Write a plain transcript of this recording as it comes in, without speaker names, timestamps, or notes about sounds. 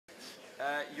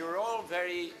You're all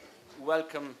very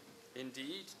welcome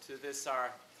indeed to this, our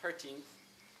 13th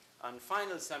and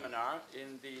final seminar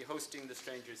in the Hosting the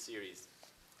Stranger series,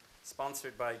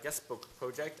 sponsored by Guestbook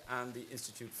Project and the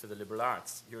Institute for the Liberal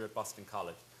Arts here at Boston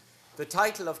College. The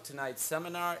title of tonight's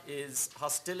seminar is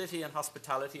Hostility and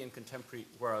Hospitality in Contemporary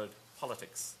World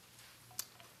Politics.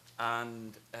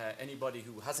 And anybody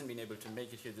who hasn't been able to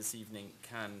make it here this evening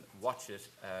can watch it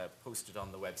posted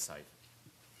on the website.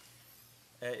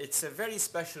 It's a very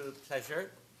special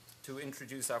pleasure to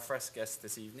introduce our first guest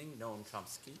this evening, Noam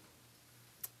Chomsky.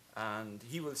 And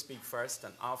he will speak first,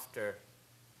 and after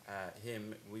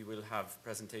him we will have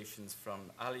presentations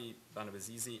from Ali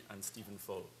Banuazizi and Stephen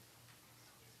Pfohl.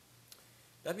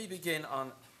 Let me begin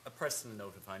on a personal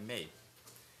note, if I may.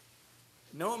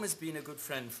 Noam has been a good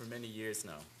friend for many years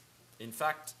now. In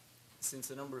fact,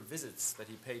 since a number of visits that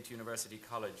he paid to University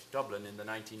College Dublin in the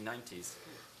 1990s,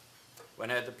 when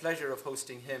I had the pleasure of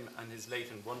hosting him and his late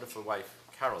and wonderful wife,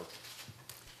 Carol.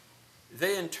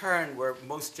 They in turn were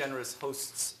most generous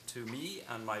hosts to me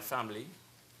and my family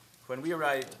when we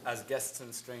arrived as guests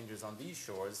and strangers on these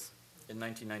shores in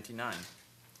 1999,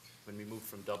 when we moved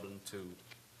from Dublin to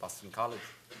Boston College.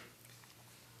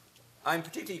 I'm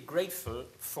particularly grateful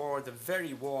for the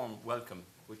very warm welcome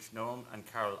which Noam and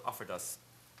Carol offered us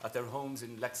at their homes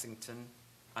in Lexington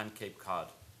and Cape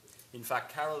Cod. In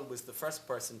fact, Carol was the first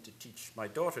person to teach my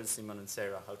daughters, Simon and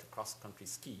Sarah, how to cross-country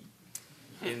ski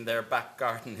in their back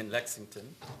garden in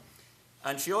Lexington.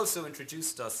 And she also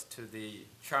introduced us to the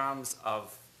charms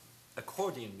of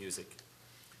accordion music,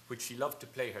 which she loved to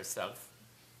play herself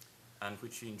and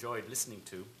which she enjoyed listening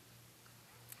to,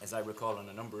 as I recall, on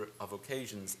a number of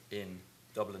occasions in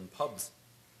Dublin pubs.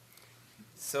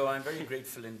 So I'm very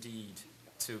grateful indeed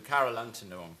to Carol and to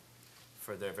Noam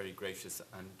for their very gracious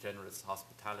and generous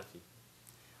hospitality.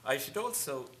 I should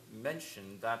also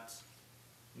mention that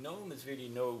Noam is really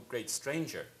no great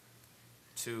stranger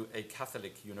to a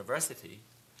Catholic university,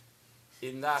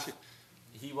 in that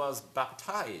he was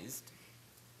baptized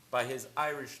by his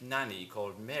Irish nanny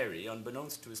called Mary,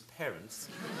 unbeknownst to his parents,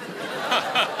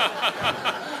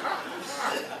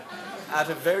 at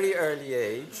a very early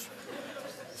age.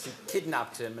 She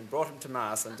kidnapped him and brought him to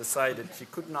Mass and decided she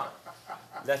could not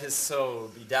let his soul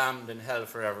be damned in hell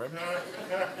forever.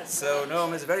 So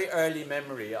Noam has a very early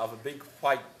memory of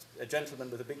a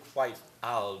gentleman with a big white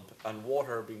alb and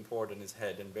water being poured on his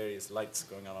head and various lights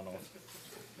going on and off.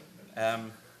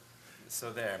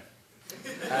 So there.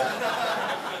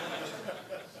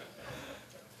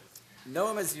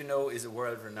 Noam, as you know, is a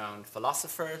world-renowned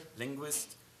philosopher,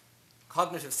 linguist,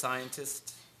 cognitive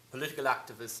scientist, political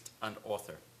activist, and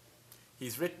author.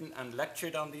 He's written and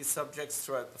lectured on these subjects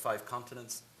throughout the 5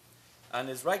 continents and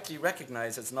is rightly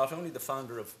recognized as not only the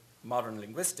founder of modern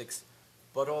linguistics,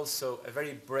 but also a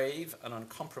very brave and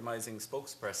uncompromising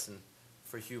spokesperson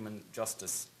for human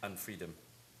justice and freedom.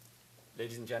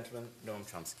 Ladies and gentlemen, Noam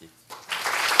Chomsky.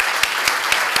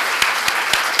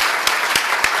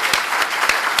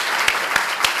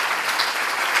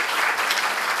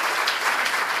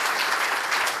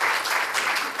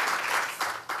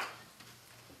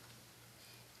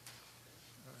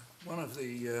 One of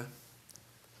the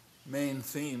main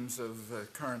themes of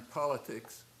current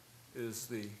politics is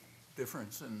the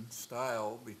difference in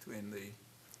style between the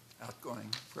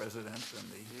outgoing president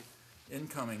and the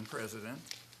incoming president.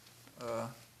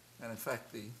 And in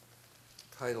fact, the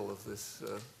title of this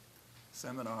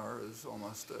seminar is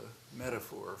almost a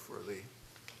metaphor for the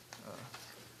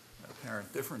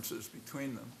apparent differences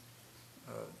between them.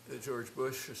 George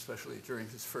Bush, especially during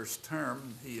his first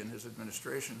term, he and his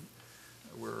administration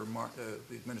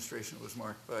the administration was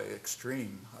marked by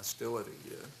extreme hostility,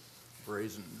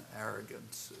 brazen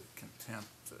arrogance,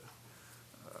 contempt,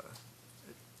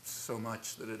 so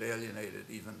much that it alienated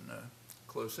even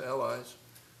close allies,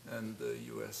 and the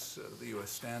U.S.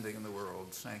 standing in the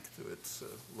world sank to its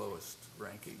lowest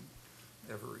ranking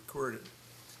ever recorded.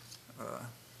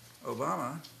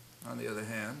 Obama, on the other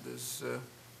hand, is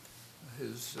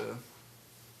his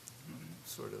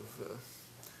sort of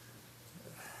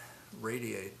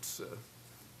radiates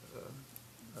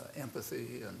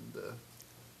empathy and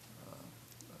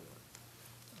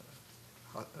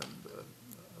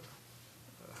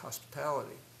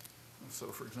hospitality. And so,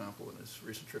 for example, in his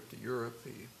recent trip to Europe,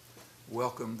 he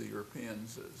welcomed the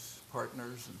Europeans as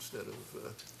partners instead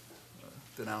of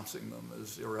denouncing them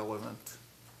as irrelevant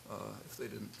if they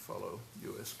didn't follow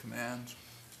U.S. commands.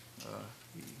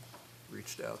 He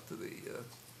reached out to the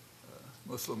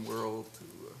Muslim world, to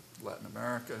Latin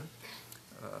America,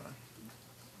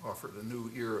 offered a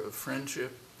new era of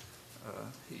friendship.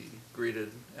 He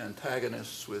greeted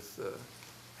antagonists with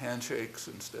handshakes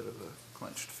instead of a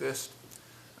clenched fist.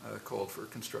 called for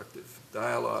constructive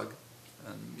dialogue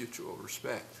and mutual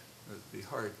respect. It would be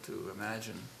hard to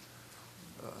imagine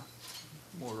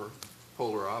more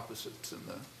polar opposites in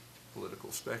the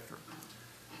political spectrum.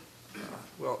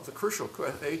 Well, a crucial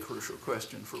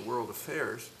question for world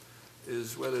affairs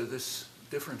is whether this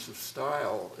difference of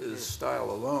style is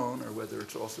style alone or whether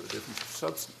it's also a difference of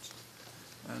substance.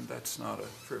 And that's not a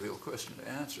trivial question to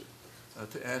answer.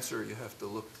 To answer, you have to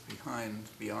look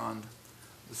beyond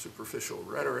the superficial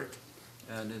rhetoric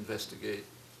and investigate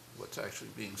what's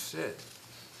actually being said.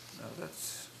 Now,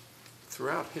 that's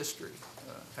throughout history,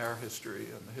 our history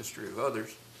and the history of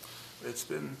others. It's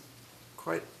been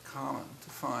quite common to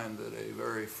find that a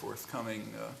very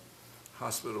forthcoming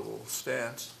hospitable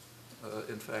stance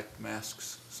in fact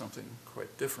masks something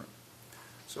quite different.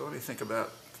 So let me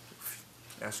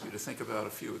ask you to think about a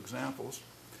few examples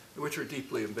which are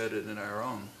deeply embedded in our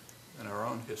own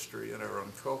history and our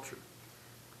own culture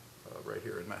right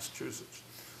here in Massachusetts.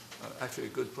 Actually, a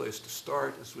good place to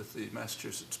start is with the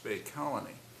Massachusetts Bay Colony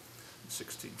in the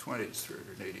 1620s,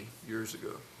 380 years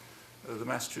ago. The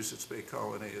Massachusetts Bay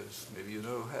Colony, as maybe you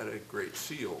know, had a great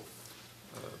seal.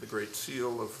 The great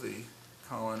seal of the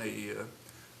colony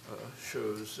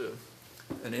shows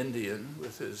an Indian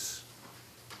with his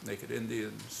naked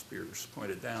Indian, spears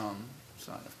pointed down,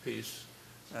 sign of peace,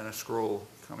 and a scroll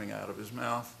coming out of his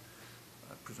mouth,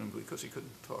 presumably because he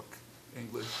couldn't talk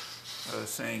English,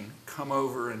 saying, "Come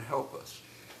over and help us."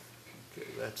 Okay,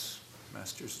 that's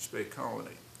Massachusetts Bay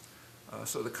Colony.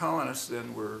 So the colonists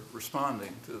then were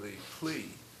responding to the plea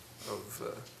of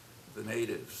the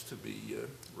natives to be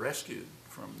rescued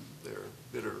from their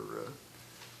bitter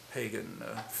pagan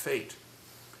fate.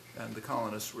 And the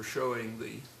colonists were showing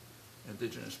the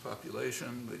indigenous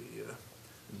population the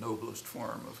noblest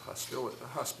form of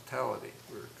hospitality.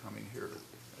 We're coming here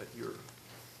at your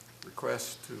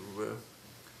request to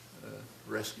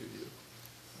rescue you.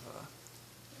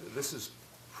 This is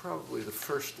probably the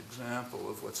first example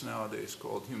of what's nowadays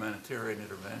called humanitarian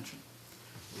intervention.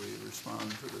 We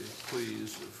respond to the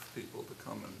pleas of people to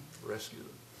come and rescue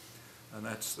them. And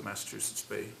that's the Massachusetts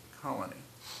Bay Colony.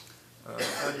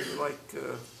 And like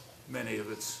many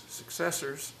of its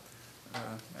successors,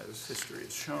 as history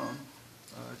has shown,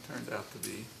 it turned out to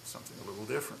be something a little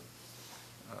different.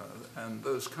 And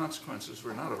those consequences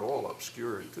were not at all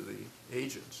obscured to the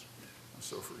agents.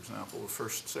 So, for example, the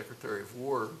first Secretary of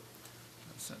War,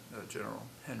 General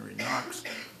Henry Knox,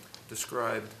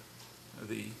 described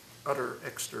the utter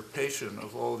extirpation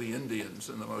of all the Indians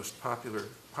in the most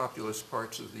populous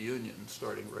parts of the Union,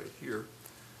 starting right here,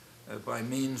 by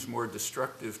means more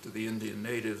destructive to the Indian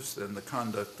natives than the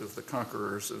conduct of the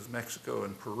conquerors of Mexico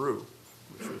and Peru,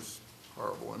 which was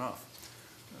horrible enough.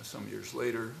 Some years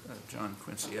later, John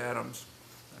Quincy Adams,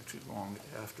 actually long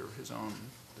after his own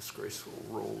disgraceful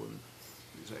role in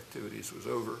these activities was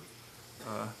over,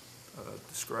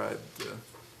 described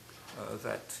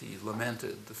that he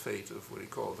lamented the fate of what he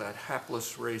called that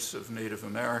hapless race of Native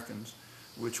Americans,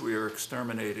 which we are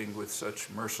exterminating with such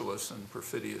merciless and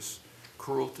perfidious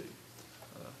cruelty,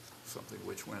 something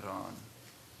which went on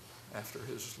after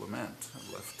his lament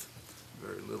and left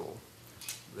very little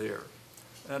there.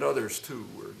 And others, too,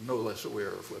 were no less aware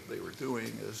of what they were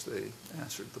doing as they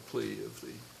answered the plea of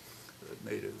the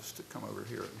natives to come over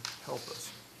here and help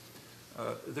us.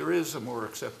 There is a more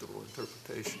acceptable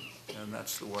interpretation, and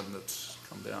that's the one that's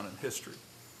come down in history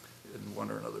in one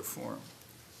or another form.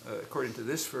 According to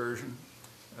this version,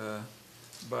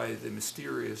 by the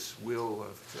mysterious will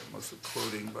of, mostly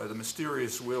quoting, by the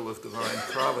mysterious will of divine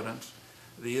providence,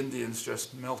 the Indians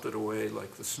just melted away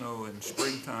like the snow in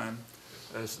springtime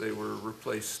as they were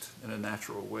replaced in a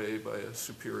natural way by a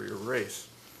superior race.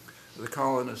 The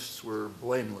colonists were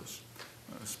blameless.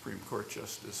 Supreme Court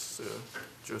Justice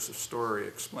Joseph Story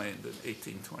explained in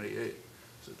 1828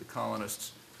 that the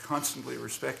colonists constantly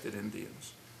respected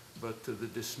Indians, but to the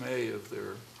dismay of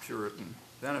their Puritan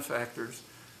benefactors,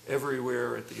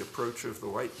 everywhere at the approach of the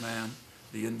white man,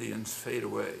 the Indians fade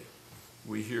away.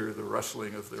 We hear the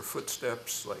rustling of their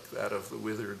footsteps like that of the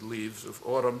withered leaves of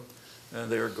autumn,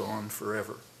 and they're gone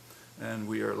forever. And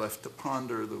we are left to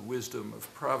ponder the wisdom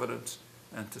of Providence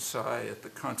and to sigh at the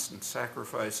constant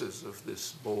sacrifices of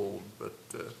this bold but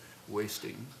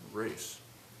wasting race.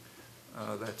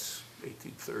 That's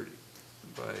 1830.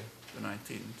 By the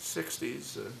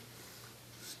 1960s,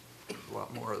 a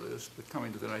lot more of this, but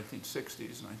coming to the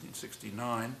 1960s,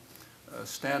 1969, a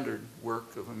standard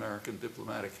work of American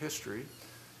diplomatic history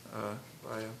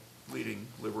by a leading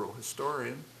liberal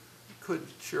historian could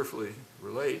cheerfully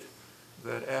relate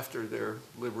that after their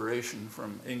liberation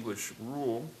from English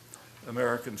rule,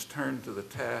 Americans turned to the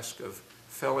task of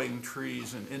felling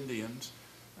trees and Indians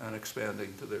and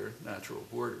expanding to their natural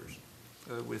borders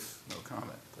with no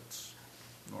comment. That's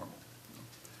normal.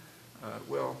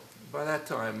 Well, by that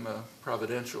time,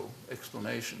 providential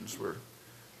explanations were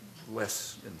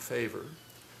less in favor,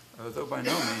 though by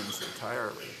no means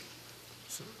entirely.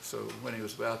 So when he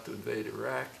was about to invade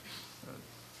Iraq,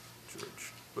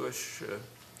 George Bush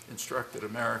instructed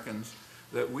Americans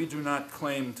that we do not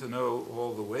claim to know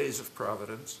all the ways of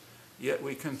providence, yet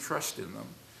we can trust in them,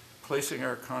 placing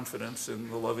our confidence in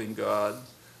the loving God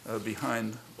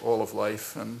behind all of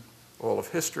life and all of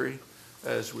history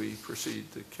as we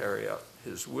proceed to carry out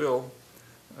his will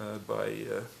by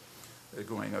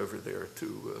going over there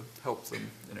to help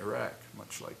them in Iraq,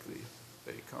 much like the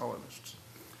Bay colonists.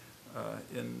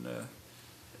 In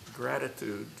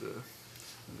gratitude,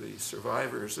 the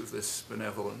survivors of this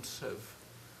benevolence have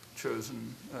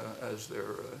chosen as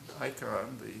their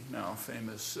icon the now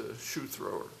famous shoe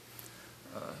thrower.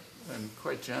 And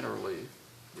quite generally,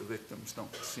 the victims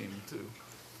don't seem to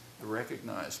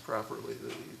recognize properly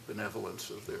the benevolence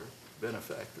of their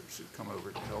benefactors who come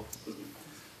over to help them.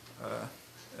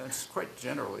 And it's quite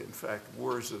generally, in fact,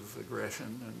 wars of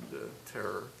aggression and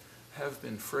terror have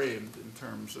been framed in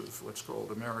terms of what's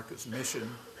called America's mission,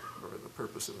 or the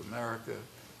purpose of America,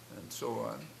 and so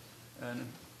on. And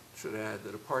should add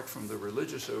that apart from the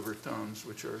religious overtones,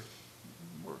 which are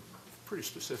pretty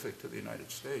specific to the United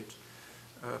States,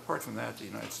 apart from that, the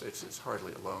United States is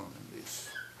hardly alone in these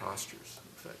postures.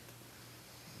 In fact,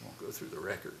 I won't go through the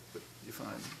record, but you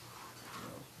find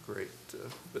great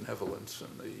benevolence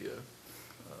in the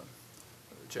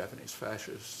Japanese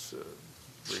fascists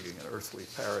bringing an earthly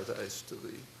paradise to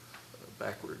the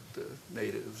backward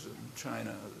natives in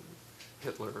China,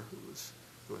 Hitler, who was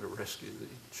going to rescue the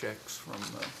Czechs from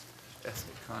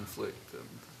ethnic conflict and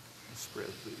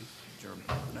spread the German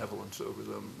benevolence over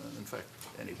them, and in fact,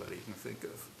 anybody you can think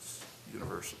of. It's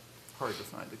universal. Hard to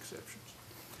find exceptions.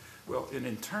 Well, in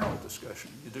internal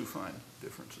discussion, you do find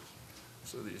differences.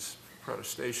 So these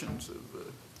protestations of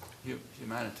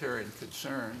humanitarian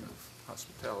concern, of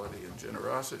hospitality and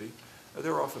generosity,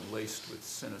 they're often laced with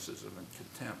cynicism and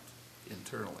contempt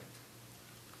internally.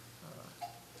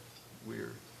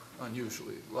 We're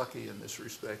unusually lucky in this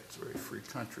respect. It's a very free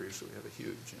country, so we have a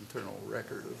huge internal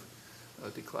record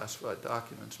of declassified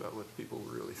documents about what people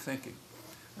were really thinking.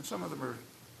 And some of them are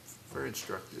very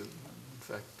instructive, in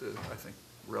fact, I think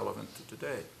relevant to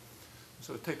today.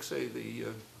 So take, say, the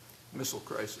missile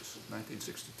crisis,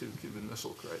 1962 Cuban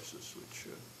Missile Crisis, which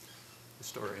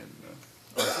historian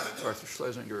Arthur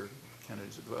Schlesinger,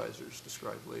 Kennedy's advisors,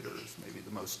 described later as maybe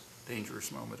the most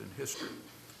dangerous moment in history,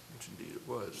 which indeed it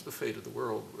was. The fate of the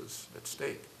world was at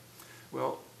stake.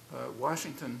 Well,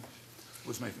 Washington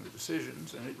was making the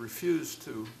decisions, and it refused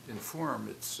to inform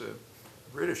its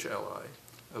British ally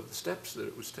of the steps that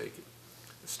it was taking,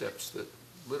 the steps that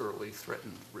literally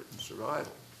threatened Britain's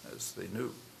survival, as they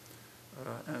knew.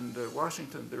 And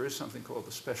Washington, there is something called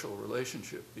the special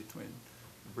relationship between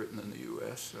Britain and the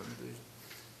U.S.,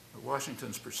 and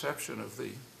Washington's perception of the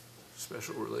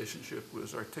special relationship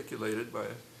was articulated by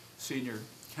a senior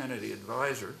Kennedy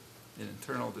advisor in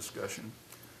internal discussion.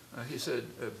 He said,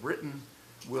 Britain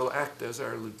will act as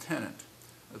our lieutenant.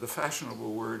 The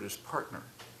fashionable word is partner,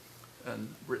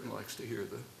 and Britain likes to hear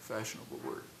the fashionable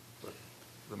word, but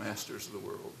the masters of the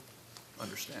world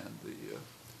understand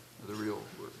the real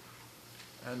word.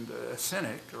 And a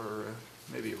cynic, or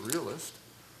maybe a realist,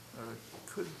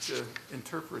 could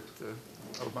interpret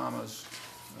Obama's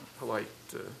polite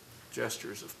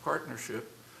gestures of partnership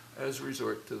as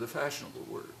resort to the fashionable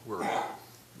word,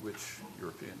 which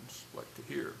Europeans like to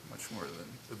hear much more than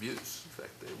abuse. In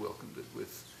fact, they welcomed it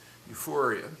with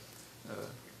euphoria,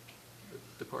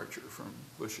 departure from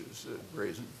Bush's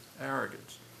brazen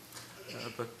arrogance.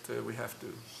 But we have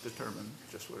to determine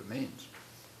just what it means.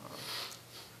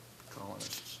 The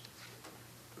colonists,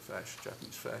 the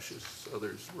Japanese fascists,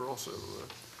 others were also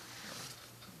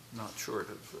not short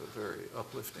of very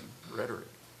uplifting rhetoric.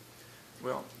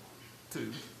 Well,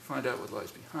 to find out what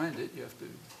lies behind it, you have to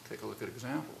take a look at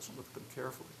examples and look at them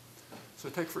carefully. So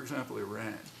take, for example,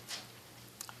 Iran.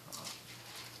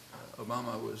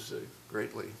 Obama was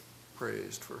greatly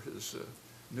praised for his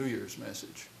New Year's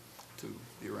message to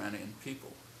the Iranian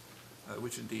people,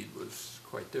 which indeed was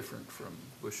quite different from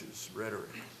Bush's rhetoric.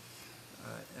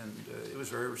 And it was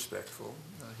very respectful.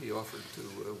 He offered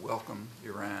to welcome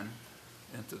Iran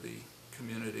into the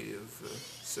community of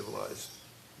civilized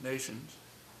nations,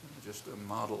 just a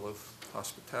model of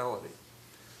hospitality.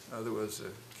 There was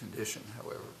a condition,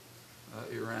 however.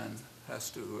 Iran has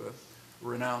to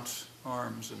renounce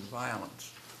arms and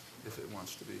violence if it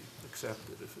wants to be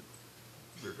accepted. If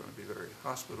we're going to be very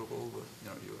hospitable, you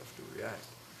have to react.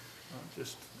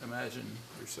 Just imagine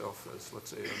yourself as,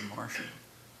 let's say, a Martian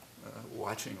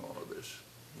watching all of this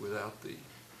without the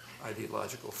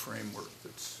ideological framework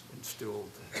that's instilled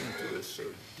into us so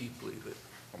deeply that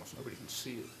almost nobody can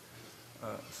see it.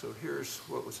 So here's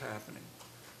what was happening.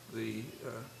 The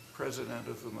president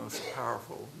of the most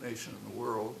powerful nation in the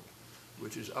world,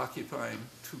 which is occupying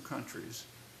 2 countries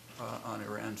on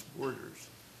Iran's borders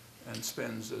and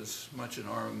spends as much in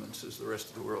armaments as the rest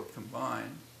of the world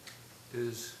combined,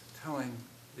 is telling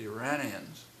the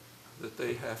Iranians that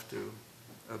they have to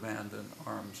abandon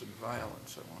arms and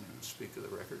violence. I won't even speak of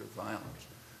the record of violence.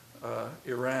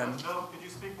 Iran... No, could you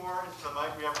speak more into the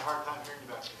mic? We have a hard time hearing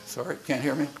you back there. Sorry, can't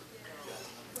hear me?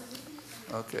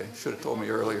 Okay, should have told me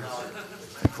earlier.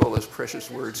 Think of all those precious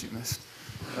words you missed.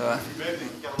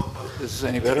 Is this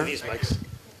any better? These mics.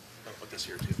 I'll put this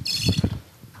here too.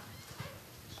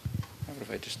 How about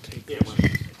if I just take this?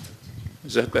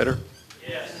 Is that better?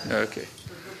 Yes. Okay.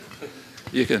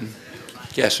 You can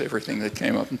guess everything that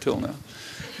came up until now.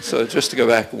 So just to go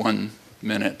back 1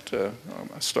 minute,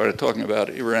 I started talking about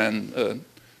Iran,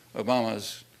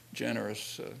 Obama's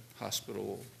generous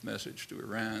hospitable message to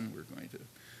Iran.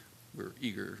 We're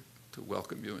eager to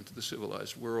welcome you into the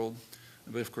civilized world.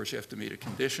 But of course you have to meet a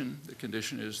condition. The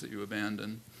condition is that you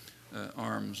abandon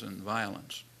arms and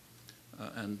violence.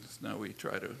 And now we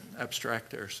try to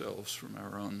abstract ourselves from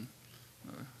our own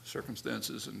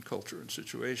circumstances and culture and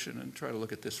situation and try to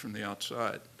look at this from the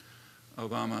outside.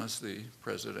 Obama is the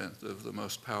president of the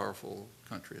most powerful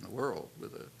country in the world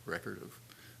with a record of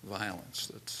violence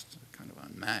that's kind of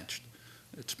unmatched.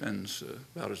 It spends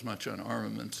about as much on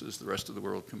armaments as the rest of the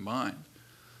world combined.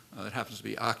 It happens to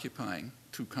be occupying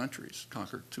 2 countries,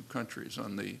 conquered 2 countries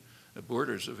on the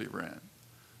borders of Iran.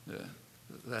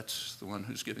 That's the one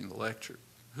who's giving the lecture.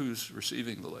 Who's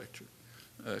receiving the lecture?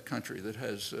 A country that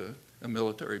has a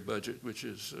military budget which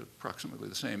is approximately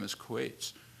the same as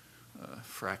Kuwait's, a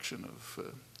fraction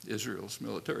of Israel's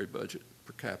military budget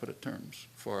per capita terms,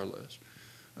 far less.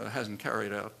 Hasn't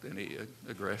carried out any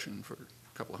aggression for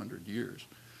a couple hundred years.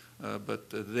 But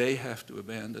they have to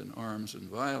abandon arms and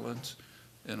violence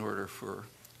in order for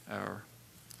our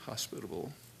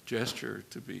hospitable gesture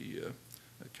to be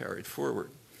carried forward.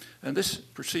 And this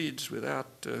proceeds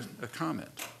without a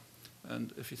comment.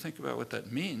 And if you think about what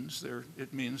that means,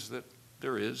 it means that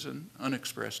there is an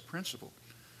unexpressed principle.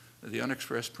 The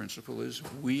unexpressed principle is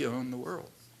we own the world.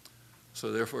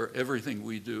 So therefore, everything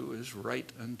we do is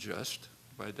right and just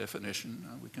by definition.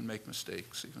 We can make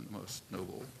mistakes. Even the most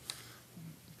noble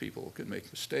people can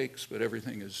make mistakes, but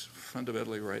everything is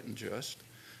fundamentally right and just.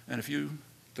 And if you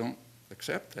don't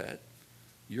accept that,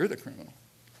 you're the criminal.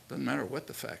 Doesn't matter what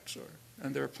the facts are.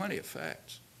 And there are plenty of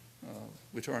facts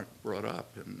which aren't brought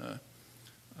up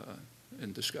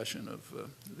in discussion of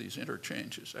these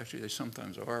interchanges. Actually, they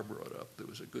sometimes are brought up. There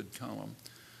was a good column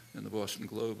in the Boston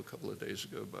Globe a couple of days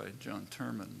ago by John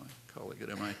Terman, my colleague at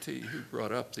MIT, who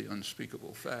brought up the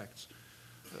unspeakable facts.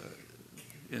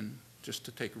 Just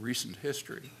to take recent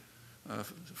history,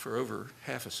 for over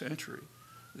half a century,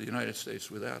 the United States,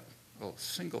 without a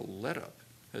single let-up,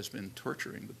 has been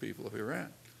torturing the people of Iran.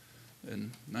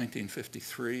 In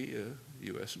 1953, the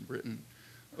U.S. and Britain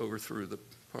overthrew the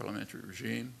parliamentary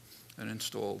regime and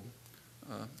installed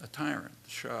a tyrant, the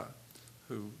Shah,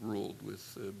 who ruled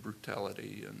with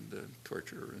brutality and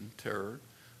torture and terror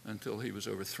until he was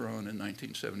overthrown in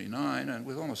 1979, and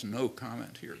with almost no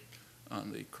comment here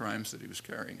on the crimes that he was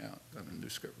carrying out. I mean,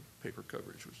 newspaper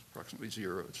coverage was approximately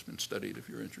zero. It's been studied if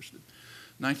you're interested.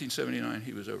 1979,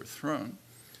 he was overthrown,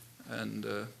 and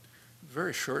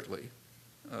very shortly,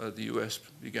 the U.S.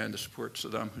 began to support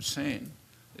Saddam Hussein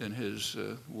in his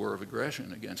war of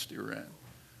aggression against Iran,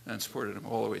 and supported him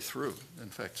all the way through. In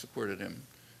fact, supported him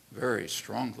very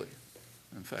strongly.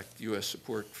 In fact, U.S.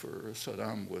 support for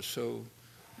Saddam was so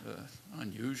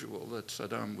unusual that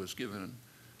Saddam was given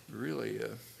really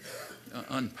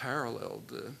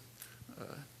unparalleled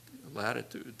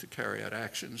latitude to carry out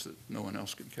actions that no one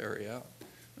else could carry out.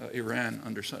 Iran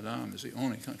under Saddam is the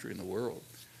only country in the world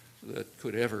that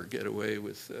could ever get away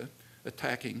with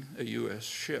attacking a U.S.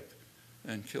 ship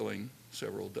and killing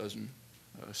several dozen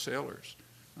sailors.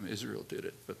 I mean, Israel did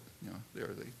it, but they're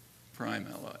the prime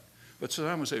ally. But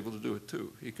Saddam was able to do it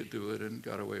too. He could do it and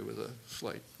got away with a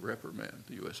slight reprimand,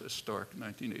 the USS Stark in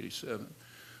 1987.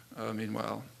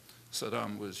 Meanwhile,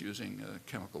 Saddam was using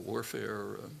chemical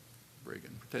warfare.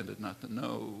 Reagan pretended not to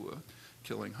know,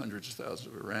 killing hundreds of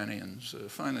thousands of Iranians.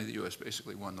 Finally, the U.S.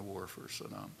 basically won the war for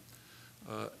Saddam.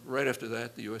 Right after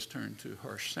that, the U.S. turned to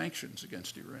harsh sanctions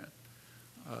against Iran,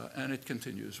 and it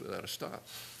continues without a stop.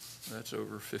 That's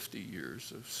over 50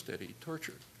 years of steady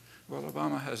torture. Well,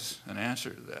 Obama has an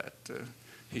answer to that.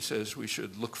 he says we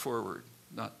should look forward,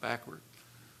 not backward.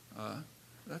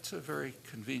 That's a very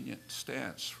convenient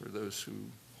stance for those who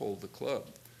hold the club.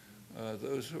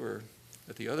 Those who are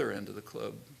at the other end of the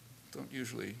club don't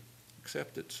usually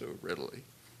accept it so readily,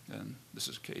 and this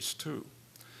is case 2.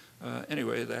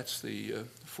 Anyway, that's the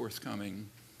forthcoming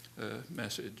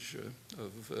message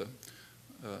of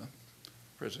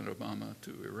President Obama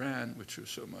to Iran, which was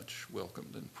so much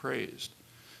welcomed and praised.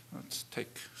 Let's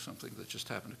take something that just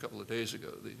happened a couple of days ago,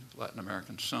 the Latin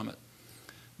American summit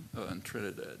in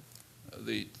Trinidad.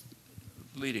 The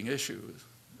leading issue,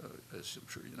 as I'm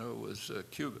sure you know, was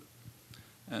Cuba.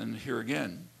 And here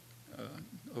again,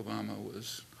 Obama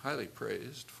was highly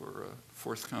praised for a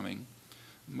forthcoming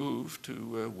move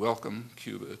to welcome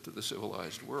Cuba to the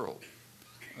civilized world.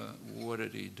 What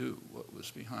did he do? What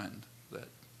was behind that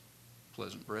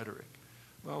pleasant rhetoric?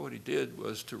 Well, what he did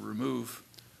was to remove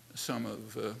some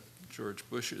of George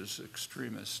Bush's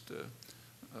extremist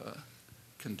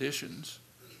conditions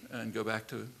and go back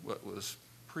to what was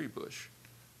pre-Bush.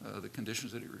 The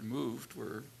conditions that he removed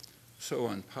were so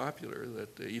unpopular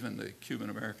that even the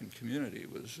Cuban-American community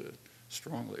was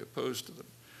strongly opposed to them.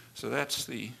 So that's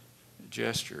the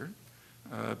gesture,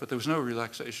 but there was no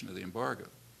relaxation of the embargo.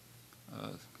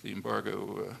 The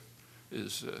embargo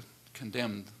is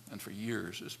condemned, and for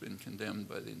years has been condemned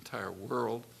by the entire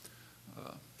world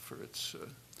for its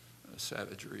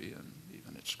savagery and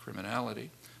even its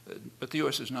criminality. But the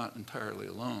U.S. is not entirely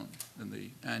alone. In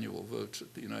the annual votes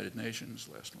at the United Nations,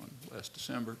 last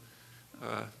December,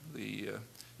 the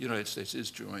United States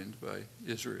is joined by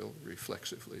Israel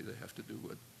reflexively. They have to do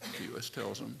what the U.S.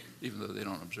 tells them, even though they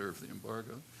don't observe the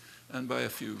embargo, and by a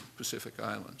few Pacific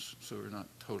islands, so we're not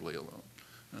totally alone.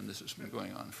 And this has been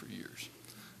going on for years.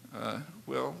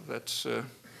 Well,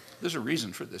 there's a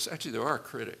reason for this. Actually, there are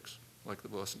critics, like the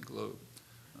Boston Globe,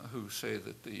 who say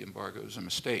that the embargo is a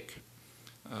mistake.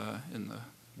 In the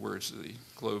words of the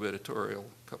Globe editorial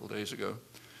a couple days ago,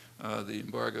 the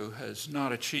embargo has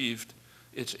not achieved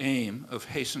its aim of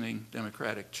hastening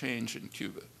democratic change in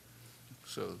Cuba.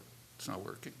 So it's not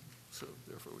working, so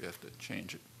therefore we have to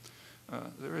change it.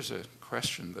 There is a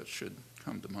question that should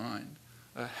come to mind.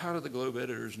 How do the Globe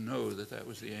editors know that that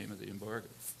was the aim of the embargo?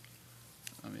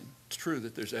 I mean, it's true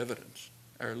that there's evidence.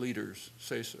 Our leaders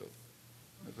say so,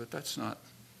 but that's not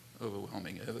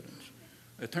overwhelming evidence.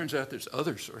 It turns out there's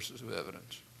other sources of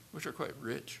evidence, which are quite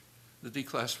rich. The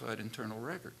declassified internal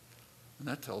record. And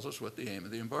that tells us what the aim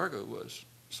of the embargo was.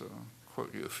 So I'll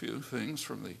quote you a few things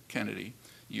from the Kennedy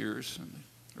years and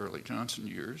the early Johnson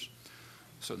years.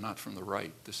 So not from the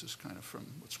right. This is kind of from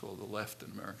what's called the left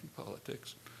in American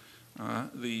politics.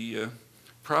 The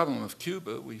problem of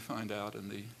Cuba, we find out in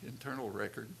the internal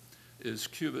record, is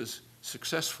Cuba's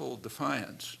successful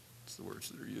defiance, that's the words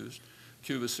that are used,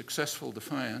 Cuba's successful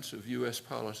defiance of U.S.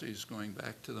 policies going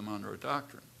back to the Monroe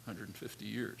Doctrine, 150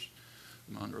 years.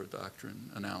 The Monroe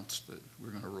Doctrine announced that we're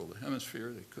going to rule the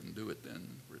hemisphere. They couldn't do it then.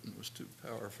 Britain was too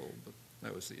powerful, but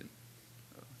that was the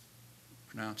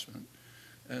pronouncement.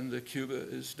 And Cuba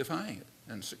is defying it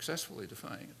and successfully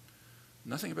defying it.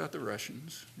 Nothing about the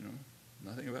Russians,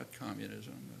 nothing about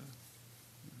communism,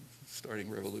 starting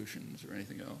revolutions or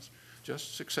anything else.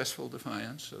 Just successful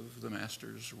defiance of the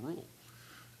master's rule.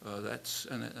 And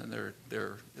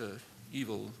their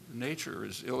evil nature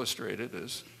is illustrated,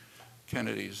 as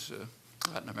Kennedy's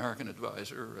Latin American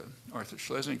advisor, Arthur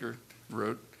Schlesinger,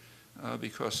 wrote,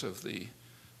 because of the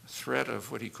threat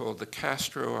of what he called the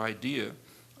Castro idea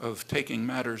of taking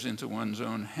matters into one's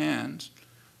own hands,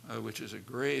 which is a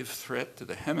grave threat to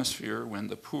the hemisphere when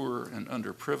the poor and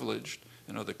underprivileged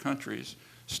in other countries,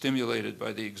 stimulated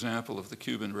by the example of the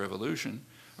Cuban Revolution,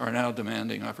 are now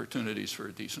demanding opportunities for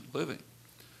a decent living.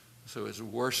 So it's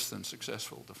worse than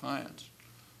successful defiance.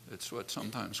 It's what's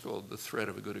sometimes called the threat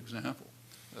of a good example.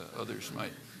 Others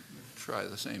might try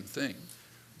the same thing.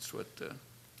 It's what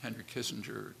Henry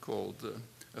Kissinger called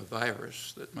a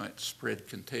virus that might spread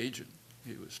contagion.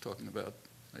 He was talking about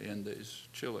Allende's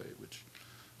Chile, which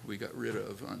we got rid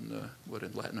of on what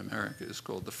in Latin America is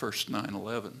called the first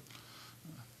 9/11,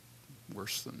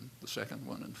 worse than the second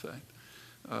one, in fact.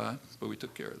 But we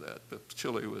took care of that. But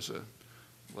Chile was,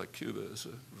 like Cuba, is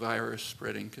a virus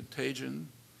spreading contagion,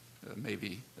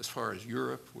 maybe as far as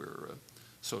Europe, where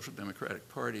social democratic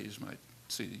parties might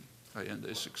see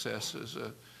Allende's success as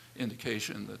an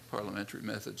indication that parliamentary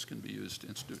methods can be used to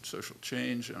institute social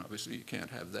change, and obviously you can't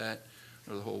have that,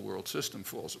 or the whole world system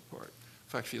falls apart. In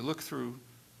fact, if you look through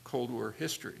Cold War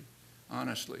history,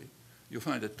 honestly, you'll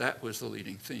find that that was the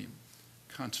leading theme,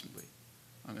 constantly.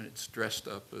 I mean, it's dressed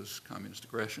up as communist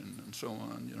aggression and so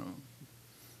on,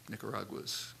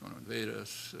 Nicaragua's going to invade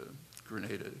us,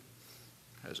 Grenada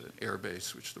has an air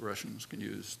base which the Russians can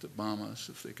use to bomb us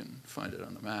if they can find it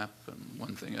on the map, and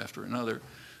one thing after another.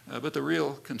 But the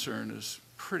real concern is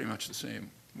pretty much the same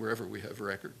wherever we have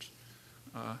records.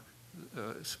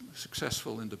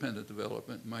 Successful independent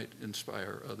development might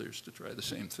inspire others to try the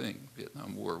same thing.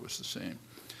 Vietnam War was the same.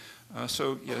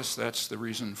 So yes, that's the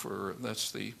reason for,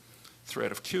 that's the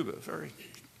threat of Cuba, very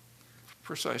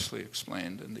precisely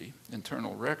explained in the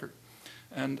internal record.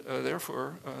 And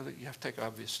therefore, you have to take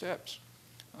obvious steps.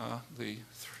 And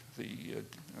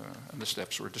the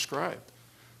steps were described.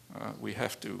 We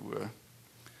have to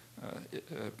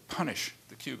punish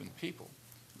the Cuban people.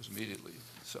 It was immediately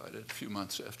decided a few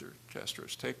months after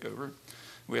Castro's takeover.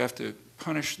 We have to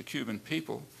punish the Cuban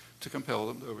people to compel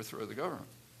them to overthrow the government.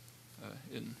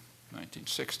 In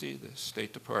 1960, the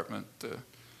State Department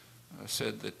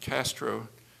said that Castro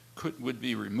would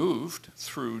be removed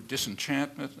through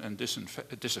disenchantment and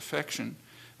disaffection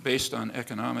based on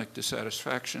economic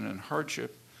dissatisfaction and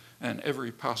hardship, and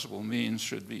every possible means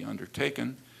should be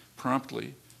undertaken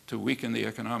promptly to weaken the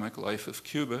economic life of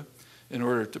Cuba in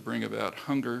order to bring about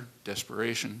hunger,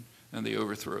 desperation, and the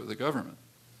overthrow of the government.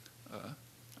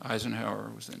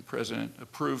 Eisenhower was then president,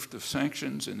 approved of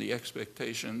sanctions in the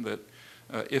expectation that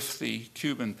if the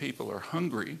Cuban people are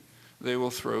hungry, they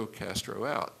will throw Castro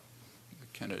out.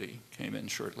 Kennedy came in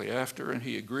shortly after, and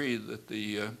he agreed that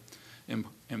the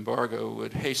embargo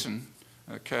would hasten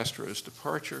Castro's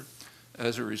departure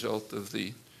as a result of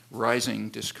the rising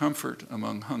discomfort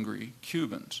among hungry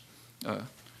Cubans.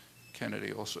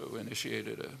 Kennedy also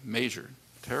initiated a major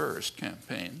terrorist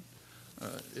campaign.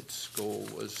 Its goal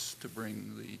was to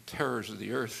bring the terrors of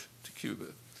the earth to Cuba.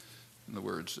 In the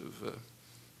words of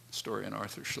historian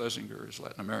Arthur Schlesinger, his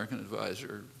Latin American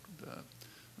advisor,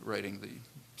 writing the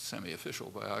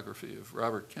semi-official biography of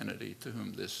Robert Kennedy, to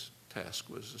whom this task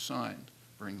was assigned,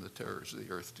 bring the terrors of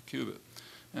the earth to Cuba.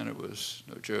 And it was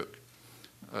no joke.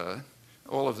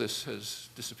 All of this has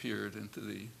disappeared into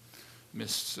the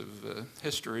mists of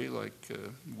history, like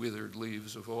withered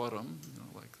leaves of autumn,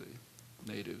 like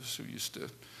the natives who used to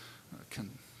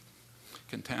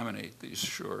contaminate these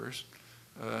shores.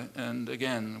 And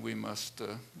again, we must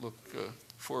look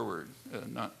forward,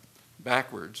 not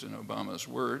backwards, in Obama's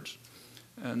words.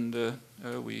 And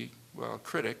well,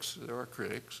 critics, there are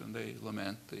critics, and they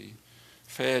lament the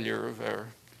failure of our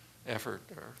effort,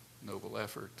 our noble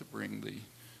effort to bring the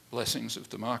blessings of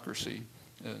democracy,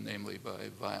 namely by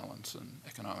violence and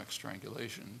economic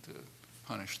strangulation, to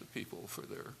punish the people for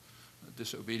their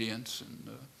disobedience and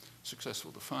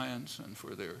successful defiance, and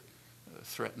for their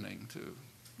threatening to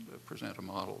present a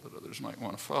model that others might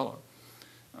want to follow.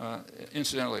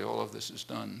 Incidentally, all of this is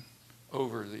done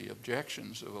over the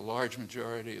objections of a large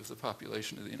majority of the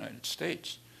population of the United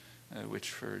States, which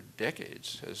for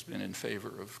decades has been in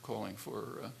favor of calling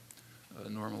for a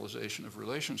normalization of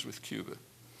relations with Cuba.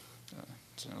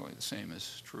 Incidentally, the same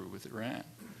is true with Iran.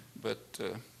 But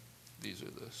these are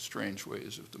the strange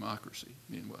ways of democracy.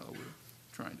 Meanwhile,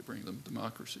 we're trying to bring them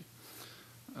democracy.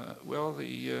 Well,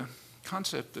 the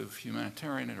concept of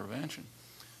humanitarian intervention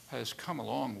has come a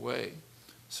long way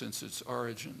since its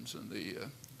origins in the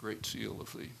Great Seal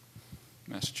of the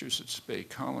Massachusetts Bay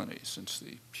Colony, since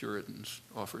the Puritans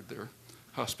offered their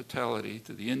hospitality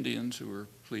to the Indians who were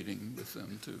pleading with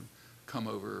them to come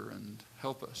over and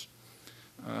help us.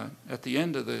 At the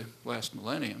end of the last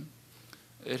millennium,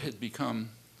 it had become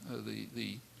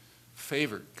the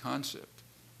favored concept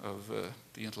of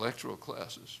the intellectual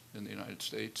classes in the United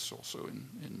States, also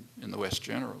in the West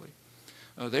generally.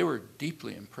 They were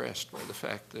deeply impressed by the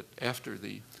fact that after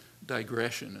the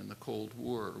digression in the Cold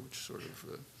War, which sort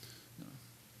of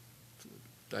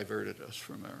diverted us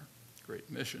from our great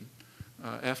mission,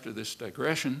 after this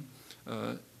digression,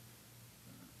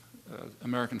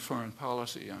 American foreign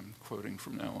policy, I'm quoting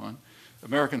from now on,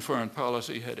 American foreign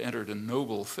policy had entered a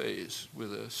noble phase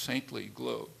with a saintly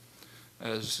glow,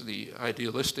 as the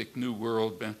idealistic new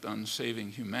world bent on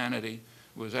saving humanity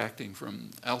was acting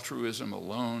from altruism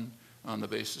alone on the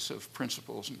basis of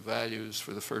principles and values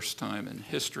for the first time in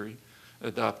history,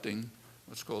 adopting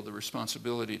what's called the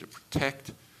responsibility to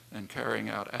protect and carrying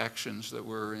out actions that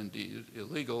were indeed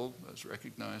illegal, as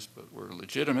recognized, but were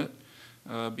legitimate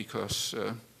because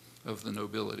of the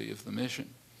nobility of the mission.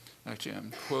 Actually,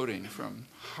 I'm quoting from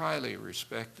highly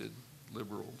respected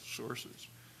liberal sources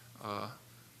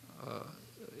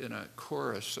in a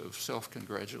chorus of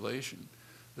self-congratulation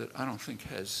that I don't think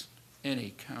has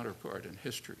any counterpart in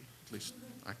history. At least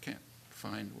I can't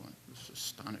find one. This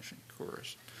astonishing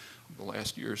chorus of the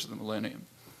last years of the millennium.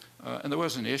 And there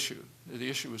was an issue. The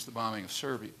issue was the bombing of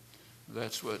Serbia.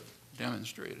 That's what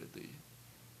demonstrated the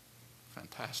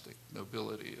fantastic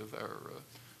nobility of our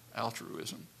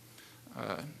altruism.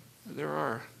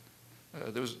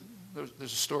 There's a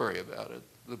story about it.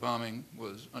 The bombing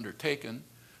was undertaken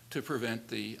to prevent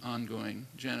the ongoing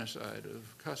genocide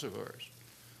of Kosovars.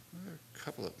 There are a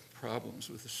couple of problems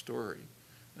with the story.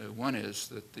 One is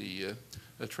that the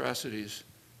atrocities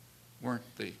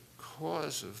weren't the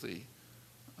cause of the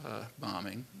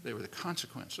bombing, they were the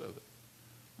consequence of it.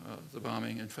 The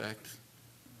bombing, in fact,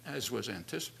 as was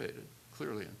anticipated,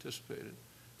 clearly anticipated,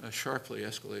 sharply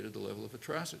escalated the level of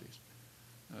atrocities,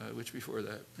 which before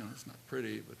that, it's not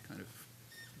pretty, but kind of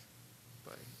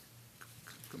by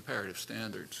comparative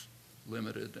standards,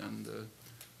 limited and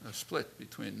split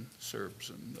between Serbs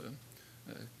and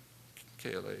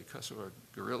KLA, Kosovar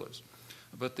guerrillas.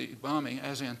 But the bombing,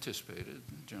 as anticipated,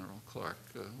 General Clark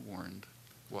warned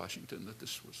Washington that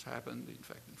this was happened. He, in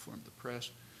fact, informed the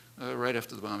press. Right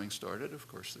after the bombing started, of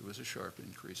course, there was a sharp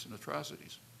increase in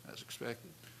atrocities, as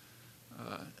expected.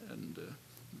 And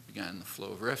began the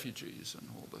flow of refugees and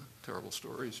all the terrible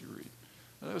stories you read.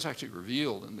 That was actually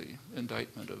revealed in the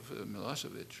indictment of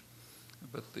Milosevic,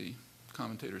 but the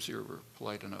commentators here were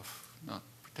polite enough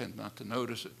pretend not to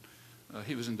notice it.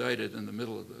 He was indicted in the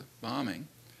middle of the bombing,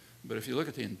 but if you look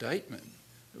at the indictment,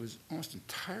 it was almost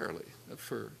entirely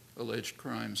for alleged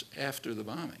crimes after the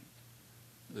bombing.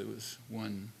 There was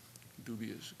one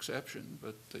dubious exception,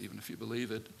 but even if you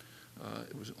believe it,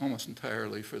 it was almost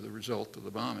entirely for the result of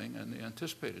the bombing and the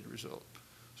anticipated result.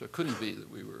 So it couldn't be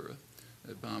that we were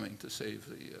bombing to save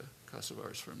the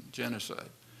Kosovars from genocide.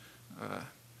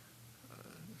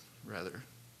 Rather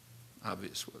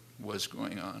obvious what was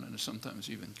going on and is sometimes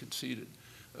even conceded.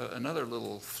 Another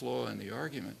little flaw in the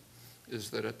argument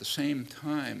is that at the same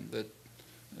time that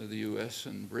the US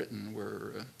and Britain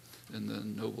were in the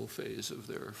noble phase of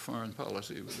their foreign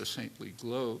policy with a saintly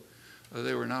glow,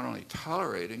 they were not only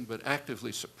tolerating but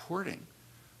actively supporting,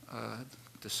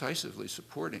 decisively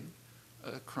supporting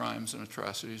crimes and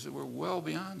atrocities that were well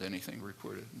beyond anything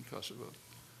reported in Kosovo.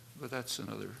 But that's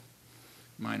another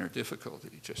minor difficulty,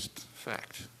 just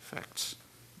fact. Facts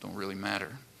don't really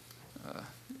matter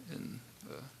in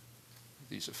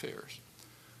these affairs.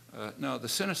 Now, the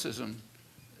cynicism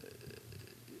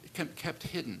kept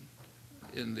hidden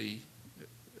in the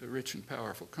rich and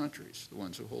powerful countries, the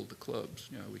ones who hold the clubs.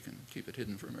 We can keep it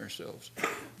hidden from ourselves.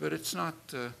 But it's not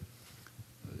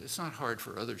hard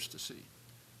for others to see.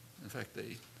 In fact,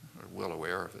 they are well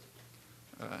aware of it.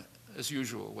 As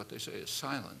usual, what they say is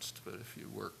silenced, but if you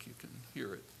work, you can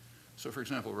hear it. So, for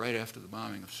example, right after the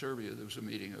bombing of Serbia, there was a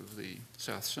meeting of the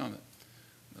South Summit,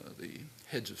 the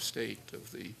heads of state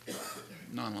of the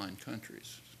non-aligned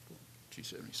countries,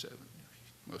 G77,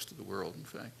 most of the world, in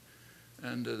fact.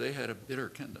 And they had a bitter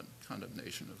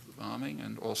condemnation of the bombing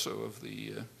and also of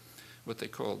the what they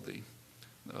called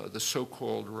the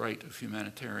so-called right of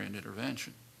humanitarian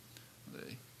intervention.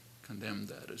 They condemned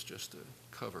that as just a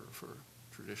cover for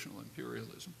traditional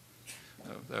imperialism.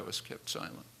 That was kept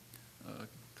silent. A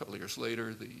couple of years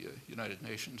later, the United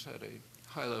Nations had a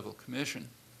high-level commission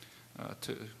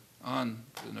on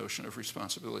the notion of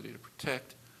responsibility to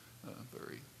protect.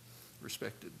 Very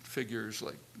respected figures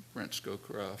like Brent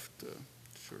Scowcroft,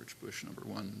 George Bush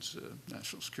 #1's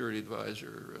National Security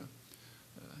Advisor,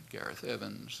 Gareth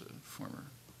Evans, former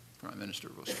Prime Minister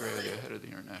of Australia, head of the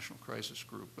International Crisis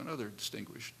Group, and other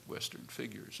distinguished Western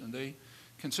figures. And they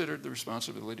considered the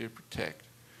responsibility to protect.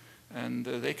 And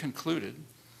they concluded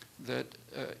that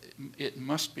it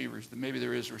must be, maybe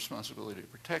there is a responsibility to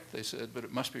protect, they said, but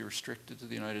it must be restricted to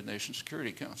the United Nations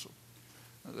Security Council.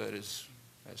 That is,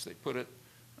 as they put it,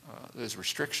 there's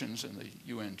restrictions in the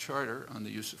UN Charter on the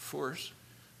use of force,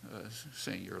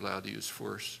 saying you're allowed to use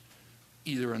force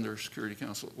either under Security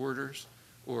Council orders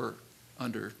or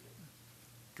under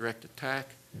direct attack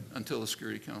until the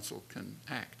Security Council can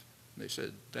act. They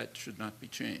said that should not be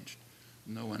changed.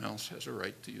 No one else has a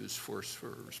right to use force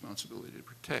for a responsibility to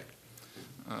protect.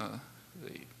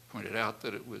 They pointed out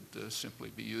that it would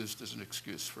simply be used as an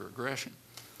excuse for aggression.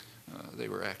 They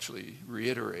were actually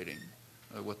reiterating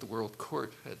what the World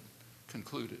Court had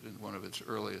concluded in one of its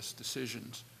earliest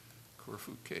decisions,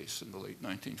 Corfu case in the late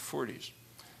 1940s.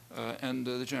 And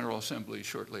the General Assembly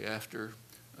shortly after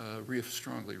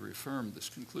strongly reaffirmed this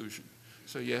conclusion.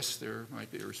 So yes, there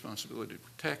might be a responsibility to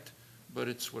protect, but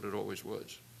it's what it always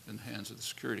was, in the hands of the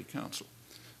Security Council.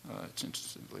 It's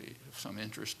instantly of some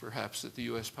interest, perhaps, that the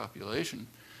US population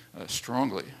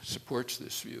strongly supports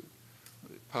this view.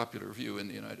 The popular view in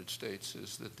the United States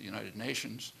is that the United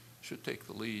Nations should take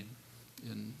the lead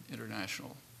in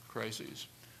international crises.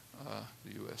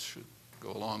 The US should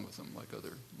go along with them like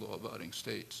other law-abiding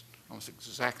states, almost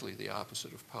exactly the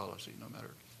opposite of policy, no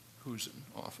matter who's in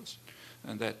office.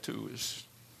 And that, too, is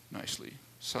nicely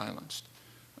silenced.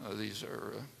 These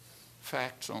are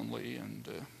facts only, and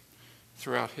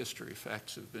throughout history,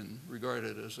 facts have been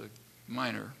regarded as a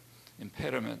minor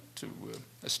impediment to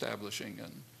establishing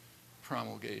and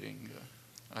promulgating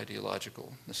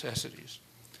ideological necessities.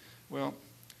 Well,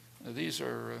 these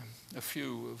are a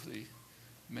few of the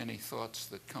many thoughts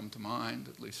that come to mind,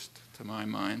 at least to my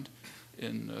mind,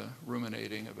 in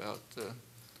ruminating about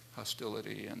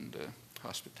hostility and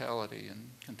hospitality in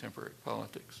contemporary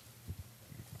politics.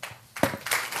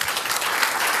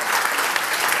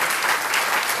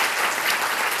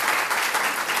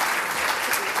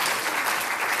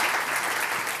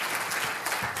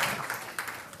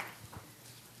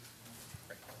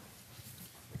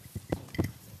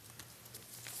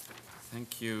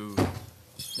 Thank you,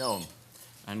 Noam.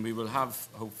 And we will have,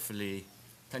 hopefully,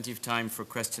 plenty of time for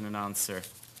question and answer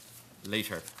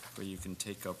later, where you can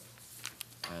take up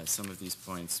some of these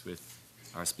points with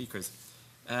our speakers.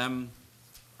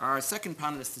 Our second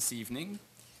panelist this evening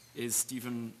is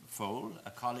Stephen Pfohl,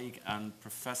 a colleague and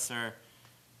professor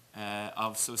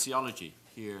of sociology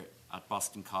here at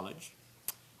Boston College.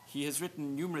 He has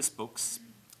written numerous books,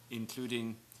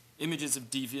 including Images of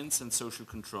Deviance and Social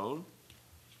Control,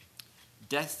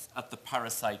 Death at the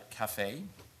Parasite Cafe,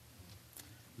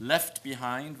 Left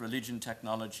Behind, Religion,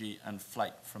 Technology, and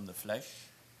Flight from the Flesh.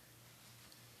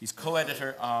 He's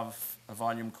co-editor of a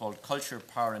volume called Culture,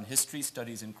 Power, and History,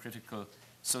 Studies in Critical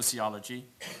Sociology,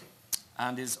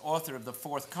 and is author of the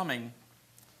forthcoming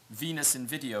Venus in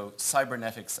Video,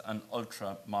 Cybernetics and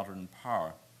Ultra-Modern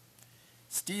Power.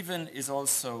 Stephen is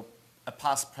also a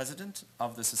past president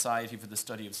of the Society for the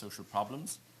Study of Social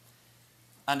Problems,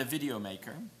 and a video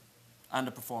maker, and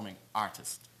a performing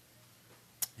artist.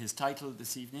 His title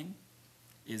this evening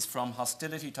is From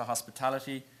Hostility to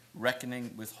Hospitality,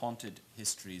 Reckoning with Haunted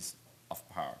Histories of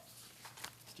Power.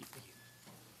 Steve.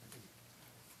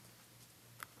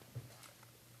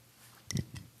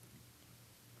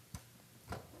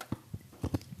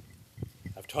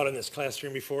 I've taught in this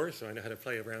classroom before, so I know how to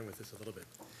play around with this a little bit.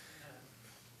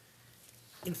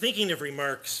 In thinking of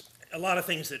remarks, a lot of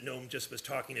things that Noam just was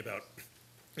talking about,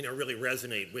 really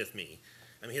resonate with me.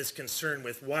 I mean, his concern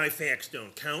with why facts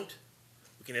don't count.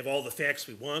 We can have all the facts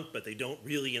we want, but they don't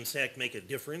really, in fact, make a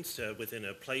difference within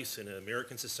a place in an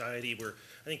American society where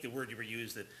I think the word you were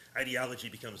used, that ideology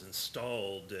becomes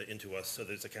installed into us, so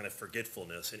there's a kind of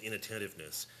forgetfulness and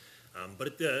inattentiveness.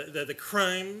 But the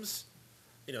crimes,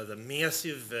 the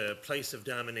massive place of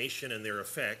domination and their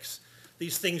effects,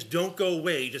 these things don't go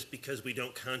away just because we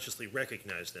don't consciously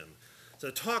recognize them. So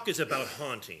the talk is about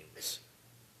hauntings.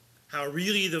 How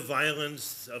really the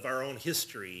violence of our own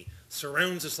history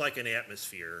surrounds us like an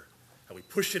atmosphere, how we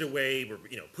push it away,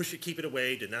 push it, keep it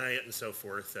away, deny it, and so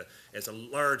forth, as a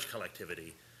large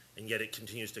collectivity, and yet it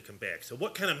continues to come back. So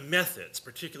what kind of methods,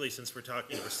 particularly since we're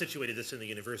talking, we're situated this in the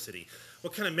university,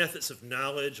 what kind of methods of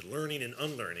knowledge, learning, and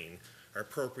unlearning are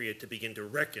appropriate to begin to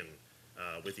reckon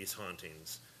with these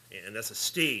hauntings? And that's a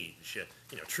stage,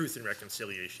 truth and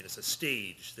reconciliation. It's a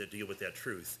stage that deal with that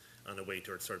truth on the way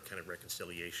towards sort of kind of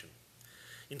reconciliation.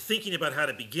 In thinking about how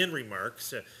to begin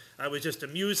remarks, I was just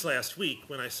amused last week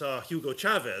when I saw Hugo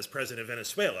Chavez, president of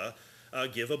Venezuela,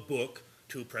 give a book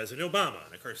to President Obama.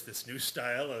 And of course, this new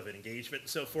style of engagement and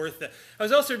so forth. I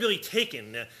was also really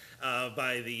taken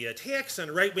by the attacks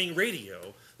on right-wing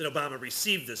radio that Obama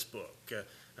received this book.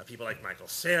 People like Michael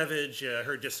Savage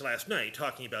heard just last night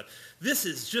talking about, this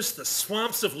is just the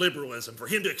swamps of liberalism for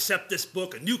him to accept this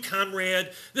book, a new comrade.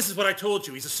 This is what I told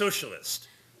you, he's a socialist.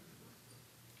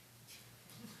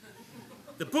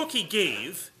 The book he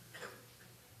gave,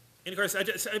 and of course I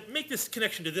make this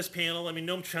connection to this panel. I mean,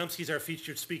 Noam Chomsky is our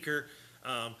featured speaker.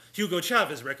 Hugo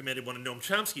Chavez recommended one of Noam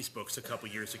Chomsky's books a couple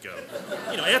years ago.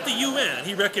 At the UN,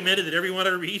 he recommended that everyone ought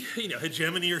to read,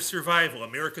 Hegemony or Survival,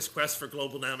 America's Quest for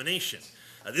Global Domination.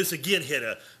 This again hit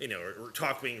a,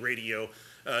 talk-wing radio.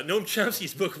 Noam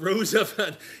Chomsky's book rose up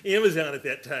on Amazon at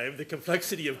that time, The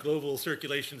Complexity of Global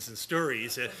Circulations and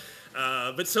Stories.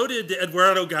 But so did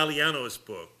Eduardo Galeano's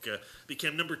book,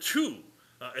 became number 2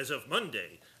 as of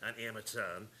Monday on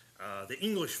Amazon, the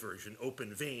English version,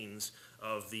 Open Veins,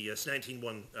 of the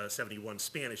 1971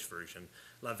 Spanish version,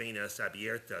 Las Venas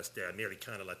Abiertas de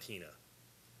Americana Latina.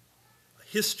 A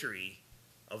history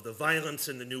of the violence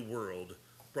in the New World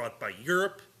brought by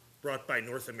Europe, brought by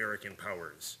North American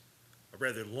powers. A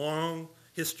rather long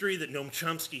history that Noam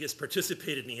Chomsky has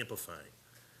participated in amplifying.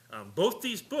 Both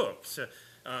these books,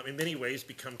 in many ways,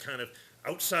 become kind of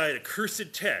outside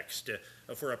accursed text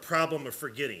for a problem of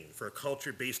forgetting, for a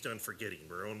culture based on forgetting,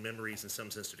 where our own memories in some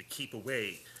sense are to keep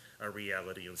away our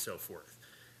reality and so forth.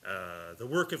 The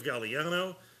work of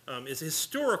Galeano is a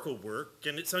historical work,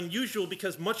 and it's unusual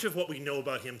because much of what we know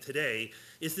about him today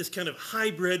is this kind of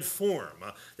hybrid form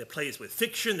that plays with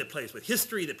fiction, that plays with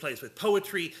history, that plays with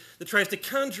poetry, that tries to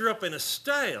conjure up in a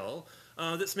style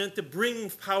that's meant to bring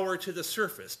power to the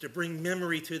surface, to bring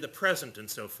memory to the present and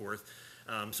so forth.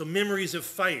 So Memories of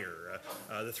Fire,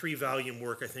 the 3-volume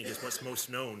work, I think, is what's most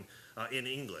known in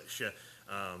English.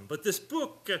 But this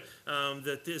book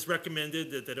that is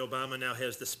recommended, that Obama now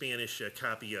has the Spanish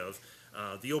copy of,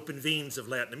 The Open Veins of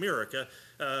Latin America,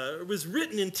 was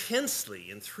written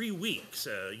intensely in 3 weeks.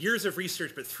 Years of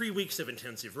research, but 3 weeks of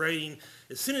intensive writing.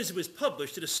 As soon as it was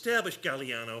published, it established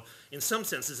Galeano, in some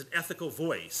sense, as an ethical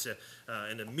voice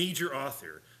and a major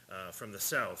author from the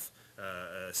South,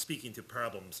 speaking to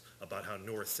problems about how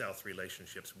North-South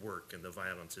relationships work and the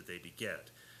violence that they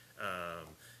beget.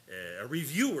 A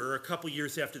reviewer, a couple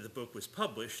years after the book was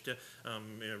published,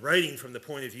 writing from the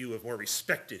point of view of more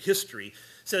respected history,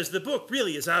 says the book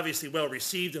really is obviously well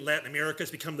received in Latin America.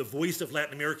 It's become the voice of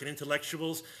Latin American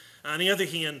intellectuals. On the other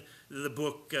hand, the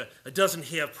book doesn't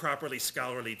have properly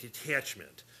scholarly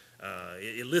detachment.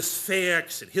 It lists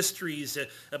facts and histories,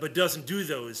 but doesn't do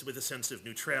those with a sense of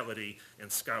neutrality and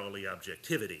scholarly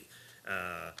objectivity.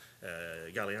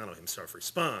 Galeano himself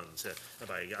responds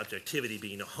by objectivity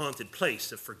being a haunted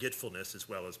place of forgetfulness as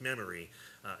well as memory,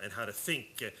 and how to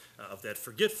think of that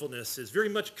forgetfulness is very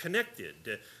much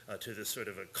connected to this sort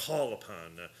of a call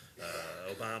upon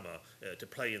Obama to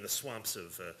play in the swamps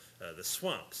of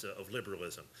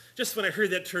liberalism. Just when I heard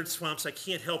that term swamps, I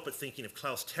can't help but thinking of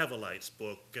Klaus Tewelite's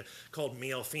book called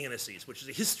Male Fantasies, which is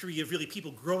a history of really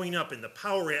people growing up in the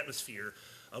power atmosphere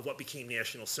of what became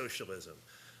National Socialism.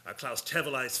 Klaus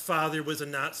Tewelite's father was a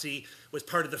Nazi, was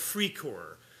part of the Free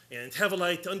Corps. And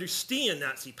Tewelite, to understand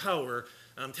Nazi power,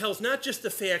 tells not just the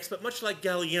facts, but much like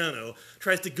Galeano,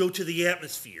 tries to go to the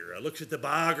atmosphere, looks at the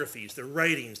biographies, the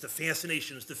writings, the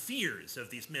fascinations, the fears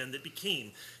of these men that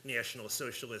became National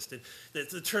Socialists. And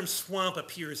the term swamp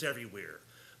appears everywhere.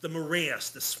 The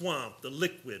morass, the swamp, the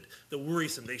liquid, the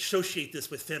worrisome, they associate this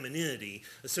with femininity,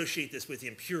 associate this with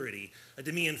impurity, a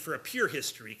demand for a pure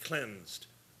history cleansed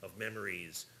of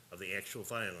memories of the actual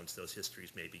violence those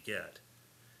histories may beget.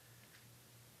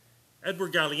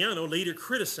 Edward Galeano later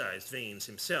criticized Veins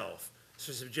himself,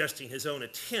 so suggesting his own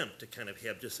attempt to kind of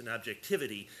have just an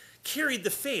objectivity carried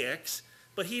the facts,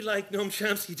 but he, like Noam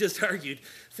Chomsky just argued,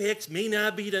 facts may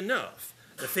not be enough.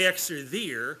 The facts are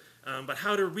there, but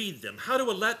how to read them, how to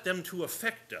let them to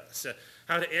affect us,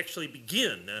 how to actually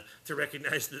begin to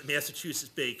recognize that the Massachusetts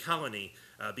Bay Colony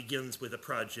begins with a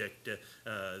project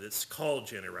that's called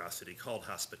generosity, called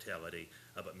hospitality,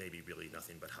 but maybe really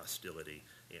nothing but hostility,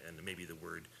 and maybe the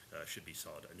word should be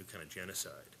sought, a new kind of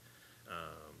genocide.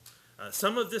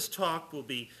 Some of this talk will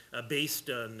be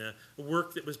based on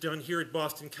work that was done here at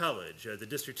Boston College, the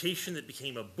dissertation that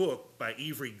became a book by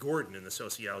Avery Gordon in the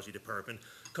sociology department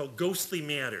called Ghostly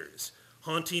Matters,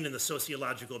 Haunting in the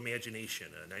Sociological Imagination,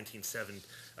 a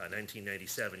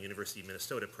 1997 University of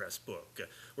Minnesota Press book,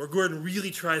 where Gordon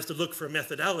really tries to look for a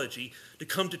methodology to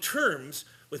come to terms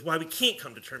with why we can't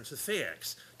come to terms with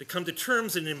facts, to come to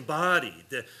terms in an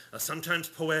embodied, sometimes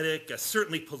poetic,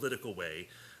 certainly political way,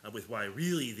 with why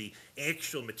really the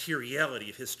actual materiality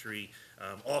of history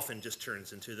often just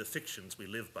turns into the fictions we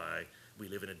live by. We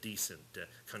live in a decent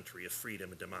country of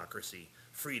freedom and democracy.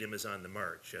 Freedom is on the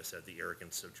march, said the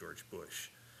arrogance of George Bush.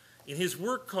 In his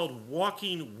work called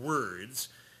Walking Words,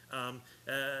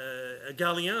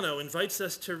 Galeano invites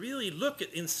us to really look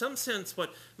at, in some sense,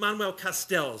 what Manuel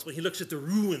Castells, when he looks at the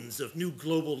ruins of new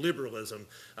global liberalism,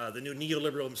 the new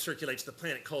neoliberalism circulates the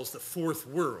planet, calls the fourth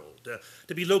world,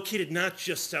 to be located not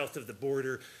just south of the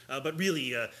border, but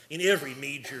really in every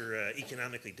major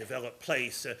economically developed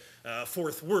place,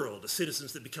 fourth world,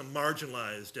 citizens that become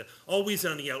marginalized, always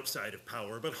on the outside of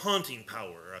power, but haunting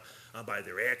power, by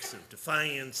their acts of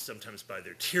defiance, sometimes by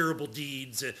their terrible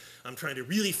deeds. I'm trying to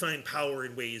really find power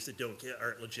in ways that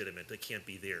aren't legitimate, that can't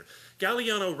be there.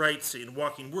 Galeano writes in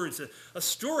Walking Words a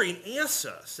story and asks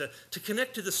us to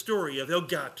connect to the story of El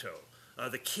Gato,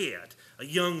 the cat, a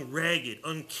young, ragged,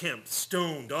 unkempt,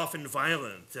 stoned, often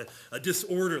violent,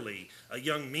 disorderly, a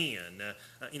young man,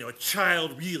 a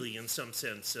child really in some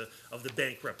sense of the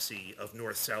bankruptcy of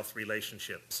North-South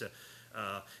relationships.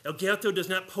 El Gato does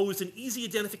not pose an easy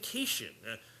identification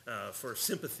for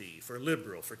sympathy, for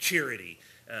liberal, for charity,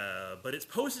 but it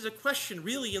poses a question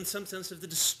really in some sense of the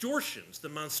distortions, the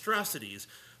monstrosities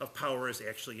of power as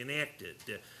actually enacted.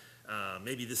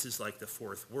 Maybe this is like the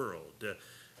fourth world.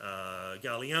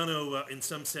 Galeano, in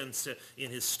some sense,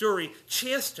 in his story,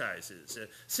 chastises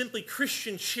simply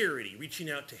Christian charity, reaching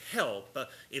out to help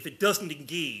if it doesn't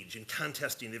engage in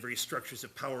contesting the very structures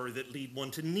of power that lead one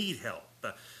to need help.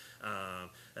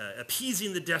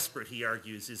 Appeasing the desperate, he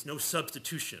argues, is no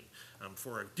substitution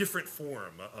for a different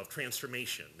form of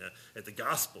transformation. The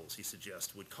Gospels, he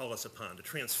suggests, would call us upon to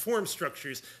transform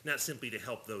structures, not simply to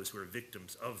help those who are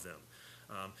victims of them.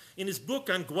 In his book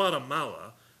on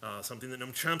Guatemala, something that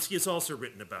Noam Chomsky has also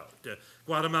written about,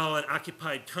 Guatemala, an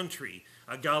occupied country,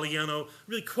 Galeano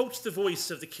really quotes the voice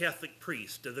of the Catholic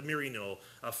priest, the Marino,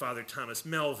 Father Thomas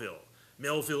Melville.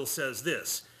 Melville says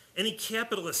this: any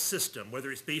capitalist system,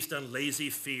 whether it's based on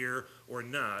laissez-faire or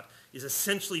not, is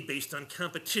essentially based on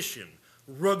competition,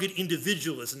 rugged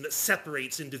individualism that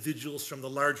separates individuals from the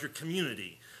larger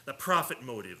community, the profit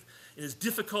motive. It is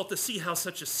difficult to see how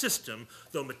such a system,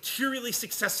 though materially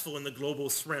successful in the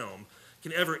globalist realm,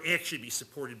 can ever actually be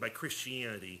supported by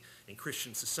Christianity and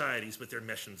Christian societies with their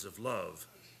missions of love.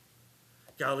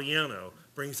 Galeano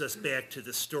brings us back to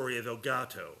the story of El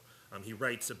Gato. He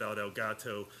writes about El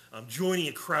Gato joining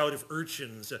a crowd of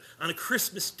urchins on a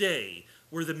Christmas day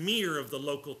where the mayor of the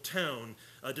local town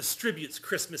distributes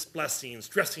Christmas blessings,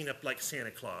 dressing up like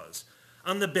Santa Claus.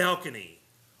 On the balcony,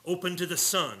 open to the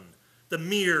sun, the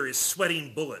mayor is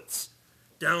sweating bullets.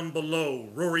 Down below,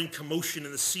 roaring commotion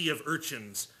in the sea of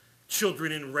urchins,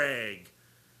 children in rag,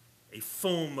 a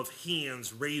foam of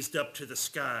hands raised up to the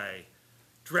sky.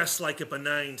 Dressed like a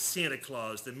benign Santa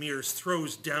Claus, the mayor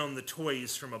throws down the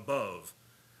toys from above.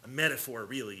 A metaphor,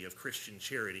 really, of Christian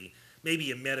charity,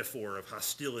 maybe a metaphor of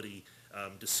hostility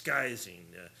disguising,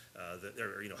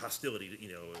 hostility,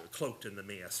 cloaked in the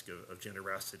mask of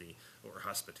generosity or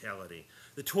hospitality.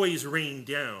 The toys rain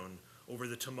down over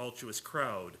the tumultuous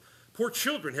crowd. Poor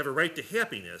children have a right to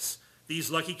happiness.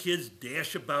 These lucky kids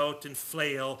dash about and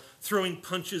flail, throwing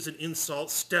punches and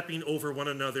insults, stepping over one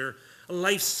another. A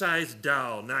life-sized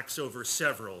doll knocks over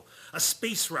several. A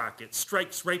space rocket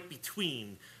strikes right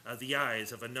between the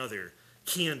eyes of another.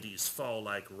 Candies fall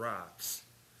like rocks.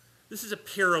 This is a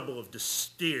parable of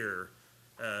despair,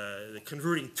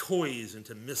 converting toys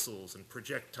into missiles and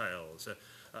projectiles,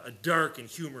 a dark and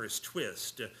humorous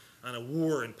twist on a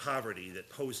war and poverty that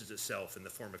poses itself in the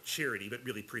form of charity, but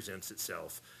really presents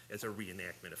itself as a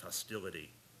reenactment of hostility.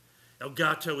 El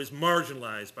Gato is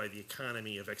marginalized by the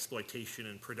economy of exploitation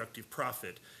and productive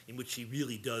profit in which he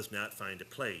really does not find a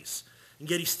place. And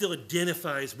yet he still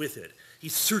identifies with it. He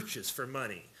searches for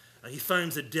money. He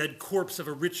finds the dead corpse of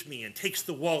a rich man, takes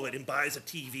the wallet and buys a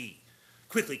TV,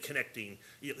 quickly connecting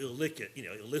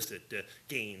illicit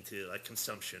gain to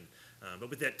consumption.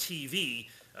 But with that TV,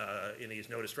 and he's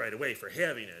noticed right away for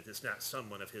having it, it's not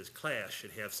someone of his class should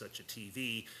have such a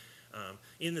TV.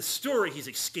 In the story, he's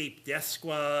escaped death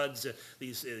squads,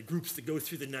 these groups that go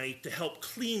through the night to help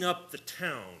clean up the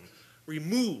town,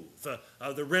 remove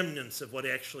the remnants of what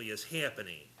actually is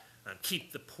happening,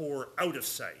 keep the poor out of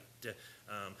sight.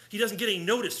 He doesn't get any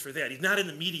notice for that. He's not in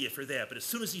the media for that. But as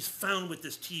soon as he's found with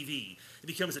this TV, it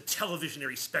becomes a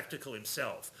televisionary spectacle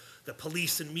himself. The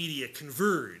police and media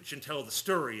converge and tell the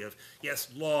story of, yes,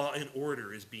 law and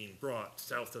order is being brought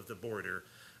south of the border.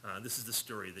 This is the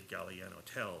story that Galeano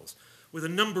tells. With a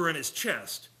number on his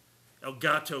chest, El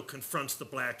Gato confronts the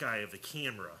black eye of the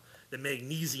camera. The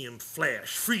magnesium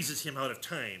flash freezes him out of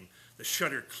time. The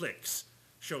shutter clicks,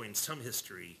 showing some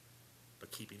history,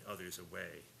 but keeping others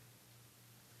away.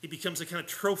 He becomes a kind of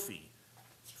trophy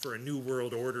for a new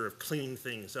world order of cleaning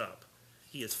things up.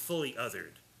 He is fully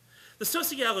othered. The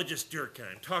sociologist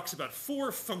Durkheim talks about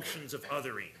 4 functions of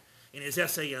othering in his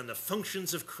essay on the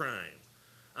functions of crime.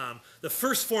 The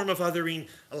first form of othering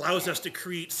allows us to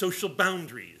create social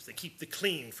boundaries that keep the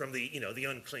clean from the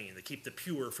unclean, that keep the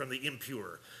pure from the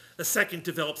impure. The second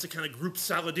develops a kind of group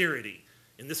solidarity.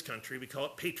 In this country, we call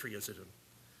it patriotism.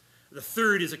 The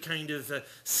third is a kind of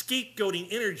scapegoating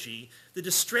energy that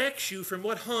distracts you from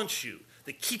what haunts you,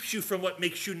 that keeps you from what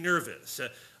makes you nervous,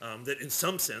 that in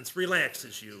some sense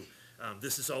relaxes you.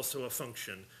 This is also a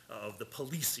function of the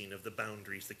policing of the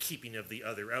boundaries, the keeping of the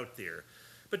other out there.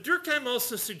 But Durkheim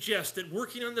also suggests that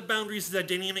working on the boundaries is a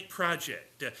dynamic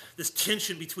project, this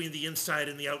tension between the inside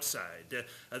and the outside,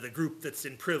 the group that's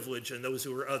in privilege and those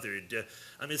who are othered.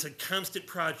 It's a constant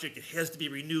project. It has to be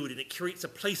renewed, and it creates a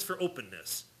place for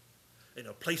openness,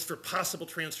 a place for possible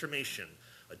transformation,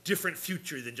 a different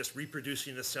future than just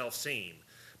reproducing the self-same.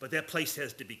 But that place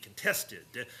has to be contested.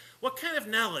 What kind of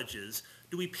knowledges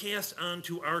do we pass on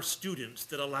to our students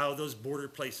that allow those border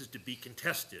places to be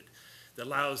contested, that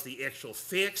allows the actual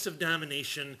facts of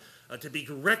domination to be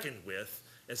reckoned with,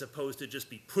 as opposed to just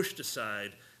be pushed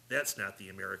aside? That's not the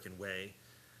American way.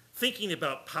 Thinking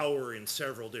about power in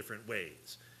several different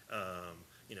ways,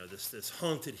 this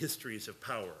haunted histories of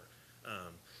power.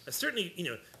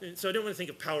 Certainly, so I don't want to think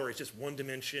of power as just one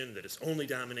dimension, that it's only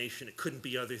domination, it couldn't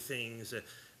be other things.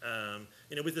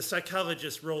 With the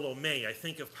psychologist Rollo May, I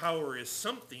think of power as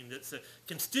something that's a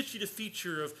constitutive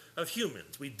feature of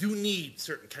humans. We do need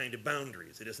certain kind of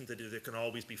boundaries. It isn't that there can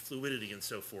always be fluidity and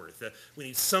so forth. We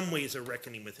need some ways of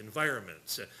reckoning with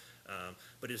environments.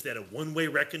 But is that a one-way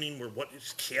reckoning where what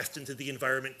is cast into the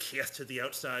environment, cast to the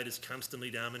outside, is constantly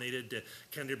dominated?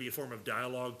 Can there be a form of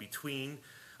dialogue between?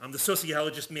 The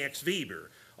sociologist Max Weber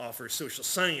offers social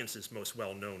science's most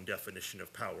well-known definition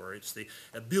of power. It's the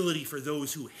ability for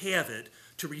those who have it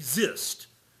to resist,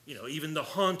 even the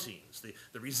hauntings,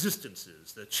 the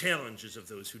resistances, the challenges of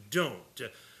those who don't.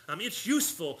 It's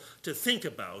useful to think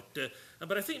about,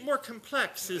 but I think more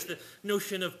complex is the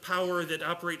notion of power that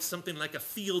operates something like a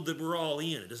field that we're all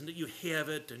in. It isn't that you have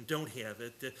it and don't have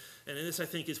it. And this, I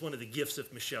think, is one of the gifts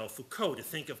of Michel Foucault, to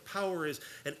think of power as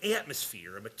an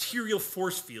atmosphere, a material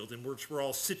force field in which we're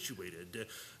all situated,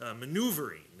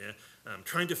 maneuvering,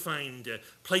 trying to find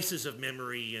places of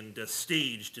memory and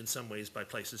staged in some ways by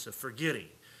places of forgetting.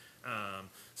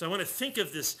 So I want to think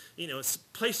of this,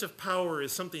 place of power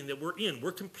as something that we're in.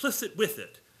 We're complicit with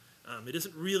it. It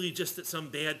isn't really just that some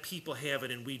bad people have it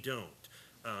and we don't.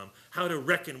 How to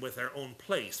reckon with our own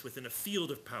place within a field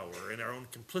of power and our own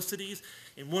complicities,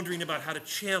 and wondering about how to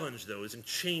challenge those and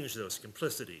change those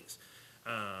complicities.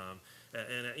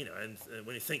 And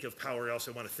when you think of power, I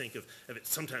also want to think of it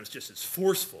sometimes just as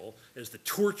forceful as the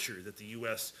torture that the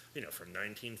U.S., from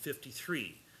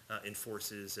 1953,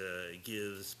 enforces,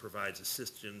 gives, provides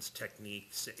assistance,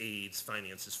 techniques, aids,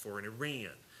 finances for in Iran,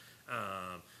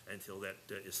 until that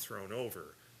is thrown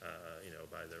over,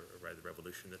 by the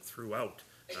revolution that threw out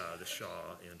the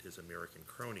Shah and his American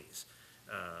cronies.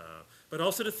 But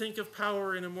also to think of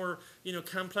power in a more,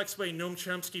 complex way. Noam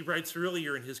Chomsky writes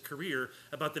earlier in his career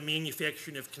about the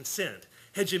manufacturing of consent.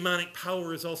 Hegemonic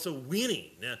power is also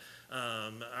winning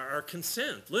our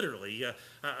consent, literally,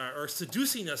 are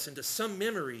seducing us into some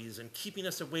memories and keeping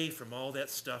us away from all that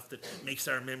stuff that makes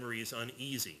our memories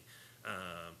uneasy.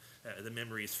 The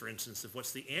memories, for instance, of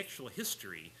what's the actual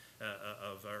history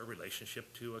of our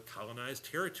relationship to a colonized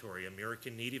territory,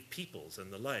 American native peoples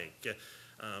and the like.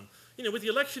 With the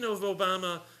election of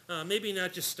Obama, maybe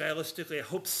not just stylistically, I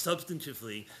hope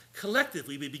substantively,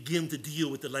 collectively we begin to deal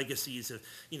with the legacies of,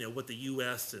 what the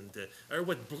U.S. and or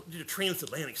what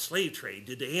transatlantic slave trade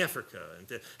did to Africa,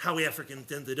 and how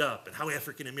Africans ended up, and how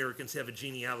African Americans have a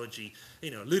genealogy,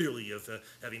 literally of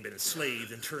having been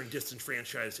enslaved and turned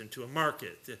disenfranchised into a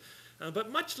market.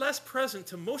 But much less present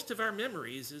to most of our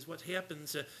memories is what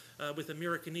happens with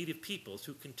American native peoples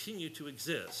who continue to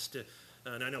exist.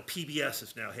 And I know PBS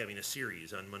is now having a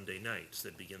series on Monday nights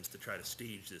that begins to try to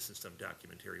stage this in some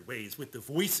documentary ways with the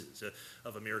voices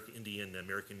of American Indian,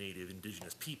 American Native,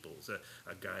 indigenous peoples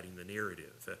guiding the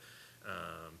narrative.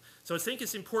 So I think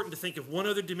it's important to think of one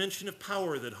other dimension of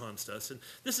power that haunts us, and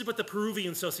this is what the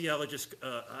Peruvian sociologist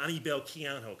Aníbal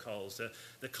Quijano calls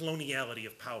the coloniality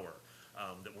of power.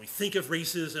 That when we think of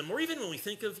racism, or even when we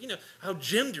think of, how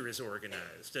gender is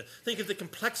organized, think of the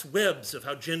complex webs of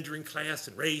how gender and class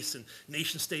and race and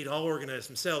nation-state all organize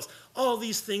themselves, all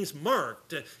these things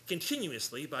marked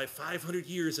continuously by 500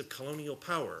 years of colonial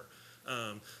power.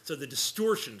 So the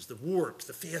distortions, the warps,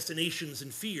 the fascinations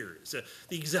and fears,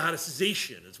 the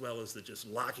exoticization, as well as the just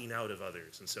locking out of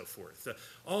others and so forth.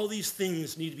 All these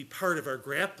things need to be part of our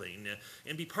grappling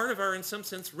and be part of our, in some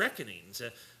sense, reckonings.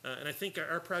 And I think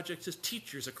our projects as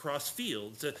teachers across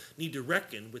fields need to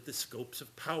reckon with the scopes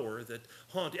of power that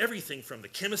haunt everything from the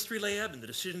chemistry lab and the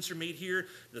decisions are made here,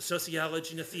 to the sociology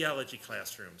and the theology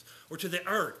classrooms, or to the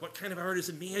art. What kind of art is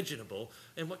imaginable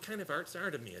and what kind of arts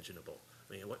aren't imaginable?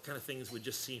 What kind of things would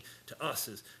just seem to us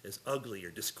as ugly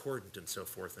or discordant and so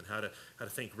forth, and how to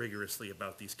think rigorously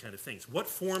about these kind of things. What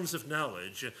forms of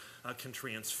knowledge can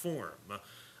transform?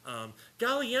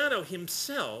 Galeano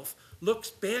himself looks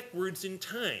backwards in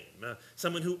time,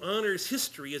 someone who honors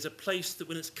history as a place that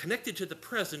when it's connected to the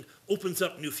present opens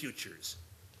up new futures.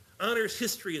 Honors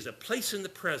history as a place in the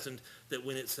present that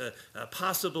when it's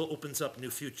possible opens up new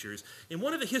futures. And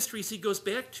one of the histories he goes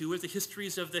back to are the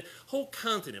histories of the whole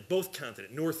continent, both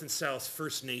continents, North and South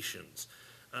First Nations.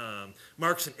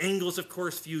 Marx and Engels, of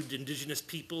course, viewed indigenous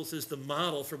peoples as the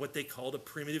model for what they called a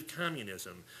primitive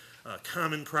communism.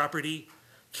 Common property,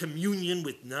 communion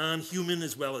with non-human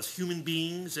as well as human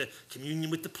beings,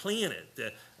 communion with the planet,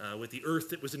 with the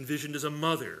earth that was envisioned as a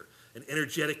mother, an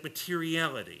energetic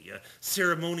materiality,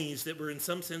 ceremonies that were in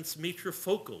some sense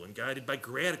matrifocal and guided by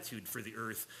gratitude for the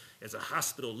earth as a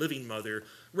hospital living mother,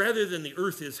 rather than the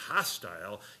earth is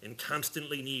hostile and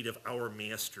constantly in need of our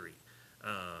mastery.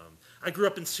 I grew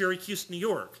up in Syracuse, New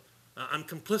York, I'm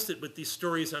complicit with these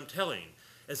stories I'm telling.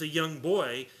 As a young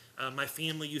boy, my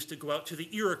family used to go out to the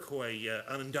Iroquois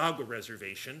Onondaga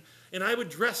Reservation, and I would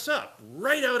dress up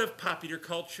right out of popular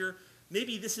culture.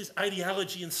 Maybe this is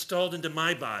ideology installed into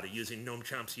my body, using Noam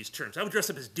Chomsky's terms. I would dress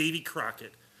up as Davy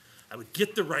Crockett. I would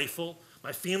get the rifle.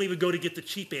 My family would go to get the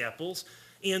cheap apples.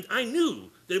 And I knew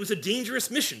that it was a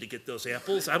dangerous mission to get those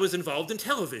apples. I was involved in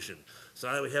television. So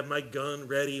I would have my gun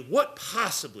ready. What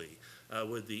possibly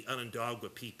would the Onondaga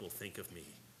people think of me?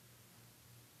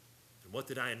 And what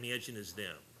did I imagine as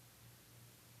them?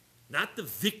 Not the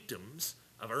victims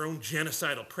of our own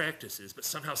genocidal practices, but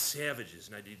somehow savages,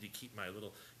 and I needed to keep my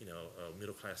little,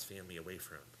 middle-class family away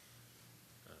from.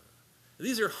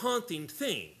 These are haunting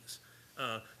things.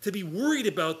 To be worried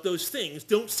about those things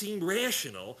don't seem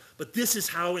rational, but this is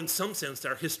how, in some sense,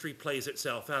 our history plays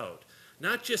itself out.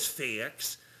 Not just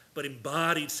facts, but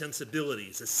embodied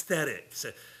sensibilities, aesthetics,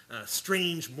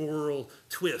 strange moral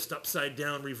twist,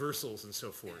 upside-down reversals, and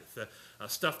so forth.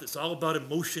 Stuff that's all about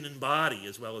emotion and body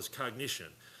as well as cognition.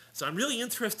 So I'm really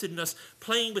interested in us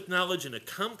playing with knowledge in a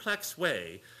complex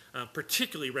way,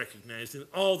 particularly recognizing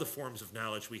that all the forms of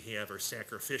knowledge we have are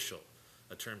sacrificial.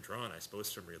 A term drawn, I suppose,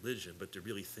 from religion, but to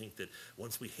really think that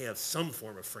once we have some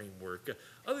form of framework,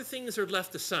 other things are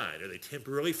left aside. Are they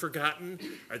temporarily forgotten?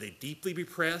 Are they deeply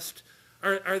repressed?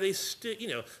 Are they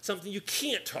something you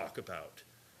can't talk about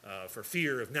for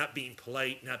fear of not being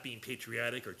polite, not being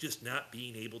patriotic, or just not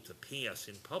being able to pass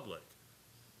in public?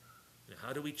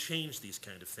 How do we change these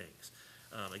kind of things?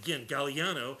 Again,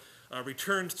 Galeano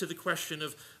returns to the question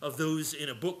of those in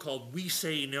a book called We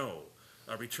Say No.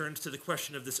 Returns to the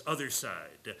question of this other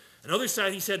side. Another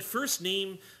side, he said, first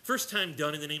time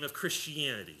done in the name of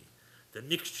Christianity, the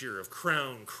mixture of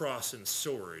crown, cross, and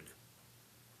sword.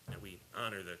 And we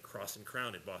honor the cross and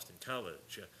crown at Boston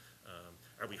College.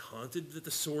 Are we haunted that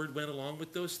the sword went along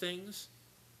with those things?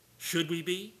 Should we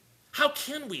be? How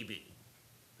can we be?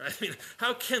 I mean,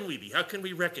 how can we be? How can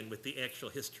we reckon with the actual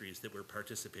histories that we're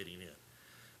participating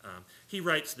in? He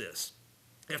writes this.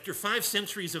 After 5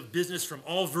 centuries of business from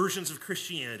all versions of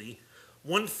Christianity,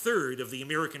 1/3 of the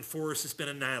American forest has been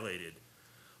annihilated.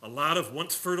 A lot of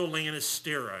once fertile land is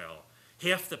sterile.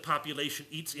 Half the population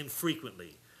eats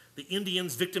infrequently. The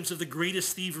Indians, victims of the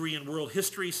greatest thievery in world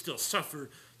history, still suffer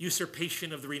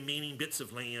usurpation of the remaining bits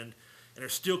of land and are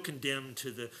still condemned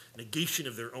to the negation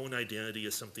of their own identity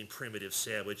as something primitive,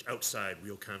 savage, outside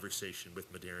real conversation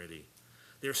with modernity.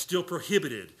 They are still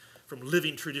prohibited from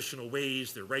living traditional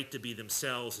ways. Their right to be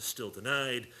themselves is still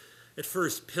denied. At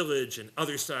first, pillage and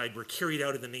other side were carried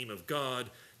out in the name of God.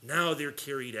 Now they're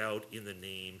carried out in the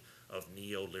name of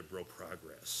neoliberal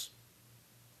progress.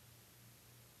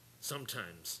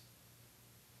 Sometimes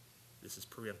this is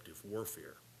preemptive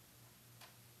warfare.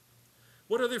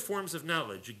 What other forms of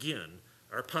knowledge, again,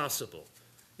 are possible?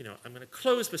 I'm going to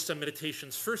close with some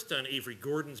meditations, first on Avery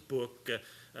Gordon's book,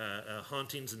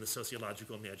 Hauntings in the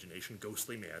Sociological Imagination,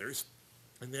 Ghostly Matters,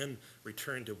 and then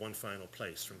return to one final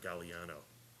place from Galeano.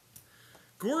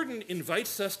 Gordon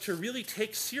invites us to really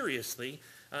take seriously,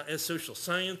 as social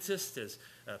scientists, as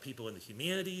people in the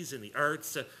humanities and the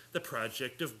arts, the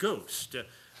project of ghost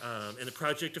and the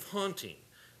project of haunting.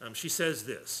 She says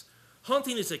this: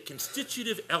 haunting is a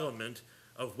constitutive element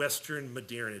of Western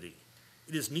modernity.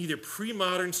 It is neither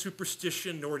pre-modern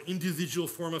superstition nor an individual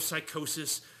form of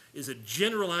psychosis. It is a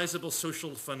generalizable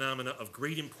social phenomena of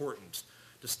great importance.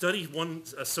 To study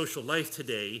one's social life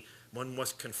today, one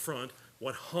must confront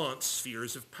what haunts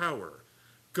spheres of power.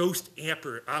 Ghosts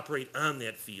operate on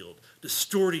that field,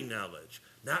 distorting knowledge,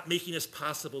 not making it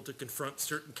possible to confront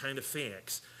certain kind of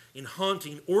facts. In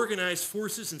haunting, organized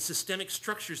forces and systemic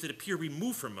structures that appear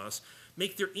removed from us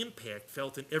make their impact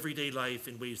felt in everyday life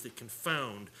in ways that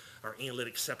confound our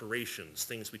analytic separations,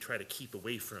 things we try to keep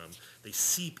away from. They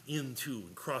seep into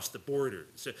and cross the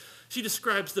borders. She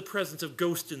describes the presence of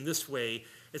ghosts in this way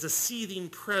as a seething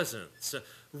presence,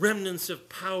 remnants of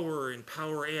power and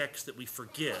power acts that we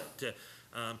forget.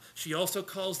 She also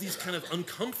calls these kind of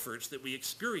uncomforts that we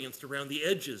experienced around the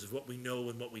edges of what we know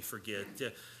and what we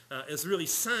forget as really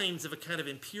signs of a kind of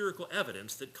empirical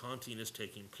evidence that haunting is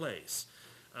taking place.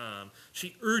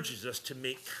 She urges us to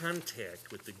make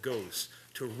contact with the ghosts,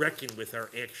 to reckon with our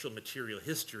actual material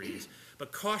histories,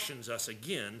 but cautions us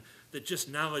again that just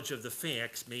knowledge of the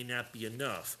facts may not be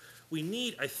enough. We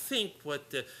need, I think,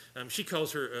 what she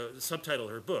calls her, subtitle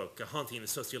of her book, Haunting the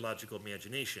Sociological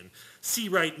Imagination. C.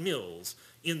 Wright Mills,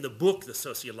 in the book The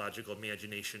Sociological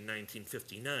Imagination,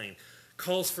 1959,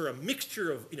 calls for a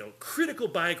mixture of critical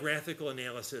biographical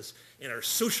analysis and our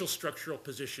social structural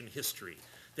position history,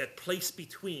 that place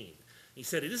between, He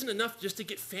said, it isn't enough just to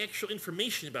get factual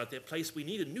information about that place. We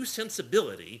need a new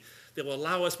sensibility that will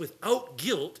allow us without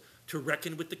guilt to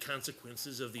reckon with the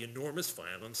consequences of the enormous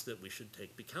violence that we should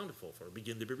be accountable for,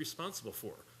 begin to be responsible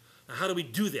for. Now, how do we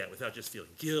do that without just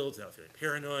feeling guilt, without feeling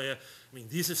paranoia? I mean,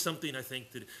 this is something I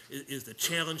think that is the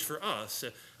challenge for us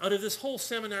out of this whole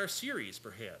seminar series,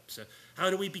 perhaps. How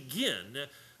do we begin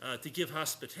to give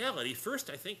hospitality? First,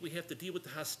 I think we have to deal with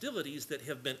the hostilities that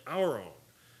have been our own.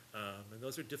 And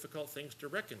those are difficult things to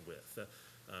reckon with.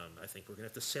 I think we're going to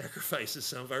have to sacrifice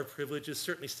some of our privileges,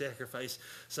 certainly sacrifice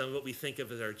some of what we think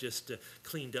of as our just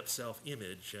cleaned up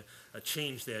self-image,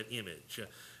 change that image.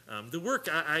 The work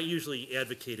I usually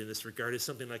advocate in this regard is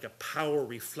something like a power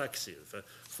reflexive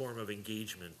form of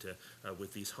engagement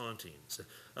with these hauntings.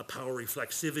 Power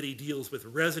reflexivity deals with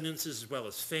resonances as well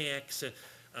as facts.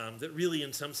 That really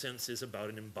in some sense is about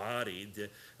an embodied,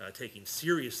 taking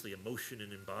seriously emotion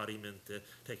and embodiment,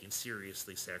 taking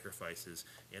seriously sacrifices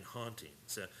and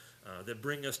hauntings, that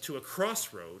bring us to a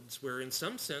crossroads where in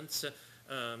some sense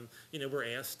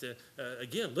we're asked,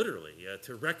 again, literally,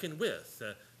 to reckon with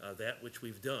that which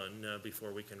we've done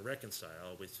before we can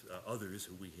reconcile with others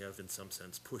who we have in some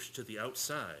sense pushed to the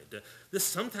outside. This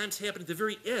sometimes happens at the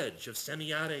very edge of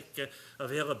semiotic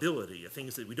availability,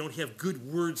 things that we don't have good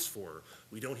words for,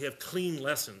 we don't have clean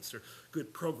lessons or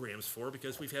good programs for,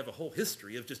 because we have a whole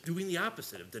history of just doing the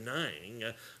opposite, of denying,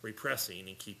 repressing,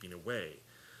 and keeping away.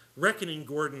 Reckoning,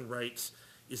 Gordon writes,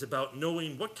 is about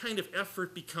knowing what kind of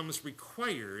effort becomes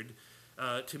required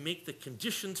to make the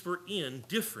conditions we're in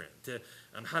different,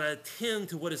 how to attend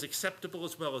to what is acceptable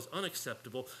as well as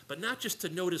unacceptable, but not just to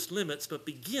notice limits, but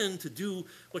begin to do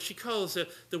what she calls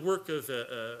the work of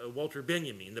Walter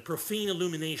Benjamin, the profane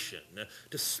illumination,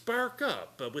 to spark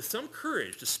up with some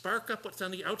courage, to spark up what's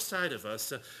on the outside of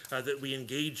us that we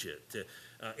engage it.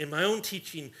 In my own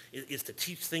teaching is to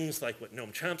teach things like what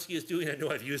Noam Chomsky is doing. I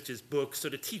know I've used his book, so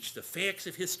to teach the facts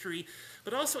of history,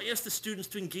 but also ask the students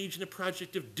to engage in a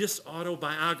project of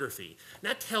disautobiography.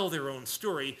 Not tell their own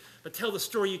story, but tell the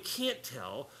story you can't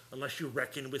tell unless you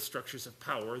reckon with structures of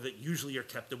power that usually are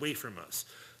kept away from us.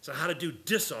 So how to do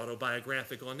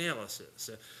disautobiographical analysis.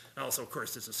 Also, of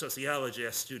course, as a sociologist, I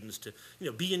ask students to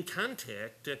be in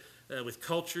contact with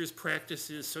cultures,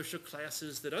 practices, social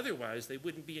classes that otherwise they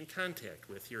wouldn't be in contact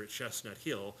with here at Chestnut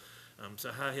Hill.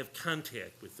 So how to have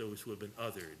contact with those who have been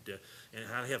othered, and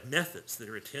how to have methods that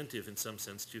are attentive in some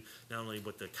sense to not only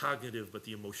what the cognitive but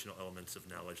the emotional elements of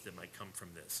knowledge that might come from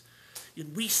this.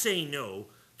 In We Say No,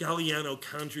 Galliano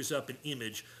conjures up an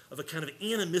image of a kind of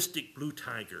animistic blue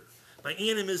tiger. By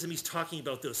animism, he's talking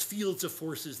about those fields of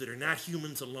forces that are not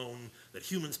humans alone, that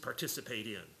humans participate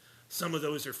in. Some of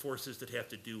those are forces that have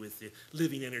to do with the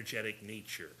living energetic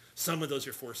nature. Some of those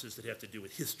are forces that have to do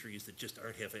with histories that just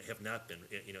have not been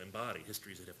embodied,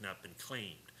 histories that have not been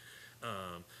claimed.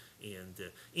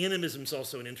 Animism is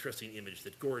also an interesting image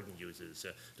that Gordon uses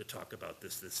to talk about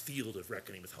this field of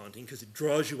reckoning with haunting, because it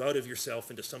draws you out of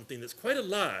yourself into something that's quite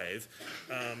alive,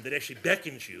 that actually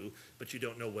beckons you, but you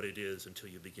don't know what it is until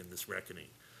you begin this reckoning.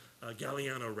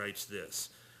 Galliano writes this,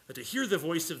 to hear the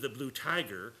voice of the blue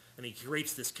tiger, and he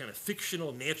creates this kind of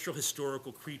fictional, natural,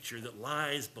 historical creature that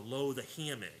lies below the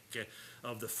hammock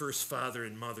of the first father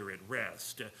and mother at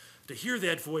rest. To hear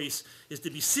that voice is to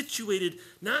be situated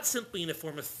not simply in a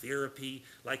form of therapy,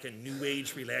 like a New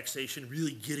Age relaxation,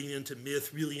 really getting into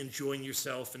myth, really enjoying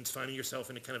yourself and finding yourself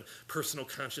in a kind of personal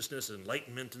consciousness,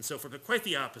 enlightenment, and so forth, but quite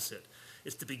the opposite.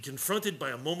 It's to be confronted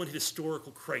by a moment of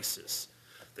historical crisis,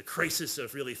 the crisis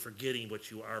of really forgetting what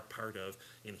you are part of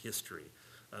in history.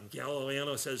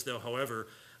 Galliano says, though, however,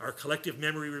 our collective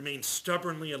memory remains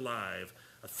stubbornly alive.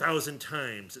 1,000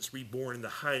 times it's reborn in the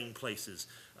hiding places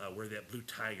where that blue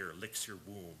tiger licks your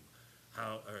womb.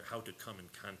 How to come in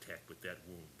contact with that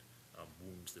wound,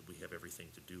 wounds that we have everything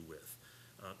to do with.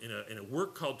 In a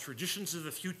work called Traditions of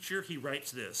the Future, he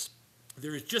writes this,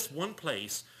 there is just one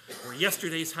place where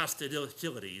yesterday's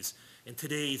hostilities and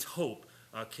today's hope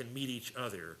can meet each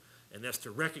other, and that's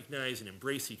to recognize and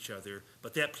embrace each other,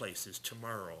 but that place is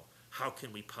tomorrow. How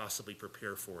can we possibly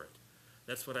prepare for it?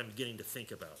 That's what I'm beginning to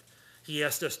think about. He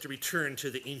asked us to return to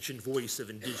the ancient voice of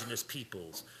indigenous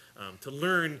peoples, to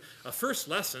learn a first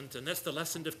lesson, and that's the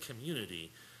lesson of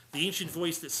community. The ancient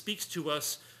voice that speaks to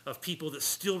us of people that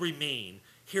still remain,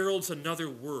 heralds another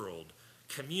world.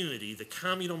 Community, the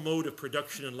communal mode of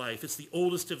production and life, it's the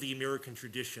oldest of the American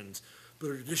traditions, but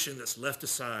a tradition that's left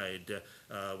aside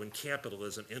when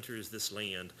capitalism enters this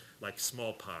land like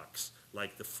smallpox,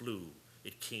 like the flu.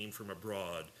 It came from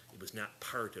abroad. It was not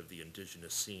part of the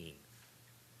indigenous scene.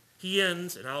 He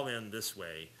ends, and I'll end this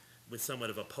way, with somewhat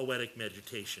of a poetic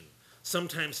meditation.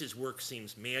 Sometimes his work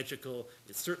seems magical.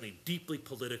 It's certainly deeply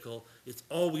political. It's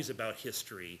always about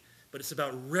history. But it's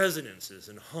about resonances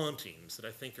and hauntings that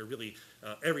I think are really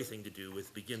everything to do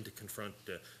with begin to confront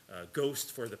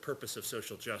ghosts for the purpose of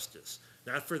social justice,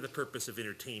 not for the purpose of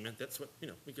entertainment. That's what,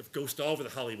 we give ghosts all over the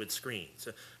Hollywood screen.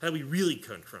 So how do we really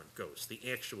confront ghosts, the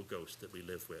actual ghosts that we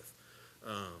live with?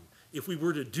 If we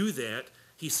were to do that,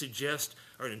 he suggests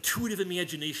our intuitive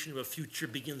imagination of a future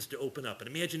begins to open up, an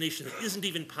imagination that isn't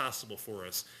even possible for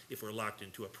us if we're locked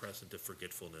into a present of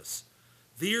forgetfulness.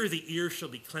 There the ear shall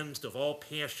be cleansed of all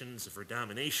passions for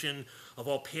domination, of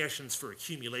all passions for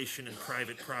accumulation and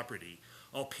private property,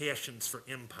 all passions for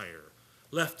empire.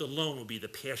 Left alone will be the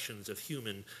passions of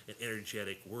human and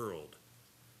energetic world.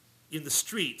 In the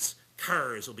streets,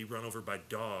 cars will be run over by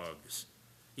dogs.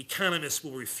 Economists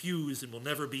will refuse and will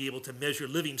never be able to measure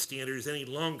living standards any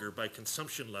longer by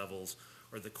consumption levels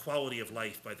or the quality of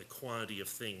life by the quantity of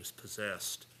things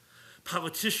possessed.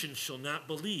 Politicians shall not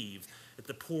believe that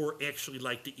the poor actually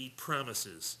like to eat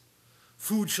promises.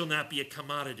 Food shall not be a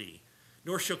commodity,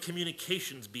 nor shall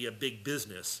communications be a big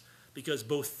business, because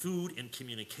both food and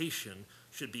communication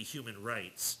should be human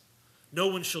rights. No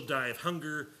one shall die of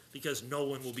hunger, because no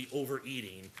one will be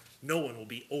overeating, no one will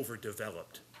be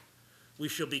overdeveloped. We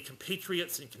shall be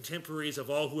compatriots and contemporaries of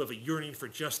all who have a yearning for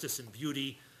justice and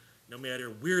beauty, no matter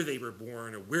where they were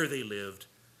born or where they lived,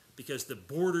 because the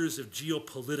borders of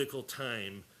geopolitical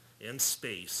time and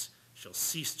space shall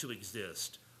cease to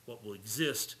exist. What will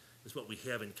exist is what we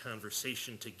have in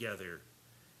conversation together.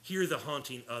 Here the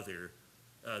haunting other,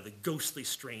 the ghostly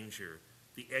stranger,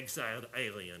 the exiled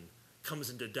alien, comes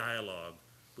into dialogue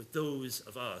with those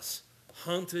of us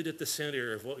haunted at the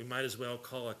center of what we might as well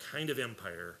call a kind of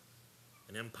empire,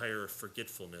 an empire of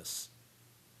forgetfulness.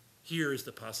 Here is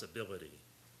the possibility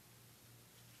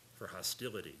for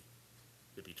hostility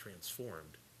to be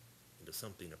transformed into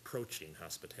something approaching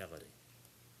hospitality.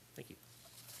 Thank you.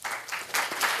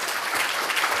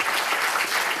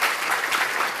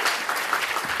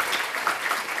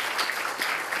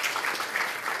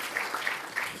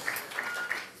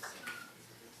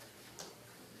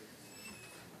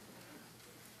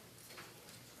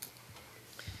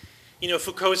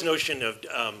 Foucault's notion of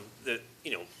the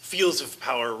fields of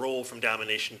power roll from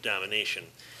domination to domination.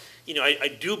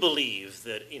 I do believe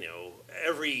that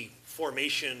every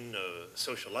formation of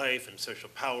social life and social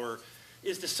power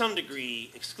is to some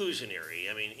degree exclusionary.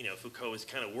 I mean, Foucault is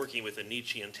kind of working with a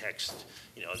Nietzschean text,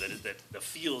 that the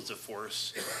fields of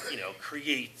force,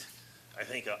 create, I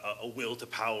think, a will to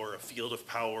power, a field of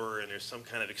power, and there's some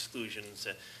kind of exclusions.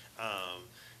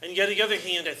 And yet, on the other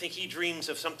hand, I think he dreams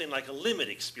of something like a limit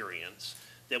experience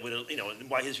that would, and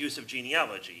why his use of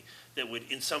genealogy, that would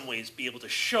in some ways be able to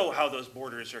show how those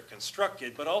borders are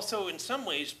constructed, but also in some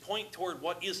ways point toward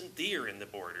what isn't there in the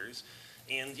borders,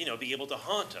 and be able to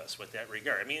haunt us with that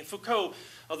regard. I mean, Foucault,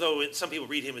 although some people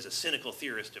read him as a cynical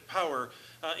theorist of power,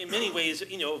 in many ways,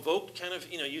 evoked kind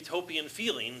of utopian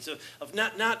feelings of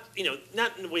not in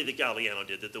the way that Galeano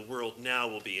did, that the world now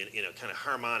will be in a kind of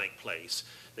harmonic place,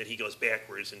 that he goes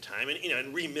backwards in time and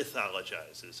and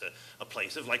re-mythologizes a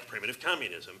place of like primitive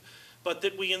communism, but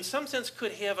that we in some sense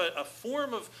could have a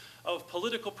form of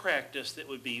political practice that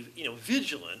would be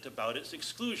vigilant about its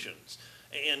exclusions.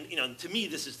 And to me,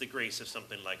 this is the grace of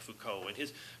something like Foucault and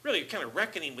his really kind of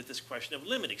reckoning with this question of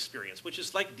limit experience, which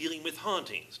is like dealing with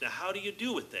hauntings. Now, how do you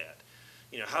do with that?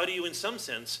 How do you, in some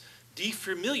sense,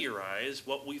 defamiliarize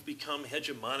what we've become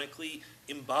hegemonically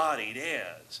embodied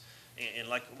as? And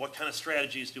like, what kind of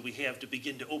strategies do we have to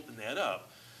begin to open that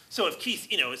up? So if Keith,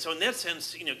 so in that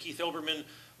sense, Keith Olbermann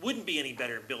wouldn't be any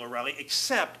better than Bill O'Reilly,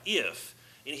 except if.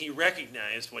 And he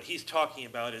recognized what he's talking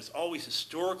about is always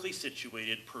historically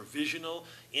situated, provisional,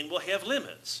 and will have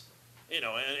limits.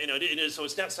 So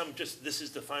it's not just this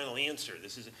is the final answer.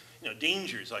 This is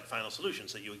dangers like final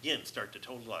solutions that you again start to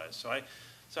totalize.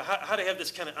 So how to have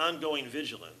this kind of ongoing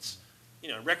vigilance,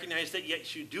 recognize that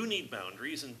yes, you do need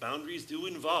boundaries, and boundaries do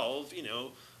involve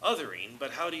othering.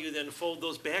 But how do you then fold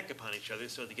those back upon each other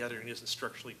so the othering isn't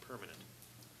structurally permanent?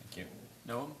 Thank you.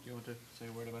 Noam, do you want to say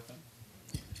a word about that?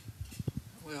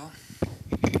 Well,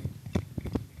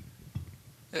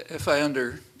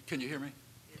 can you hear me?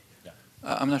 Yeah.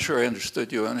 I'm not sure I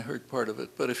understood you, and I heard part of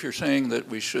it, but if you're saying that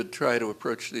we should try to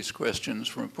approach these questions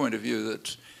from a point of view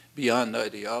that's beyond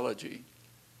ideology,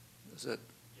 is that,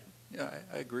 yeah,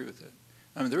 I agree with that.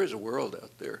 I mean, there is a world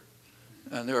out there,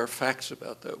 and there are facts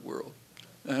about that world,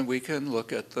 and we can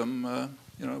look at them,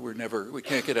 we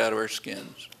can't get out of our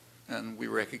skins, and we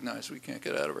recognize we can't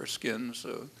get out of our skins,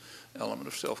 so element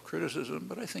of self-criticism,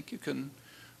 but I think you can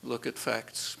look at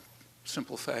facts,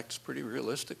 simple facts, pretty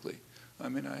realistically. I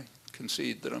mean, I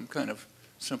concede that I'm kind of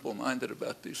simple-minded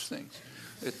about these things.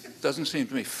 It doesn't seem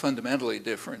to me fundamentally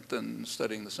different than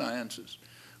studying the sciences,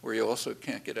 where you also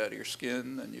can't get out of your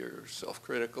skin, and you're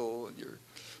self-critical, and you're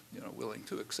willing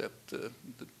to accept that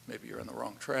maybe you're on the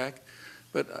wrong track.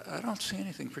 But I don't see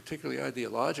anything particularly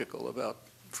ideological about,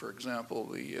 for example,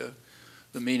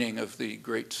 the meaning of the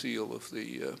Great Seal of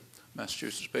the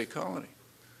Massachusetts Bay Colony,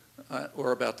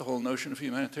 or about the whole notion of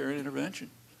humanitarian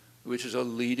intervention, which is a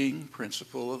leading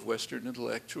principle of Western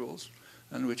intellectuals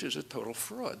and which is a total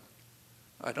fraud.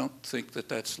 I don't think that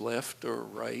that's left or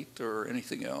right or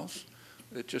anything else.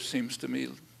 It just seems to me,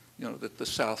 that the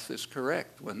South is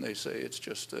correct when they say it's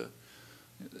just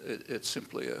it's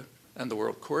simply and the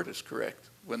World Court is correct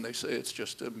when they say it's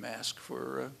just a mask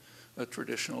for a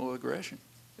traditional aggression.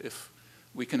 If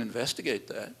we can investigate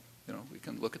that, we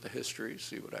can look at the history,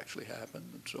 see what actually happened,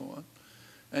 and so on.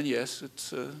 And yes,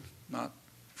 it's not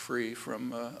free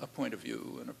from a point of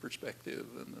view and a perspective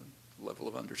and a level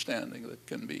of understanding that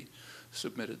can be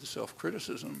submitted to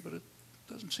self-criticism, but it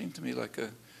doesn't seem to me like a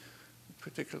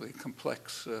particularly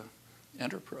complex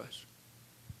enterprise.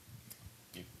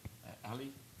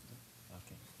 Ali?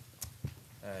 Okay.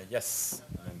 Yes. So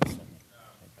I'm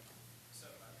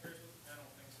curious what the panel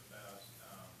thinks about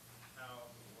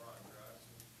how the war on drugs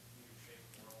will shape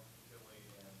the world, particularly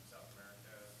in South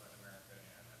America, Latin America,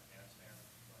 and Afghanistan.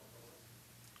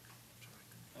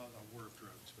 The war of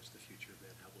drugs, what's the future of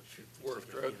that? How will it shape things War of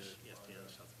drugs? South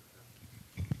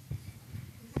America?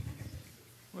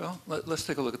 Well, let's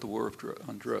take a look at the war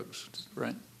on drugs,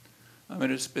 right? I mean,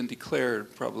 it's been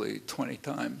declared probably 20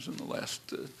 times in the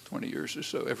last 20 years or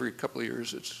so. Every couple of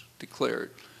years it's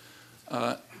declared.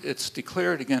 It's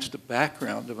declared against a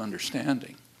background of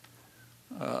understanding.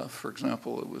 For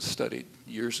example, it was studied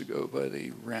years ago by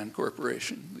the RAND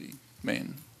Corporation, the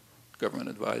main government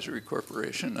advisory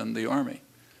corporation, and the Army,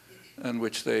 in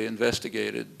which they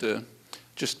investigated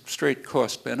just straight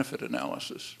cost-benefit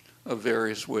analysis of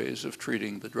various ways of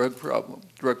treating the drug problem.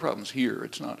 Drug problem's here,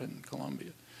 it's not in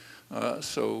Colombia.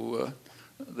 So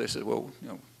they said, well,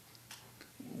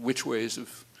 which ways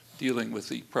of dealing with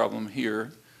the problem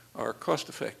here are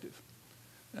cost-effective?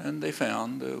 And they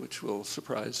found, which will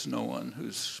surprise no one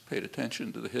who's paid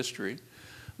attention to the history,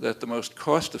 that the most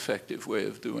cost-effective way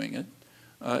of doing it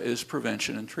is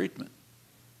prevention and treatment.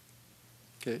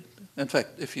 Okay? In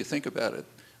fact, if you think about it,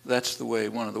 that's the way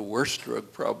one of the worst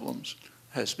drug problems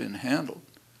has been handled.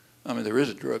 I mean, there is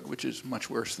a drug which is much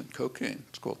worse than cocaine.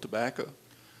 It's called tobacco.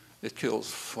 It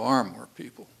kills far more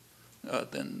people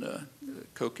than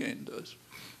cocaine does.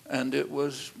 And it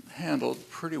was handled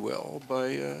pretty well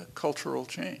by cultural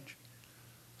change.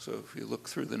 So if you look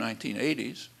through the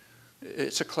 1980s,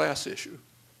 it's a class issue.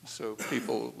 So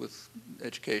people with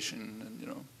education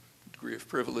and degree of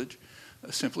privilege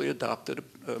simply adopted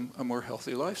a more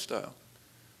healthy lifestyle.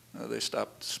 They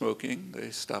stopped smoking,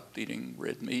 they stopped eating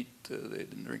red meat, they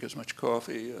didn't drink as much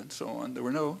coffee, and so on. There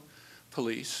were no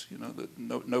police,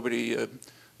 nobody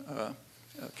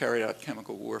carried out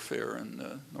chemical warfare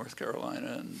in North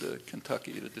Carolina and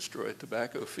Kentucky to destroy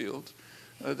tobacco fields.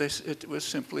 It was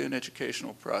simply an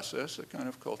educational process, a kind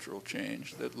of cultural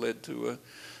change that led to a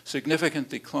significant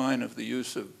decline of the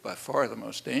use of, by far, the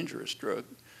most dangerous drug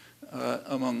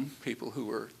among people who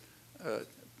were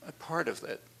a part of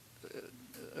that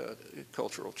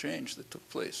cultural change that took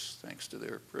place thanks to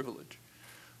their privilege.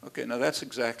 Okay, now that's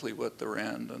exactly what the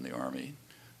RAND and the Army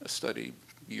studied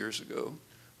years ago.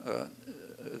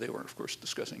 They weren't, of course,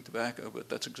 discussing tobacco, but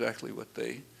that's exactly what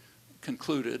they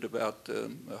concluded about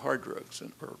hard drugs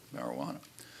or marijuana.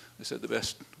 They said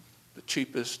the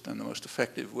cheapest and the most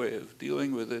effective way of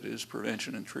dealing with it is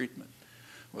prevention and treatment.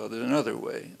 Well, there's another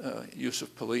way, use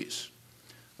of police.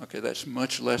 Okay, that's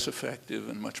much less effective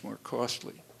and much more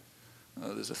costly.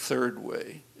 There's a third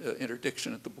way,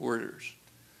 interdiction at the borders.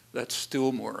 That's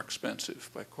still more expensive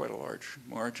by quite a large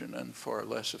margin and far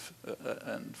less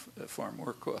and far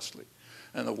more costly.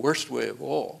 And the worst way of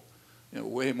all,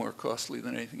 way more costly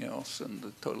than anything else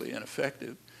and totally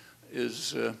ineffective,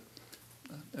 is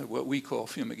what we call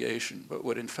fumigation, but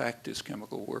what in fact is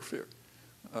chemical warfare.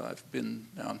 I've been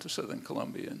down to southern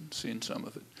Colombia and seen some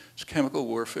of it. It's chemical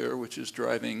warfare, which is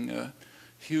driving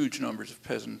huge numbers of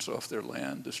peasants off their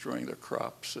land, destroying their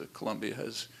crops. Colombia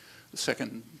has the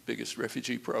second biggest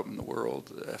refugee problem in the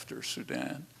world after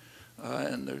Sudan.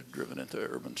 And they're driven into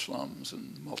urban slums,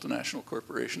 and multinational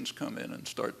corporations come in and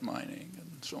start mining,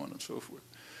 and so on and so forth.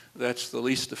 That's the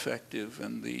least effective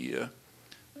and the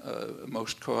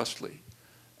most costly.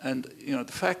 And the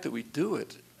fact that we do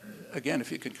it, again,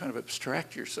 if you can kind of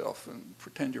abstract yourself and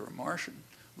pretend you're a Martian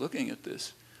looking at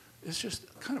this, is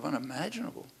just kind of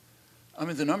unimaginable. I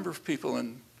mean, the number of people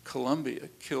in Colombia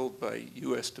killed by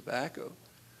U.S. tobacco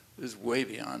is way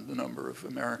beyond the number of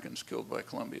Americans killed by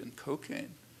Colombian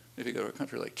cocaine. If you go to a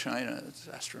country like China, it's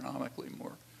astronomically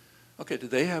more. Okay, do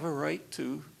they have a right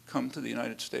to come to the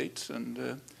United States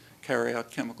and carry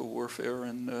out chemical warfare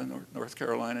in North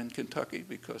Carolina and Kentucky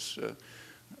because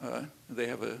they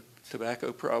have a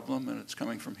tobacco problem and it's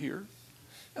coming from here?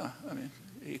 Yeah, I mean,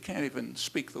 you can't even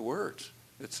speak the words.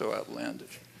 It's so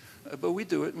outlandish. But we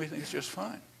do it and we think it's just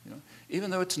fine. You know? Even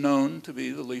though it's known to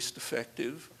be the least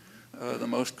effective, the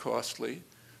most costly,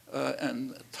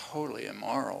 and totally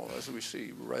immoral, as we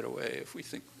see right away if we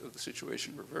think of the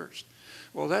situation reversed.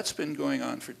 Well, that's been going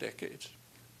on for decades.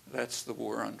 That's the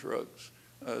war on drugs.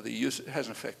 It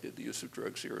hasn't affected the use of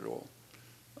drugs here at all.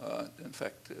 In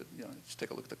fact, you know, just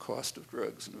take a look at the cost of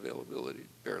drugs and availability,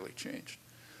 barely changed.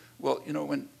 Well, you know,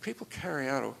 when people carry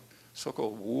out a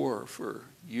so-called war for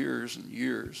years and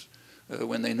years,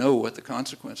 when they know what the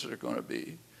consequences are going to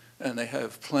be, and they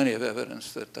have plenty of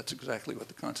evidence that that's exactly what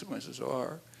the consequences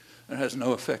are, and it has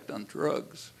no effect on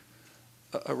drugs,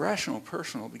 a rational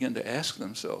person will begin to ask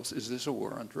themselves, is this a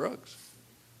war on drugs?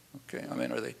 Okay, I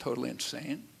mean, are they totally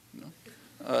insane?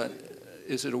 No.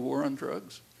 Is it a war on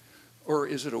drugs? Or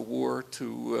is it a war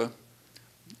to,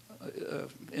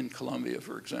 in Colombia,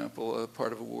 for example,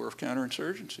 part of a war of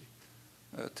counterinsurgency,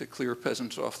 to clear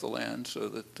peasants off the land so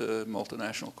that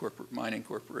multinational mining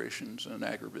corporations and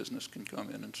agribusiness can come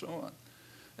in and so on?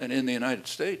 And in the United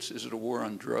States, is it a war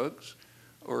on drugs?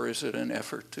 Or is it an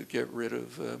effort to get rid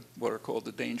of what are called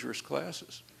the dangerous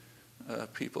classes?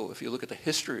 People, if you look at the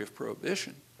history of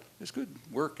prohibition, there's good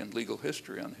work in legal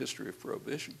history on the history of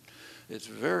prohibition. It's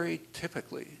very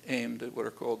typically aimed at what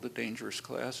are called the dangerous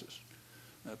classes,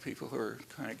 people who are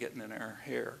kind of getting in our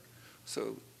hair.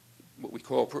 So what we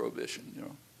call prohibition, you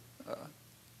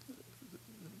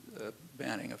know,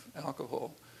 banning of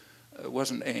alcohol,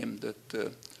 wasn't aimed at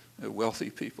wealthy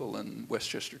people in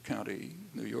Westchester County,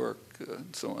 New York,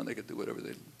 and so on. They could do whatever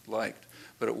they liked.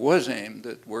 But it was aimed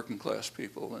at working class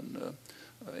people and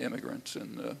immigrants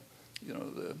and you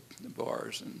know, the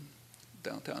bars in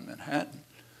downtown Manhattan.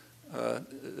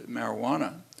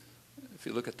 Marijuana, if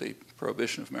you look at the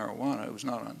prohibition of marijuana, it was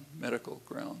not on medical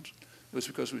grounds. It was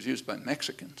because it was used by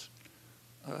Mexicans.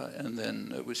 And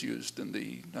then it was used in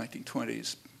the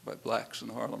 1920s by blacks in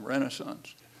the Harlem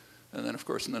Renaissance. And then, of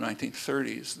course, in the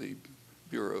 1930s, the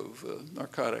Bureau of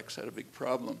Narcotics had a big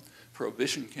problem.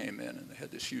 Prohibition came in, and they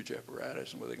had this huge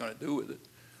apparatus, and what are they going to do with it?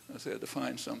 So they had to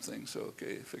find something, so,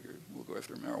 okay, I figured we'll go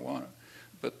after marijuana.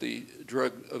 But the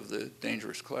drug of the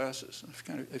dangerous classes,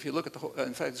 if you look at the whole,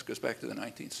 in fact, this goes back to the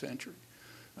 19th century.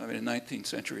 I mean, in 19th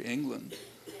century England,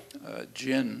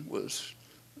 gin was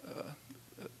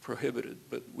prohibited,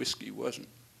 but whiskey wasn't.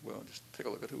 Well, just take a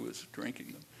look at who was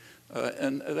drinking them.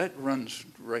 And that runs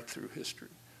right through history.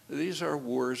 These are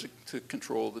wars to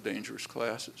control the dangerous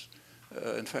classes.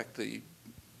 In fact, the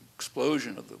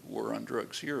explosion of the war on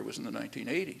drugs here was in the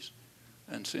 1980s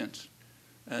and since.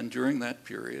 And during that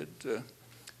period, the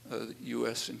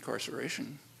U.S.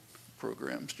 incarceration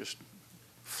programs just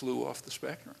flew off the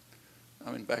spectrum.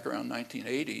 I mean, back around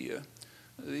 1980,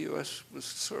 the U.S. was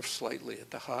sort of slightly at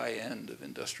the high end of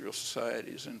industrial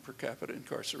societies in per capita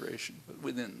incarceration, but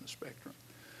within the spectrum.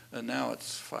 And now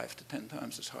it's 5 to 10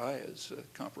 times as high as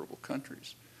comparable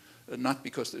countries, not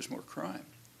because there's more crime.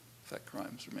 In fact,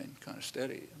 crimes remain kind of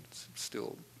steady, and it's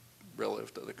still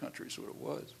relative to other countries what it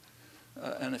was.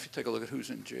 And if you take a look at who's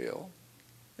in jail,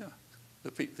 yeah,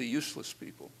 the useless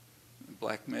people,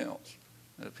 black males,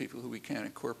 people who we can't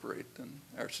incorporate in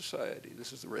our society.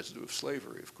 This is the residue of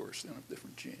slavery, of course. They don't have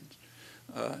different genes.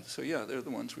 So yeah, they're the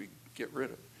ones we get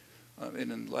rid of.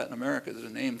 And in Latin America, there's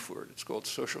a name for it. It's called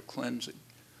social cleansing.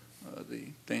 The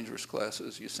dangerous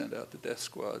classes, you send out the death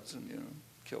squads and, you know,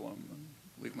 kill them and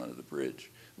leave them under the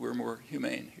bridge. We're more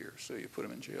humane here, so you put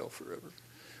them in jail forever.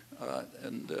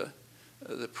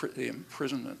 The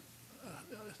imprisonment,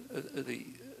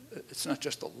 it's not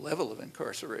just the level of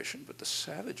incarceration, but the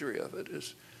savagery of it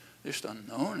is just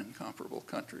unknown in comparable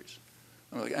countries.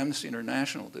 Like Amnesty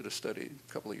International did a study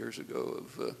a couple of years ago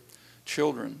of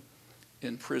children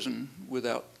in prison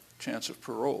without chance of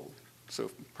parole, so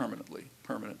permanent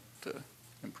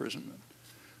imprisonment.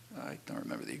 I don't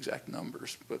remember the exact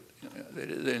numbers, but you know, they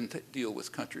didn't deal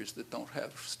with countries that don't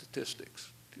have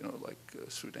statistics, you know, like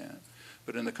Sudan.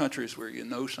 But in the countries where you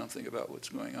know something about what's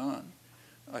going on,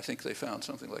 I think they found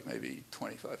something like maybe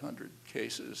 2,500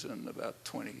 cases, and about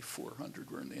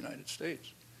 2,400 were in the United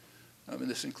States. I mean,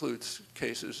 this includes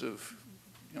cases of,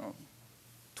 you know,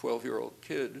 12-year-old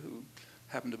kid who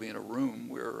happened to be in a room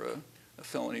where a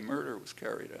felony murder was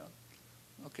carried out.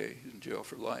 Okay, he's in jail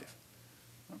for life.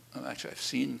 Actually, I've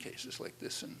seen cases like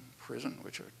this in prison,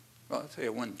 which are Well, I'll tell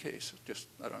you one case, just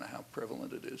I don't know how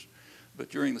prevalent it is, but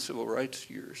during the civil rights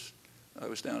years, I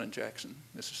was down in Jackson,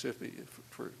 Mississippi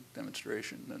for a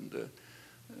demonstration, and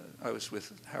I was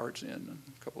with Howard Zinn and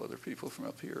a couple other people from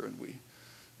up here, and we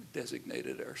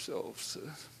designated ourselves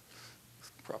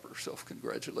proper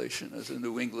self-congratulation as a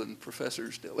New England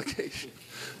professors delegation.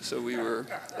 So we were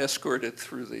escorted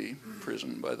through the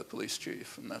prison by the police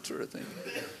chief and that sort of thing.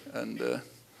 And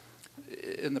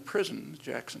in the prison,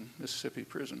 Jackson, Mississippi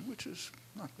prison, which is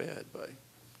not bad by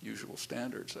usual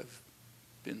standards. I've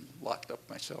been locked up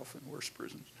myself in worse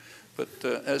prisons. But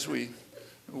as we're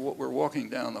walking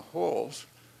down the halls,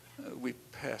 we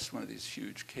passed one of these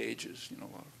huge cages, you know,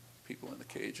 a lot of people in the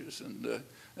cages, and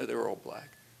they were all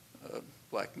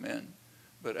black men.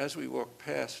 But as we walked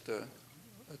past, a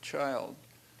child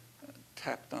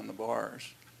tapped on the bars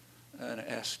and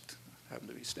asked, happened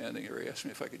to be standing here, he asked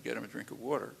me if I could get him a drink of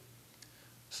water.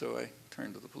 So I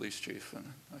turned to the police chief and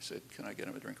I said, can I get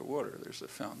him a drink of water? There's a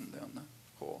fountain down the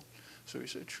hall. So he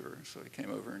said, sure. So I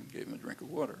came over and gave him a drink of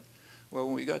water. Well,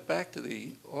 when we got back to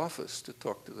the office to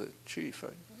talk to the chief,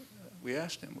 we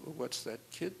asked him, well, what's that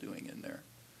kid doing in there?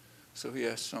 So he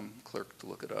asked some clerk to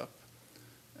look it up.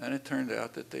 And it turned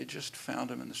out that they just found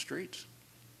him in the streets.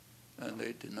 And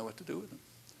they didn't know what to do with him.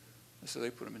 So they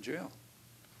put him in jail.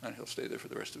 And he'll stay there for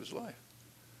the rest of his life.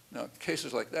 Now,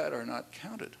 cases like that are not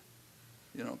counted.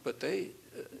 You know, but they're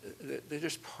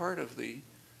just part of the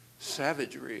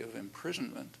savagery of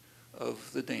imprisonment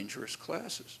of the dangerous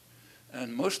classes.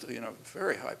 And most, you know, a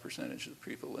very high percentage of the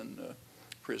people in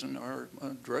prison are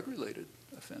drug-related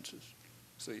offenses.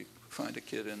 So you find a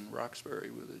kid in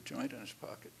Roxbury with a joint in his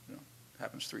pocket, you know,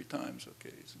 happens 3 times,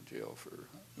 okay, he's in jail for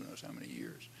who knows how many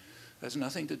years. It has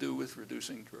nothing to do with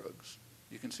reducing drugs.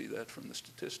 You can see that from the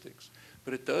statistics.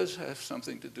 But it does have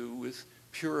something to do with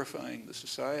purifying the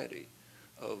society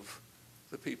of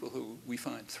the people who we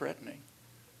find threatening,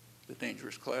 the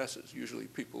dangerous classes, usually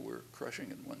people we're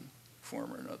crushing in one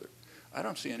form or another. I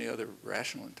don't see any other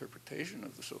rational interpretation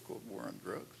of the so-called war on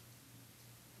drugs.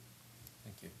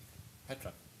 Thank you.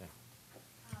 Petra. Yeah.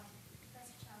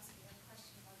 Professor Chomsky, I have a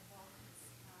question about the Balkans.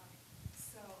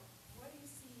 So what do you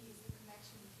see as the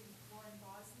connection between the war in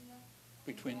Bosnia?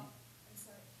 Between? I'm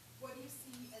sorry. What do you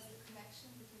see as the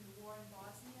connection between the war in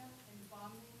Bosnia and the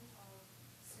bombing of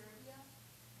Serbia?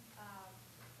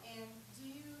 And do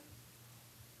you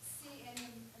see any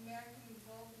American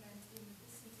involvement in the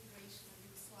disintegration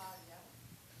of Yugoslavia?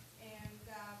 And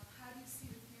how do you see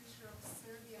the future of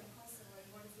Serbia and Kosovo, and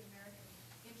what is the American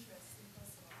interest in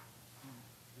Kosovo?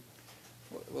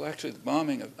 Well, actually, the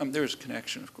bombing of, there's a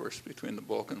connection, of course, between the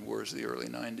Balkan Wars of the early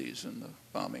 90s and the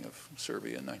bombing of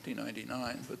Serbia in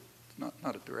 1999, but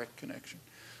not a direct connection.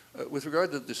 With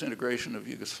regard to the disintegration of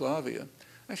Yugoslavia,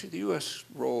 actually, the U.S.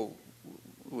 role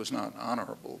was not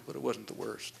honorable, but it wasn't the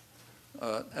worst.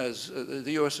 The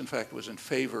U.S., in fact, was in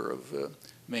favor of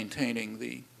maintaining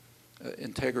the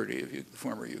integrity of the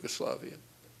former Yugoslavia,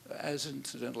 as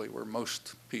incidentally were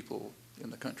most people in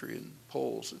the country and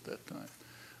Poles at that time.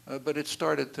 But it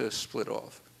started to split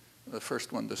off. The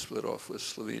first one to split off was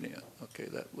Slovenia. Okay,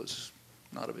 that was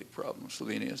not a big problem.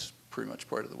 Slovenia is pretty much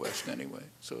part of the West anyway,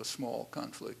 so a small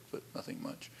conflict, but nothing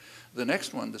much. The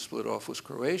next one to split off was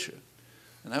Croatia.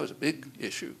 And that was a big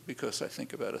issue because I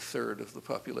think about 1/3 of the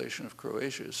population of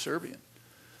Croatia is Serbian.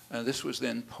 And this was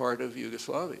then part of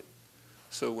Yugoslavia.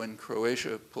 So when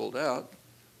Croatia pulled out,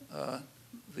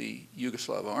 the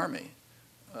Yugoslav army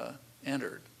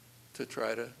entered to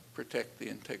try to protect the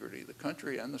integrity of the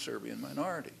country and the Serbian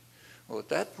minority. Well, at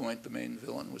that point, the main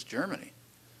villain was Germany.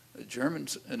 The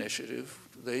Germans' initiative,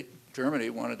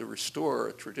 Germany wanted to restore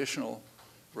a traditional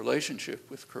relationship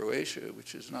with Croatia,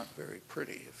 which is not very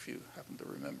pretty if you happen to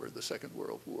remember the Second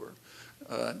World War.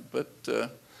 But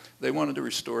they wanted to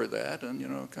restore that and, you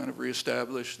know, kind of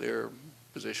reestablish their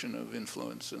position of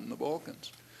influence in the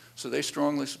Balkans. So they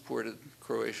strongly supported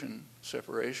Croatian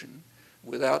separation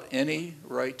without any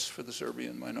rights for the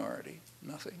Serbian minority,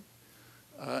 nothing.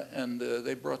 And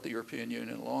they brought the European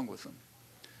Union along with them.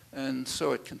 And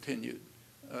so it continued.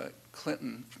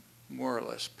 Clinton more or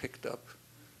less picked up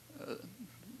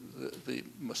the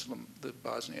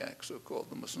Bosniak, so-called,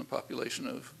 the Muslim population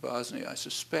of Bosnia, I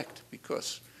suspect,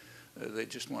 because they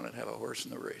just wanted to have a horse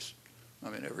in the race. I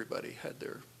mean, everybody had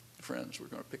their friends were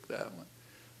going to pick that one.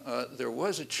 There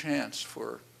was a chance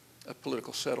for a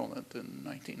political settlement in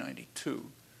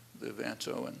 1992, the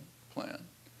Vance-Owen plan.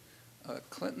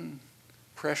 Clinton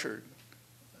pressured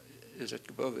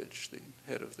Izetbegovic, the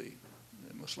head of the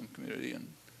Muslim community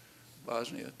in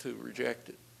Bosnia, to reject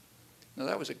it. Now,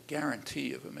 that was a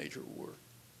guarantee of a major war,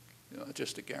 you know,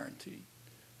 just a guarantee.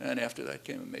 And after that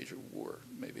came a major war,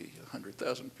 maybe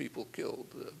 100,000 people killed,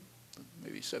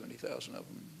 maybe 70,000 of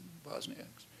them,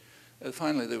 Bosniaks.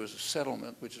 Finally, there was a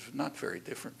settlement, which is not very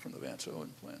different from the Vance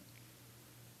Owen plan,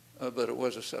 but it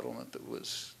was a settlement that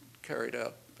was carried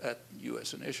out at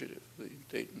U.S. initiative, the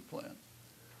Dayton plan.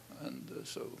 And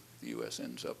so the U.S.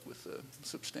 ends up with a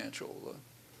substantial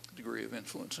degree of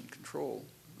influence and control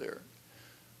there.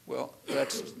 Well,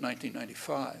 that's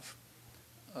 1995.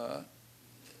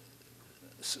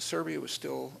 Serbia was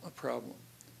still a problem.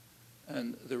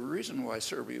 And the reason why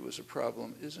Serbia was a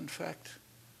problem is, in fact,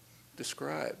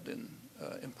 described in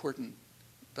important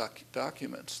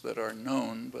documents that are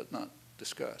known but not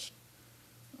discussed.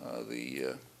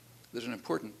 There's an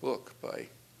important book by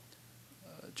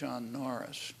John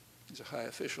Norris. He's a high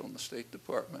official in the State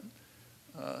Department.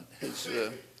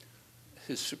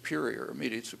 His superior,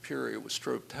 immediate superior, was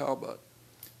Strobe Talbot,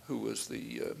 who was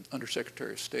the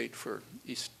Undersecretary of State for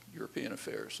East European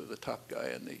Affairs, so the top guy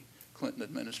in the Clinton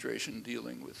administration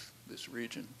dealing with this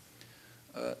region.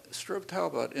 Strobe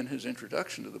Talbot, in his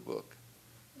introduction to the book,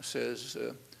 says,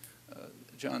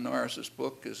 John Norris's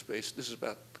book is based, this is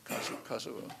about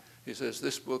Kosovo. He says,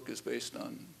 this book is based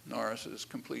on Norris's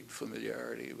complete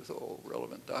familiarity with all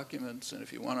relevant documents, and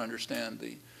if you want to understand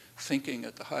the thinking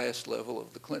at the highest level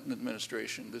of the Clinton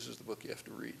administration, this is the book you have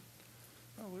to read.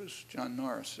 Well, what does John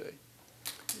Norris say?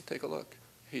 You take a look.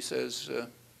 He says,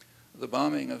 the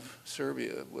bombing of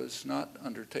Serbia was not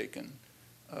undertaken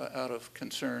out of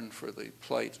concern for the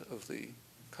plight of the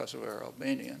Kosovar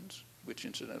Albanians, which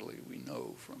incidentally we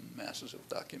know from masses of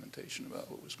documentation about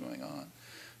what was going on.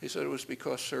 He said it was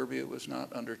because Serbia was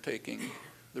not undertaking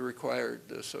the required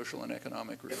social and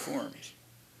economic reforms.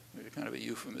 It's kind of a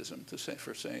euphemism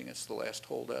for saying it's the last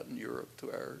holdout in Europe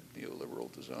to our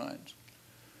neoliberal designs.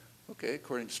 Okay,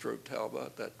 according to Strobe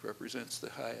Talbot, that represents the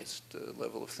highest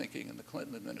level of thinking in the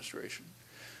Clinton administration.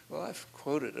 Well, I've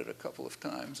quoted it a couple of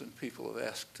times, and people have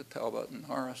asked Talbot and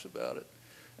Norris about it,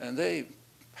 and they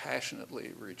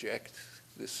passionately reject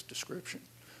this description.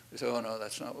 They say, oh, no,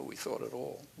 that's not what we thought at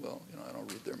all. Well, you know, I don't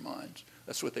read their minds.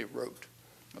 That's what they wrote.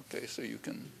 Okay, so you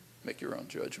can make your own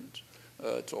judgments.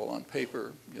 It's all on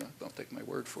paper. You know, don't take my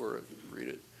word for it. Read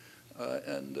it.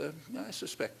 I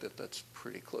suspect that that's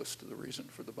pretty close to the reason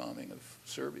for the bombing of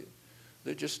Serbia.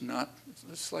 They're just not,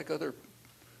 it's like other,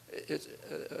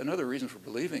 another reason for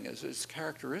believing is it's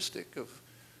characteristic of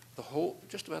the whole,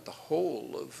 just about the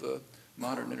whole of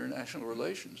modern international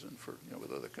relations and for, you know,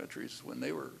 with other countries when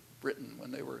they were Britain,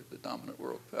 when they were the dominant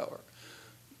world power.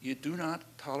 You do not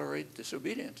tolerate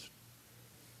disobedience.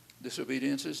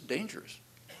 Disobedience is dangerous.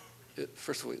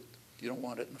 First of all, you don't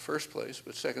want it in the first place,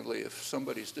 but secondly, if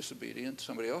somebody's disobedient,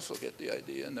 somebody else will get the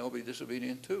idea and they'll be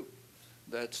disobedient too.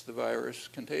 That's the virus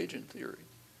contagion theory.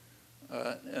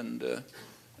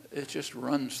 It just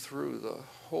runs through the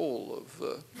whole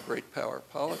of great power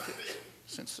politics.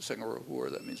 Since the Second World War,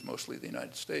 that means mostly the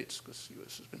United States, because the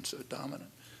U.S. has been so dominant,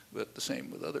 but the same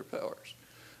with other powers.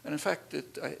 And in fact,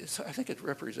 I think it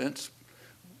represents,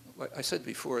 like I said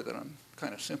before, that I'm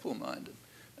kind of simple-minded.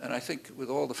 And I think with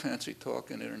all the fancy talk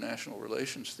in international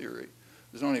relations theory,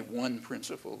 there's only one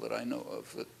principle that I know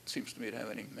of that seems to me to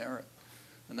have any merit,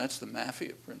 and that's the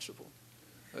mafia principle.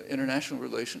 International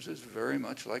relations is very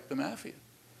much like the mafia.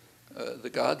 The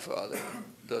Godfather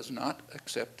does not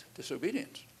accept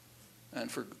disobedience. And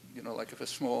for, you know, like if a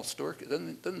small store, it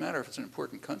doesn't matter if it's an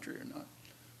important country or not.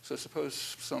 So suppose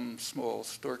some small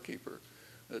storekeeper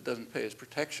doesn't pay his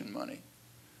protection money.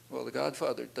 Well, the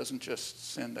Godfather doesn't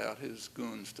just send out his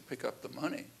goons to pick up the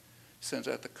money. He sends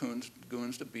out the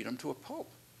goons to beat him to a pulp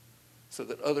so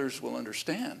that others will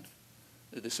understand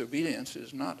that disobedience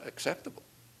is not acceptable.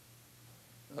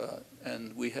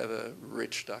 And we have a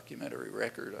rich documentary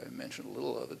record. I mentioned a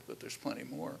little of it, but there's plenty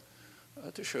more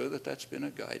to show that that's been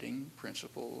a guiding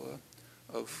principle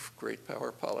of great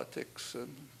power politics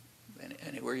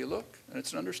anywhere you look. And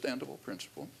it's an understandable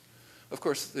principle. Of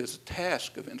course, there's a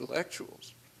task of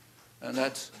intellectuals, and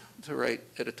that's to write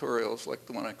editorials like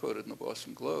the one I quoted in the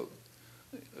Boston Globe,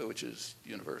 which is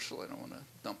universal. I don't want to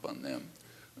dump on them.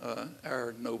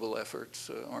 Our noble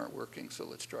efforts aren't working, so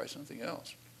let's try something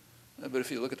else. But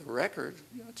if you look at the record,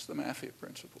 you know, it's the mafia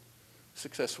principle.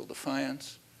 Successful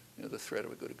defiance, you know, the threat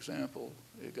of a good example.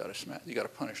 You got to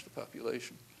punish the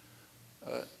population.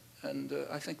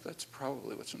 I think that's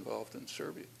probably what's involved in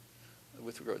Serbia,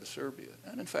 with regard to Serbia.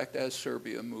 And in fact, as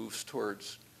Serbia moves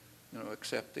towards, you know,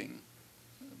 accepting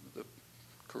the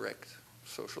correct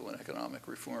social and economic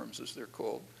reforms, as they're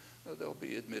called, they'll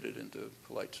be admitted into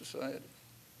polite society.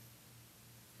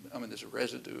 I mean, there's a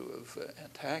residue of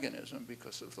antagonism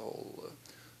because of the whole,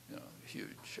 you know,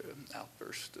 huge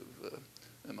outburst of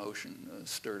emotion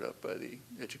stirred up by the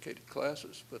educated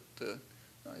classes. But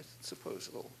I suppose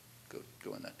they'll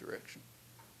go in that direction.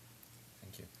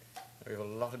 Thank you. We have a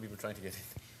lot of people trying to get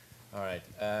in. All right.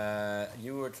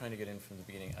 You were trying to get in from the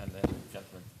beginning, and then the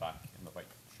gentleman back in the white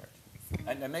shirt.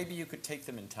 And maybe you could take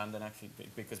them in tandem, actually,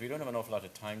 because we don't have an awful lot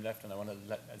of time left, and I want to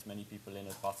let as many people in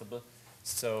as possible.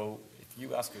 So if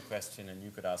you ask your question, and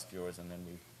you could ask yours, and then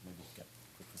we maybe get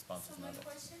quick responses. So my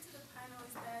question to the panel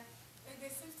is that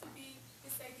there seems to be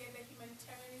this idea that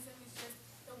humanitarianism is just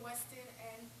the Western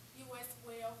and U.S.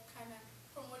 way of kind of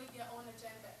promoting their own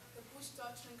agenda. The Bush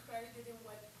doctrine clearly didn't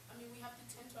work. I mean, we have to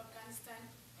turn to Afghanistan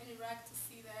and Iraq to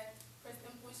see that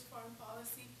President Bush's foreign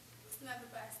policy was not the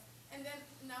best. And then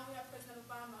now we have President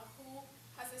Obama, who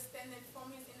has extended from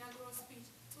his inaugural speech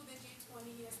to the G20.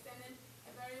 He extended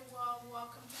a very well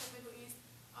welcome to the Middle East,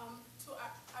 to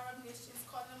Arab nations,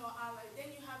 calling them our ally.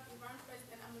 Then you have Iran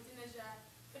President Ahmadinejad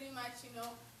pretty much,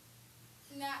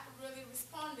 not really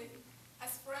responding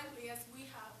as friendly as we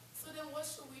have. So then what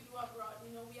should we do abroad?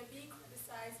 We are being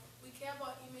criticized. We care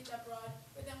about image abroad,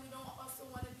 but then we don't also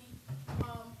want to be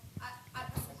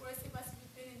as aggressive as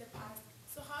we've been in the past.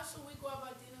 So how should we go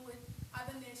about dealing with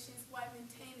other nations while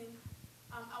maintaining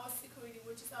our security,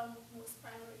 which is our most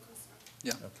primary concern?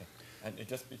 Yeah. Okay. And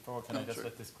just before, can I just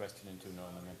let this question into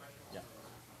Noam? Yeah.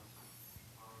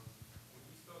 When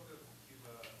you spoke of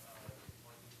Cuba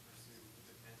wanting to pursue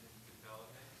independent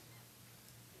development,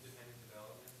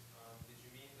 did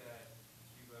you mean that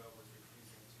Cuba was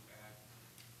refusing to act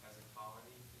as a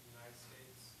colony to the United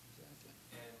States? Exactly.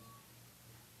 And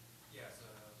yes.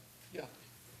 Yeah,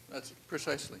 that's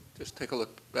precisely. Just take a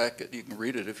look back at. You can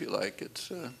read it if you like. It's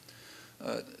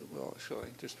well, shall I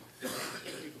just?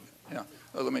 Yeah.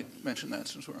 Let me mention that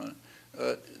since we're on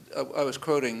it. I was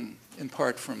quoting in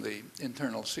part from the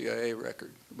internal CIA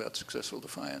record about successful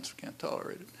defiance. We can't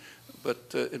tolerate it.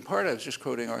 But in part, I was just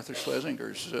quoting Arthur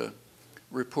Schlesinger's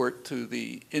report to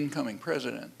the incoming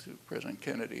president, to President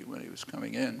Kennedy, when he was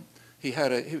coming in. He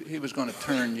was going to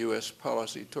turn U.S.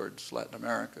 policy towards Latin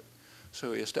America.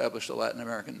 So he established a Latin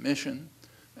American mission,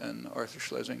 and Arthur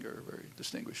Schlesinger, a very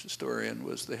distinguished historian,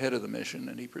 was the head of the mission,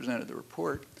 and he presented the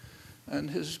report. And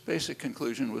his basic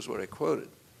conclusion was what I quoted.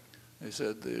 He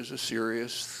said there's a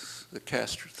serious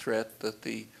threat that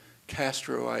the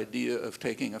Castro idea of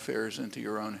taking affairs into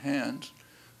your own hands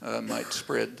might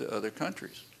spread to other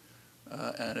countries.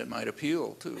 And it might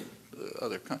appeal to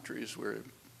other countries where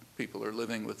people are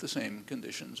living with the same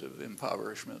conditions of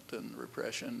impoverishment and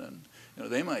repression.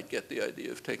 And they might get the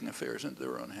idea of taking affairs into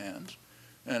their own hands.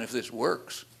 And if this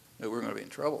works, we're going to be in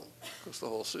trouble because the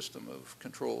whole system of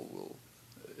control will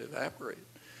evaporate.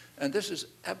 And this is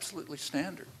absolutely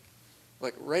standard.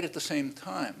 Like right at the same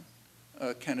time,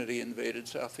 Kennedy invaded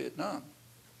South Vietnam.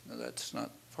 Now, that's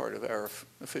not part of our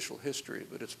official history,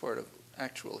 but it's part of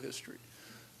actual history.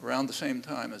 Around the same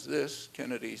time as this,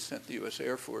 Kennedy sent the U.S.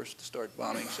 Air Force to start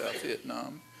bombing South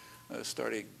Vietnam,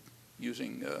 started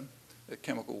using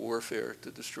chemical warfare to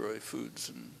destroy foods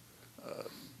and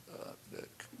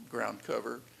ground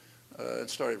cover, and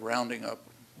started rounding up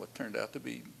what turned out to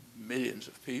be millions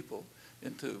of people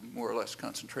into more or less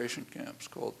concentration camps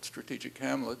called strategic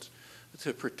hamlets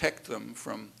to protect them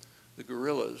from the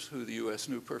guerrillas who the U.S.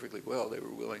 knew perfectly well they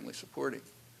were willingly supporting.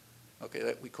 Okay,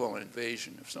 that we call an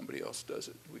invasion if somebody else does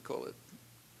it. We call it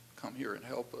come here and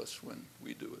help us when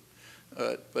we do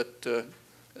it.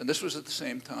 And this was at the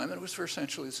same time, and it was for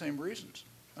essentially the same reasons.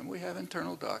 And we have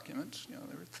internal documents.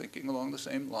 They were thinking along the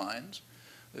same lines.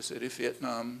 They said if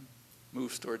Vietnam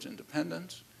moves towards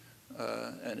independence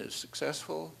and is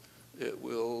successful, it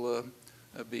will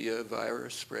be a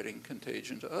virus spreading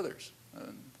contagion to others.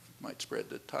 It might spread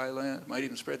to Thailand. It might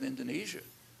even spread to Indonesia,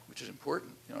 which is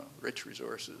important, rich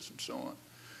resources and so on.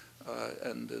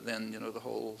 And then, the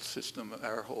whole system,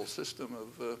 our whole system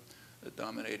of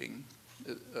dominating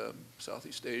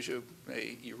Southeast Asia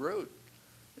may erode.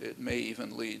 It may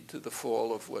even lead to the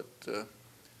fall of what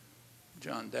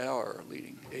John Dow, a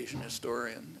leading Asian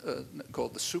historian,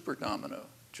 called the superdomino,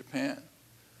 Japan.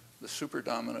 The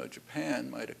superdomino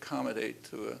Japan might accommodate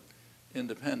to an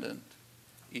independent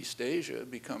East Asia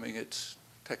becoming its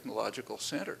technological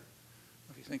center.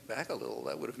 If you think back a little,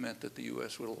 that would have meant that the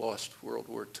U.S. would have lost World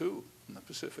War II in the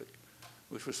Pacific,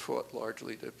 which was fought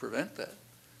largely to prevent that.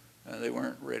 And they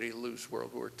weren't ready to lose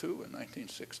World War II in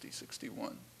 1960,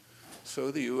 61. So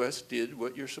the U.S. did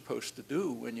what you're supposed to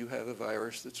do when you have a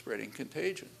virus that's spreading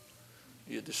contagion.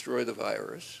 You destroy the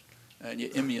virus, and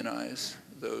you immunize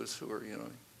those who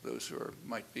are,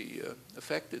 might be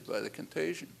affected by the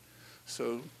contagion.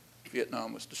 So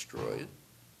Vietnam was destroyed,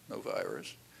 no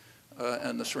virus,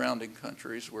 and the surrounding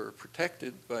countries were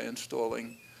protected by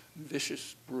installing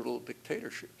vicious, brutal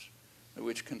dictatorships,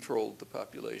 which controlled the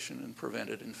population and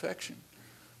prevented infection.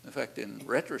 In fact, in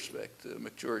retrospect,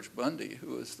 McGeorge Bundy,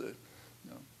 who was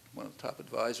one of the top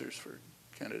advisors for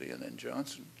Kennedy and then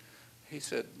Johnson, he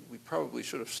said we probably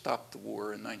should have stopped the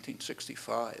war in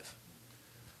 1965,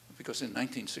 because in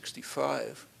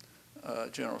 1965,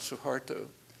 General Suharto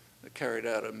carried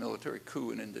out a military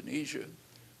coup in Indonesia,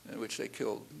 in which they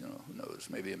killed, who knows,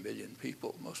 maybe 1 million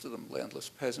people, most of them landless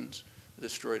peasants,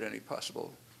 destroyed any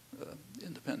possible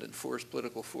independent force,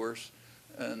 political force,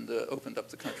 and opened up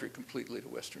the country completely to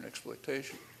Western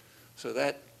exploitation. So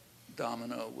that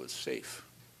domino was safe.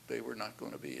 They were not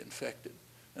going to be infected.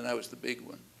 And that was the big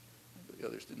one. The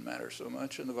others didn't matter so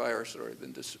much, and the virus had already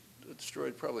been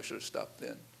destroyed, probably should have stopped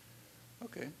then.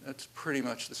 Okay, that's pretty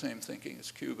much the same thinking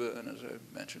as Cuba, and as I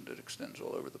mentioned, it extends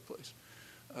all over the place.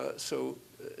 So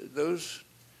those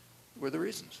were the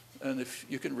reasons. And if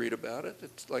you can read about it,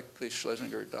 it's like the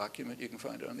Schlesinger document, you can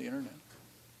find it on the internet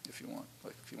if you want.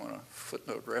 Like if you want a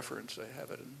footnote reference, I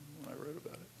have it when I wrote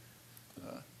about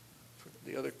it.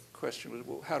 The other question was,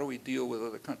 well, how do we deal with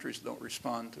other countries that don't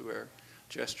respond to our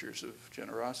gestures of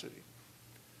generosity?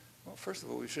 Well, first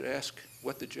of all, we should ask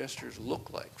what the gestures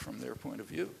look like from their point of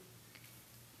view.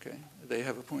 Okay, they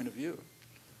have a point of view.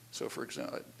 So, for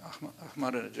example,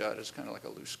 Ahmadinejad is kind of like a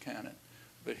loose cannon,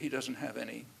 but he doesn't have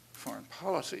any foreign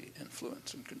policy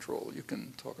influence and control. You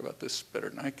can talk about this better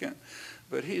than I can,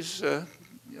 but he's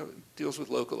deals with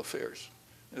local affairs.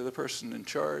 The person in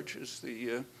charge is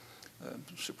the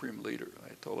supreme leader,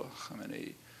 Ayatollah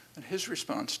Khamenei, and his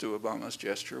response to Obama's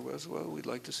gesture was, well, we'd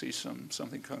like to see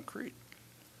something concrete.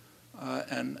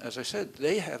 And as I said,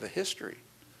 they have a history.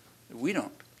 We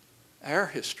don't. Our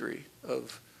history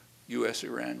of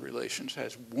U.S.-Iran relations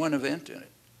has one event in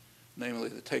it, namely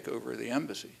the takeover of the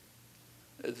embassy.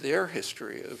 Their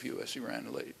history of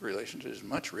U.S.-Iran relations is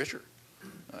much richer.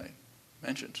 I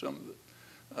mentioned some of it.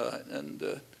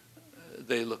 And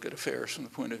they look at affairs from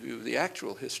the point of view of the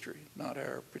actual history, not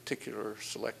our particular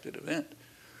selected event.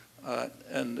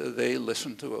 And they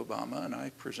listened to Obama, and I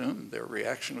presume their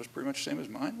reaction was pretty much the same as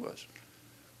mine was.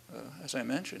 As I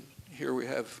mentioned, here we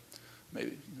have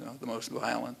maybe the most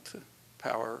violent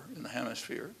power in the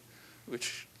hemisphere,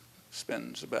 which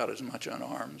spends about as much on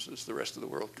arms as the rest of the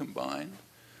world combined,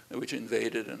 which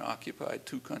invaded and occupied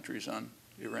 2 countries on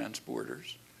Iran's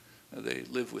borders. They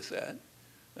live with that.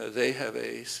 They have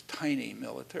a tiny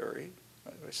military,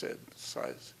 as I said,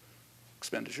 size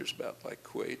expenditures about like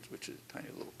Kuwait, which is a tiny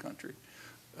little country,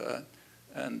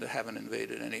 and haven't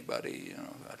invaded anybody,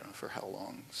 I don't know for how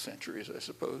long, centuries, I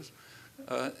suppose.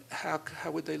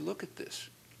 How would they look at this?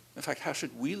 In fact, how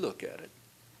should we look at it?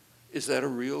 Is that a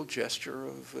real gesture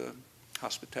of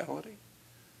hospitality?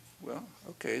 Well,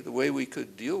 okay, the way we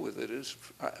could deal with it is,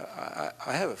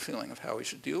 I have a feeling of how we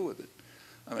should deal with it.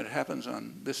 I mean, it happens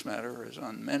on this matter as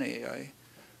on many. I'm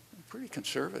pretty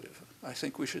conservative. I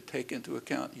think we should take into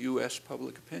account U.S.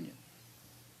 public opinion.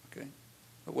 Okay,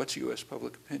 what's U.S.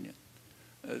 public opinion?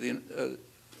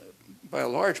 By a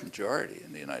large majority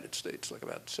in the United States, like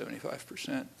about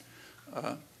 75%,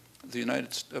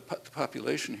 the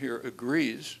population here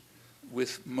agrees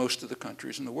with most of the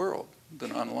countries in the world, the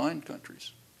non-aligned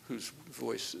countries, whose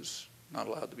voice is not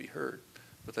allowed to be heard,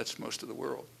 but that's most of the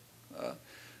world.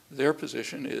 Their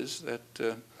position is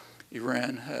that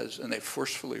Iran has, and they've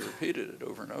forcefully repeated it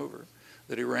over and over,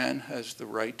 that Iran has the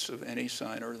rights of any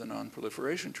signer of the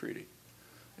Non-Proliferation Treaty.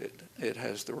 It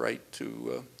has the right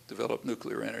to develop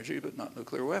nuclear energy, but not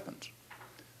nuclear weapons.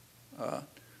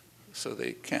 So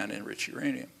they can enrich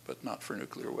uranium, but not for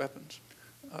nuclear weapons.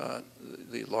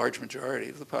 The large majority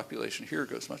of the population here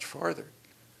goes much farther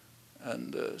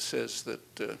and says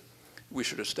that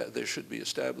there should be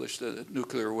established a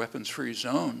nuclear weapons-free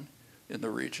zone in the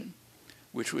region,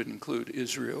 which would include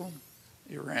Israel,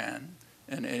 Iran,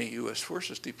 and any U.S.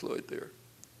 forces deployed there.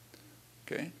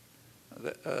 Okay?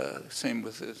 Same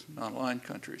with the non-aligned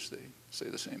countries. They say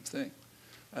the same thing.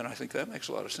 And I think that makes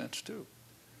a lot of sense, too.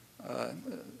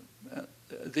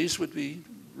 These would be,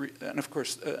 and of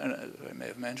course, as I may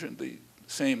have mentioned, the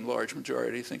same large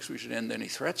majority thinks we should end any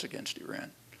threats against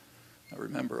Iran. Now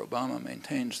remember, Obama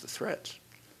maintains the threats.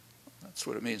 That's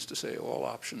what it means to say all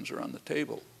options are on the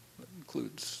table. That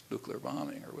includes nuclear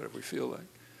bombing or whatever we feel like.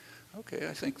 Okay,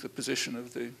 I think the position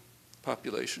of the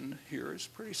population here is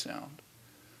pretty sound.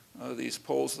 These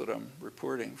polls that I'm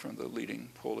reporting from the leading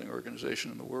polling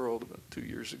organization in the world about 2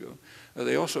 years ago,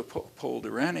 they also polled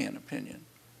Iranian opinion.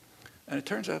 And it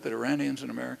turns out that Iranians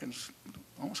and Americans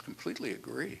almost completely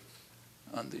agree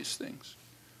on these things.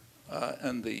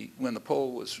 And when the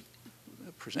poll was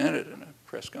presented in a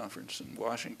press conference in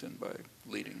Washington by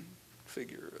a leading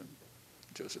figure,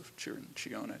 Joseph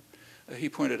Cione, he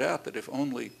pointed out that if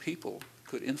only people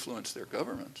could influence their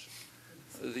governments,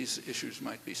 these issues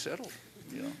might be settled.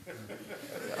 You know,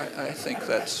 I think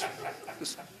that's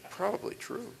probably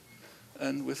true.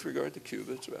 And with regard to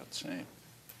Cuba, it's about the same.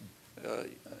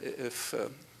 If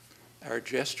our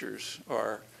gestures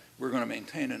are, we're going to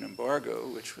maintain an embargo,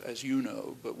 which, as you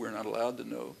know, but we're not allowed to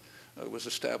know, was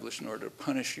established in order to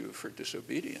punish you for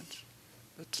disobedience,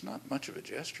 that's not much of a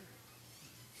gesture.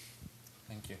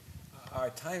 Thank you. Our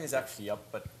time is actually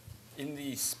up, but in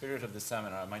the spirit of the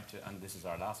seminar, I might, and this is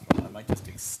our last one, I might just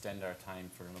extend our time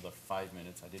for another 5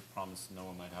 minutes. I did promise no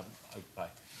one might have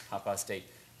out by 8:30.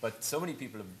 But so many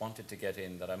people have wanted to get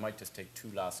in that I might just take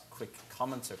 2 last quick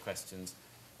comments or questions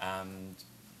and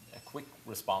a quick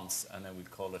response, and then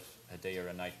we'd call it a day or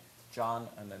a night. John,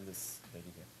 and then this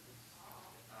lady here.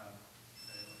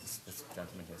 This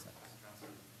gentleman here.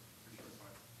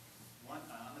 One,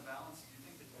 on the balance, do you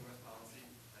think that U.S. policy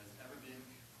has ever been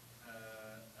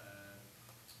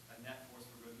a net force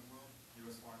for good in the world,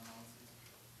 U.S. foreign policy?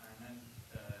 And then,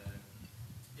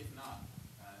 if not,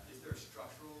 is there a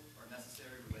structural or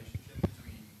necessary relationship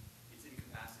between its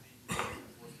incapacity to be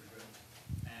a force for good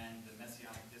and the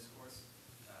messianic discourse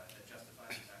that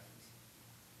justifies its actions?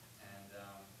 And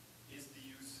is the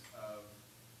use of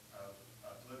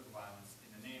political violence in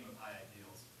the name of high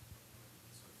ideals,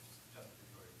 sort of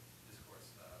justificatory discourse,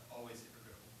 always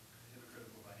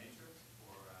hypocritical by nature,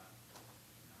 or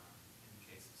in the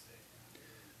case of state?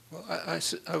 Well,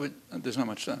 I would, there's not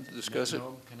much time to discuss it.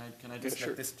 No, can I just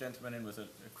Yeah, sure. let this gentleman in with a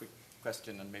quick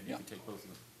question, and maybe you can take both of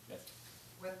them? Yes.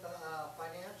 With the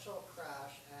financial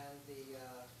crash and the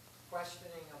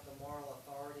questioning of the moral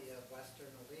authority of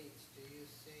Western elites, do you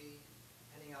see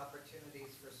any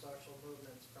opportunities for social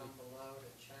movements from below to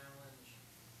challenge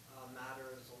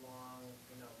matters along,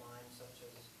 lines such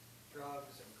as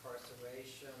drugs,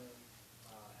 incarceration,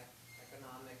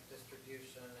 economic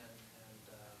distribution, and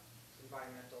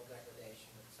environmental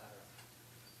degradation, et cetera?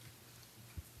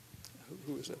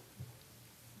 Who is that?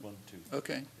 1, 2.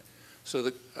 Okay.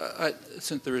 So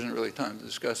since there isn't really time to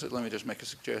discuss it, let me just make a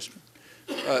suggestion.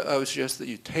 I would suggest that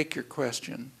you take your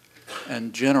question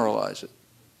and generalize it,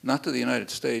 not to the United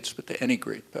States, but to any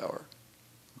great power.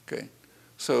 Okay?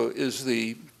 So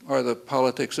are the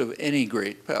politics of any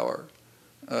great power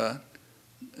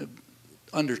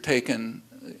undertaken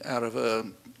out of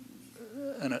an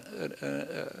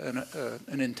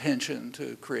intention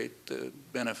to create the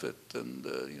benefit and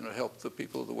help the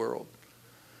people of the world?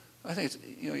 I think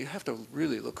you have to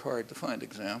really look hard to find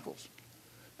examples,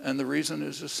 and the reason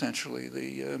is essentially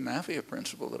the mafia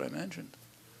principle that I mentioned.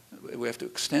 We have to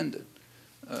extend it.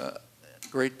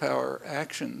 Great power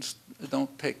actions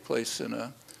don't take place in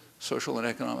a social and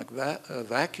economic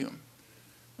vacuum.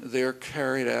 They're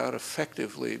carried out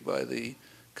effectively by the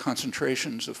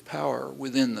concentrations of power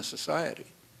within the society.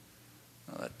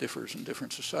 That differs in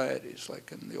different societies.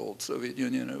 Like in the old Soviet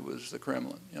Union, it was the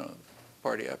Kremlin,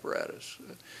 party apparatus.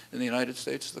 In the United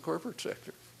States, the corporate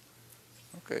sector.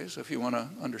 Okay, so if you want to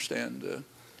understand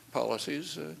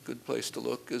policies, a good place to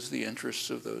look is the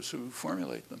interests of those who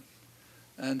formulate them.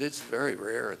 And it's very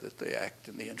rare that they act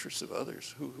in the interests of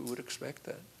others. Who would expect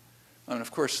that? And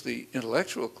of course, the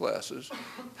intellectual classes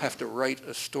have to write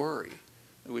a story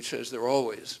which says they're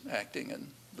always acting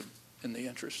in the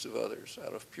interests of others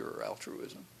out of pure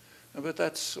altruism. But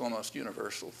that's almost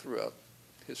universal throughout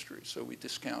history, so we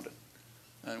discount it.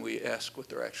 And we ask what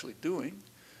they're actually doing.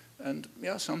 And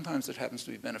yeah, sometimes it happens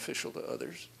to be beneficial to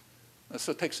others.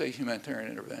 So take, say, humanitarian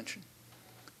intervention,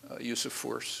 use of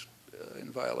force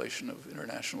in violation of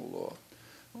international law.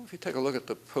 Well, if you take a look at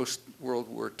the post-World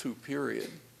War II period,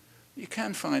 you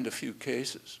can find a few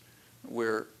cases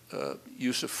where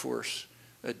use of force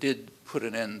did put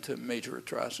an end to major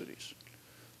atrocities.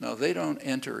 Now, they don't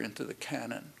enter into the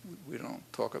canon. We don't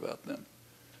talk about them.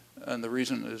 And the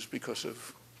reason is because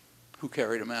of who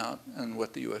carried them out and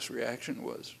what the U.S. reaction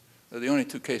was. The only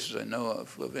 2 cases I know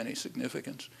of any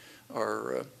significance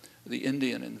are the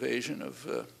Indian invasion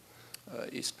of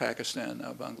East Pakistan,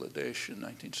 now Bangladesh, in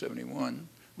 1971,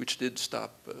 which did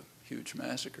stop huge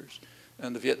massacres,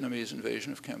 and the Vietnamese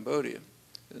invasion of Cambodia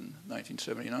in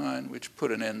 1979, which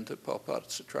put an end to Pol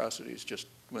Pot's atrocities just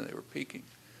when they were peaking.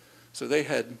 So they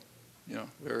had,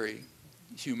 very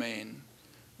humane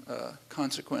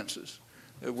consequences.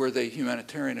 Were they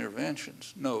humanitarian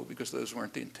interventions? No, because those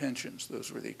weren't the intentions.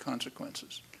 Those were the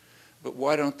consequences. But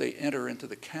why don't they enter into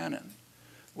the canon?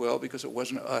 Well, because it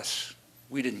wasn't us.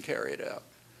 We didn't carry it out.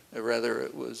 Rather,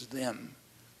 it was them.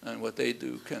 And what they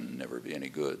do can never be any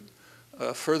good.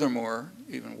 Furthermore,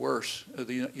 even worse,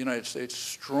 the United States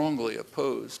strongly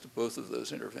opposed both of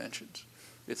those interventions.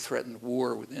 It threatened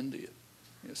war with India.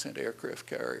 It sent aircraft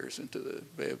carriers into the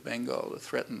Bay of Bengal to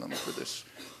threaten them for this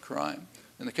crime.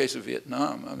 In the case of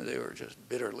Vietnam, I mean, they were just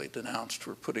bitterly denounced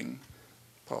for putting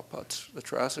Pol Pot's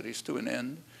atrocities to an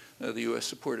end. The U.S.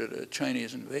 supported a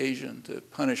Chinese invasion to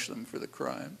punish them for the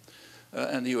crime,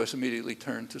 and the U.S. immediately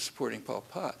turned to supporting Pol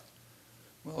Pot.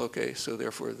 Well, okay, so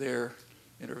therefore their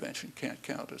intervention can't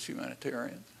count as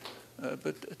humanitarian.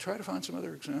 But try to find some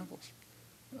other examples.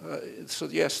 So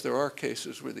yes, there are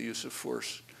cases where the use of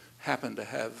force happened to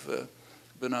have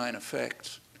benign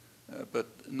effects, but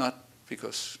not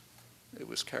because it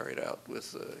was carried out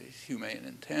with humane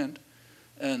intent,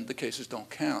 and the cases don't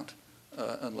count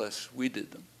unless we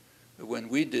did them. When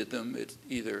we did them, it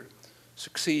either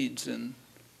succeeds in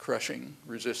crushing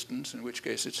resistance, in which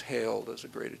case it's hailed as a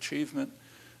great achievement,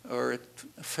 or it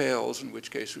fails, in which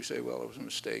case we say, well, it was a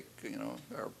mistake, you know,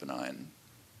 our benign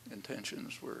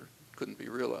intentions couldn't be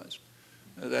realized.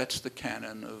 That's the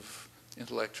canon of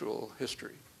intellectual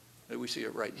history. We see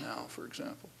it right now, for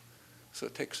example. So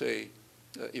take, say,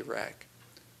 Iraq,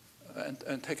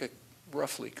 and take a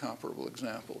roughly comparable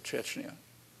example, Chechnya.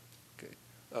 Okay.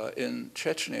 In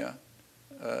Chechnya,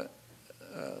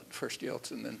 first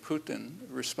Yeltsin, then Putin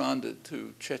responded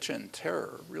to Chechen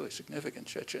terror, really significant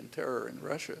Chechen terror in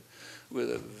Russia,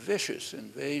 with a vicious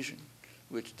invasion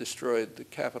which destroyed the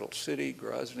capital city,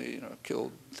 Grozny, you know,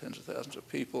 killed tens of thousands of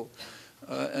people.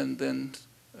 And then,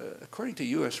 according to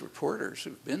US reporters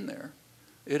who've been there,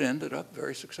 it ended up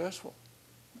very successful.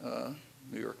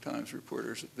 New York Times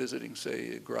reporters visiting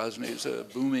say Grozny is a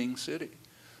booming city.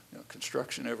 You know,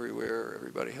 construction everywhere,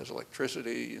 everybody has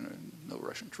electricity, you know, no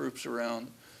Russian troops around.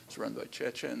 It's run by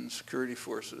Chechen security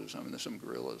forces. I mean, there's some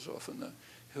guerrillas off in the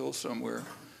hills somewhere.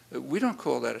 We don't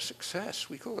call that a success,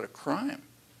 we call it a crime.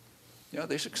 You know,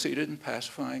 they succeeded in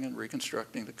pacifying and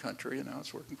reconstructing the country, and now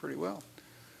it's working pretty well.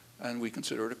 And we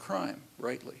consider it a crime,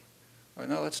 rightly. All right,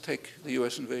 now let's take the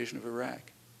US invasion of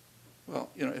Iraq. Well,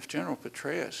 you know, if General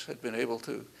Petraeus had been able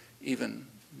to even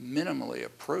minimally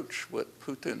approach what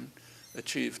Putin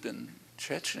achieved in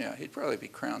Chechnya, he'd probably be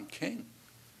crowned king.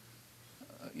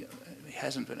 You know, he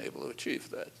hasn't been able to achieve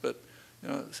that. But, you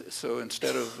know, so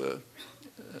instead of,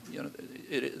 you know,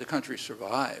 the country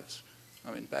survives.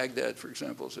 I mean, Baghdad, for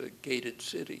example, is a gated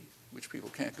city, which people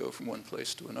can't go from one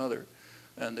place to another.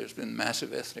 And there's been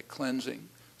massive ethnic cleansing,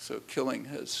 so killing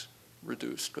has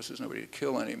reduced because there's nobody to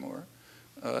kill anymore.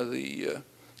 The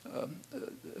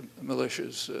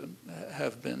militias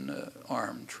have been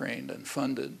armed, trained, and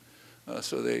funded,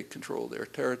 so they control their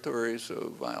territory,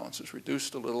 so violence is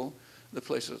reduced a little. The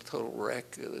place is a total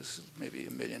wreck. There's maybe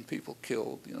 1 million people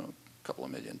killed, you know, a couple of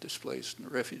million displaced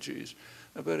and refugees,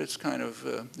 but it's kind of,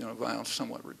 you know, violence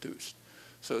somewhat reduced.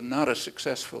 So not as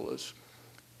successful as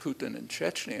Putin in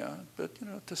Chechnya, but, you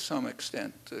know, to some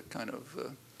extent kind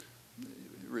of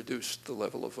reduced the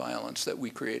level of violence that we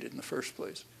created in the first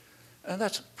place. And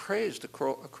that's praised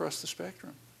across the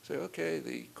spectrum. Say, okay,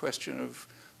 the question of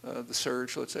the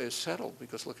surge, let's say, is settled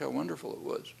because look how wonderful it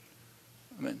was.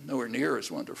 I mean, nowhere near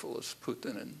as wonderful as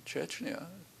Putin in Chechnya,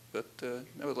 but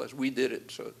nevertheless, we did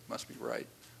it, so it must be right,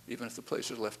 even if the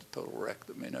place is left a total wreck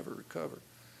that may never recover.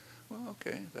 Well,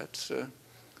 okay, that's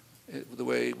the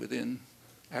way within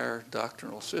our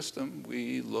doctrinal system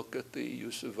we look at the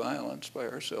use of violence by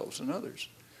ourselves and others.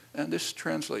 And this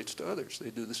translates to others. They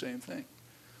do the same thing.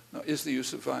 Now, is the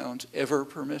use of violence ever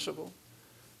permissible?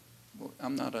 Well,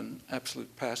 I'm not an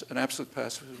absolute pacifist. An absolute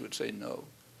pacifist would say no.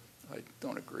 I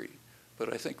don't agree.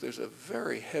 But I think there's a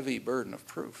very heavy burden of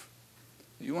proof.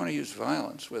 You want to use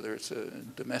violence, whether it's a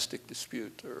domestic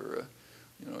dispute or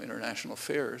you know, international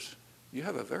affairs, you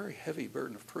have a very heavy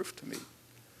burden of proof to meet.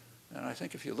 And I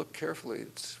think if you look carefully,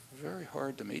 it's very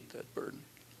hard to meet that burden.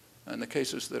 And the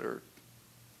cases that are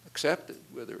accepted,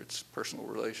 whether it's personal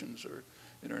relations or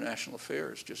international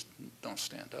affairs, just don't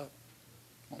stand up,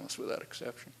 almost without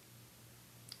exception.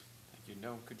 Thank you.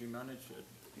 No, could you manage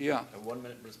a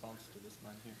 1-minute response to this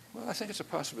man here? Well, I think it's a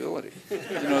possibility.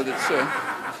 You know, that's,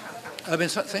 I mean,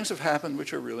 things have happened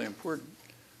which are really important.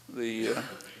 The,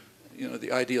 you know,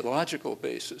 the ideological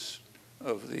basis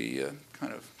of the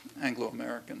kind of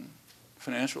Anglo-American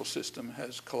financial system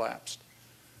has collapsed.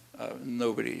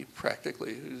 Nobody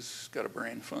practically who's got a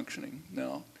brain functioning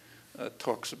now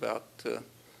talks about the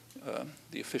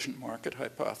efficient market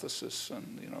hypothesis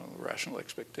and, you know, the rational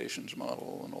expectations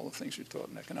model and all the things you taught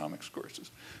in economics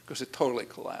courses, because it totally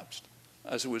collapsed,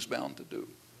 as it was bound to do.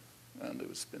 And it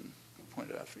was been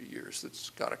pointed out for years that it's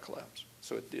got to collapse.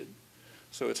 So it did.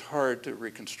 So it's hard to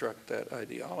reconstruct that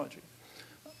ideology.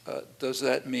 Does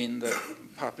that mean that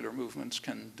popular movements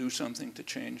can do something to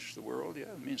change the world? Yeah,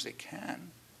 it means they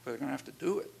can, but they're going to have to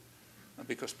do it,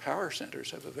 because power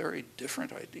centers have a very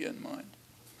different idea in mind.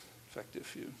 In fact,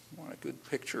 if you want a good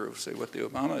picture of, say, what the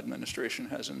Obama administration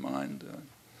has in mind,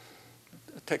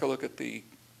 take a look at the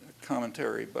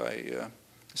commentary by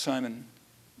Simon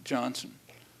Johnson,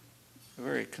 a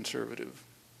very conservative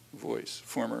voice,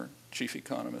 former chief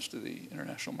economist of the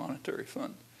International Monetary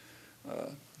Fund,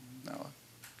 now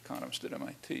economist at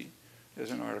MIT.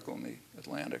 There's an article in the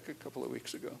Atlantic a couple of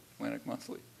weeks ago, Atlantic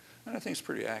Monthly, and I think it's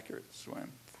pretty accurate. That's why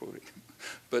I'm quoting.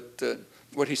 But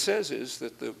what he says is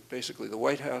that basically the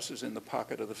White House is in the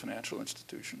pocket of the financial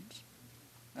institutions,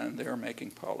 and they're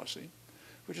making policy,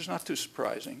 which is not too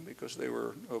surprising because they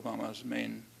were Obama's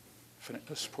main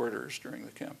supporters during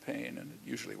the campaign, and it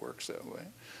usually works that way.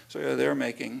 So yeah, they're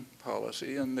making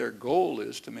policy, and their goal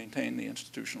is to maintain the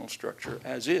institutional structure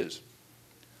as is,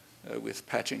 with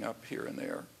patching up here and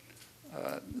there.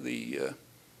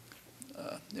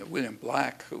 William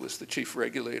Black, who was the chief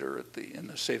regulator in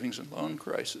the savings and loan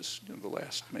crisis, the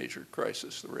last major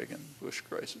crisis, the Reagan-Bush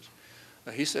crisis,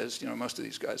 he says, most of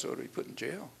these guys ought to be put in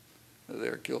jail.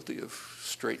 They're guilty of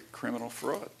straight criminal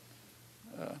fraud.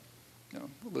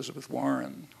 Elizabeth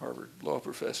Warren, Harvard law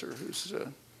professor, who's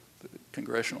the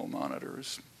congressional monitor,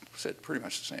 has said pretty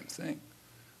much the same thing.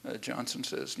 Johnson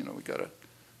says, we got to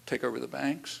take over the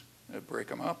banks, break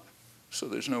them up, so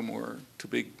there's no more too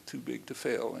big to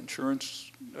fail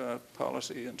insurance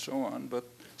policy and so on. But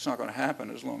it's not going to happen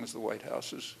as long as the White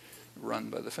House is run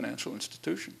by the financial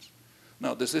institutions.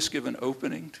 Now, does this give an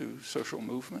opening to social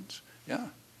movements? Yeah.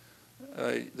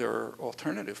 There are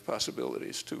alternative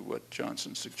possibilities to what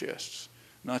Johnson suggests,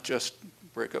 not just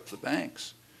break up the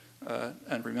banks.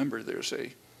 And remember, there's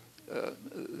a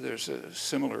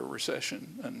similar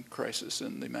recession and crisis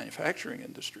in the manufacturing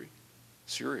industry,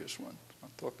 serious one,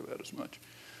 not talked about as much.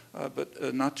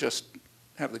 But not just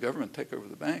have the government take over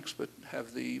the banks, but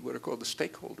have what are called the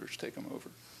stakeholders take them over.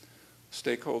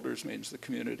 Stakeholders means the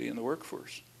community and the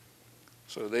workforce.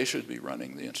 So they should be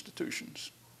running the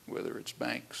institutions, whether it's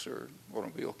banks or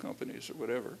automobile companies or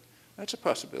whatever. That's a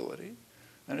possibility.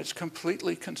 And it's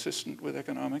completely consistent with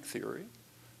economic theory.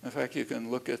 In fact, you can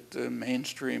look at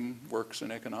mainstream works in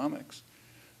economics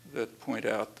that point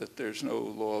out that there's no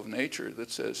law of nature that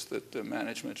says that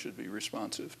management should be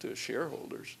responsive to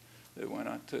shareholders. Why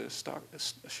not to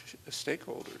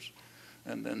stakeholders?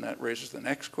 And then that raises the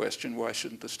next question, why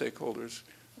shouldn't the stakeholders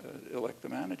elect the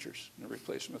managers and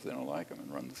replace them if they don't like them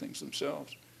and run the things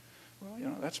themselves?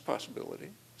 Well, that's a possibility.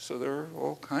 So there are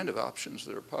all kind of options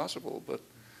that are possible, but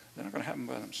they're not going to happen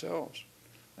by themselves.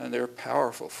 And there are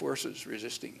powerful forces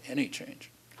resisting any change,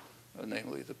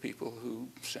 namely the people who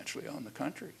essentially own the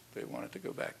country. They want it to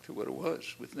go back to what it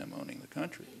was with them owning the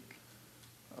country.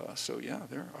 So yeah,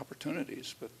 there are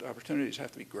opportunities, but opportunities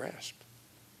have to be grasped.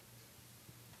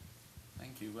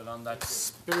 Thank you. Well, on that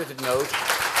spirited note,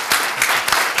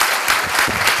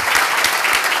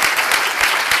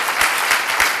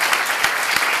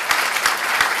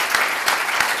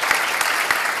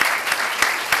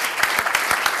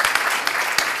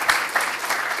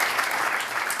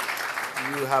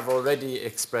 you have already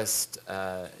expressed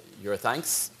your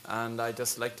thanks, and I'd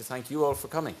just like to thank you all for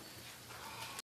coming.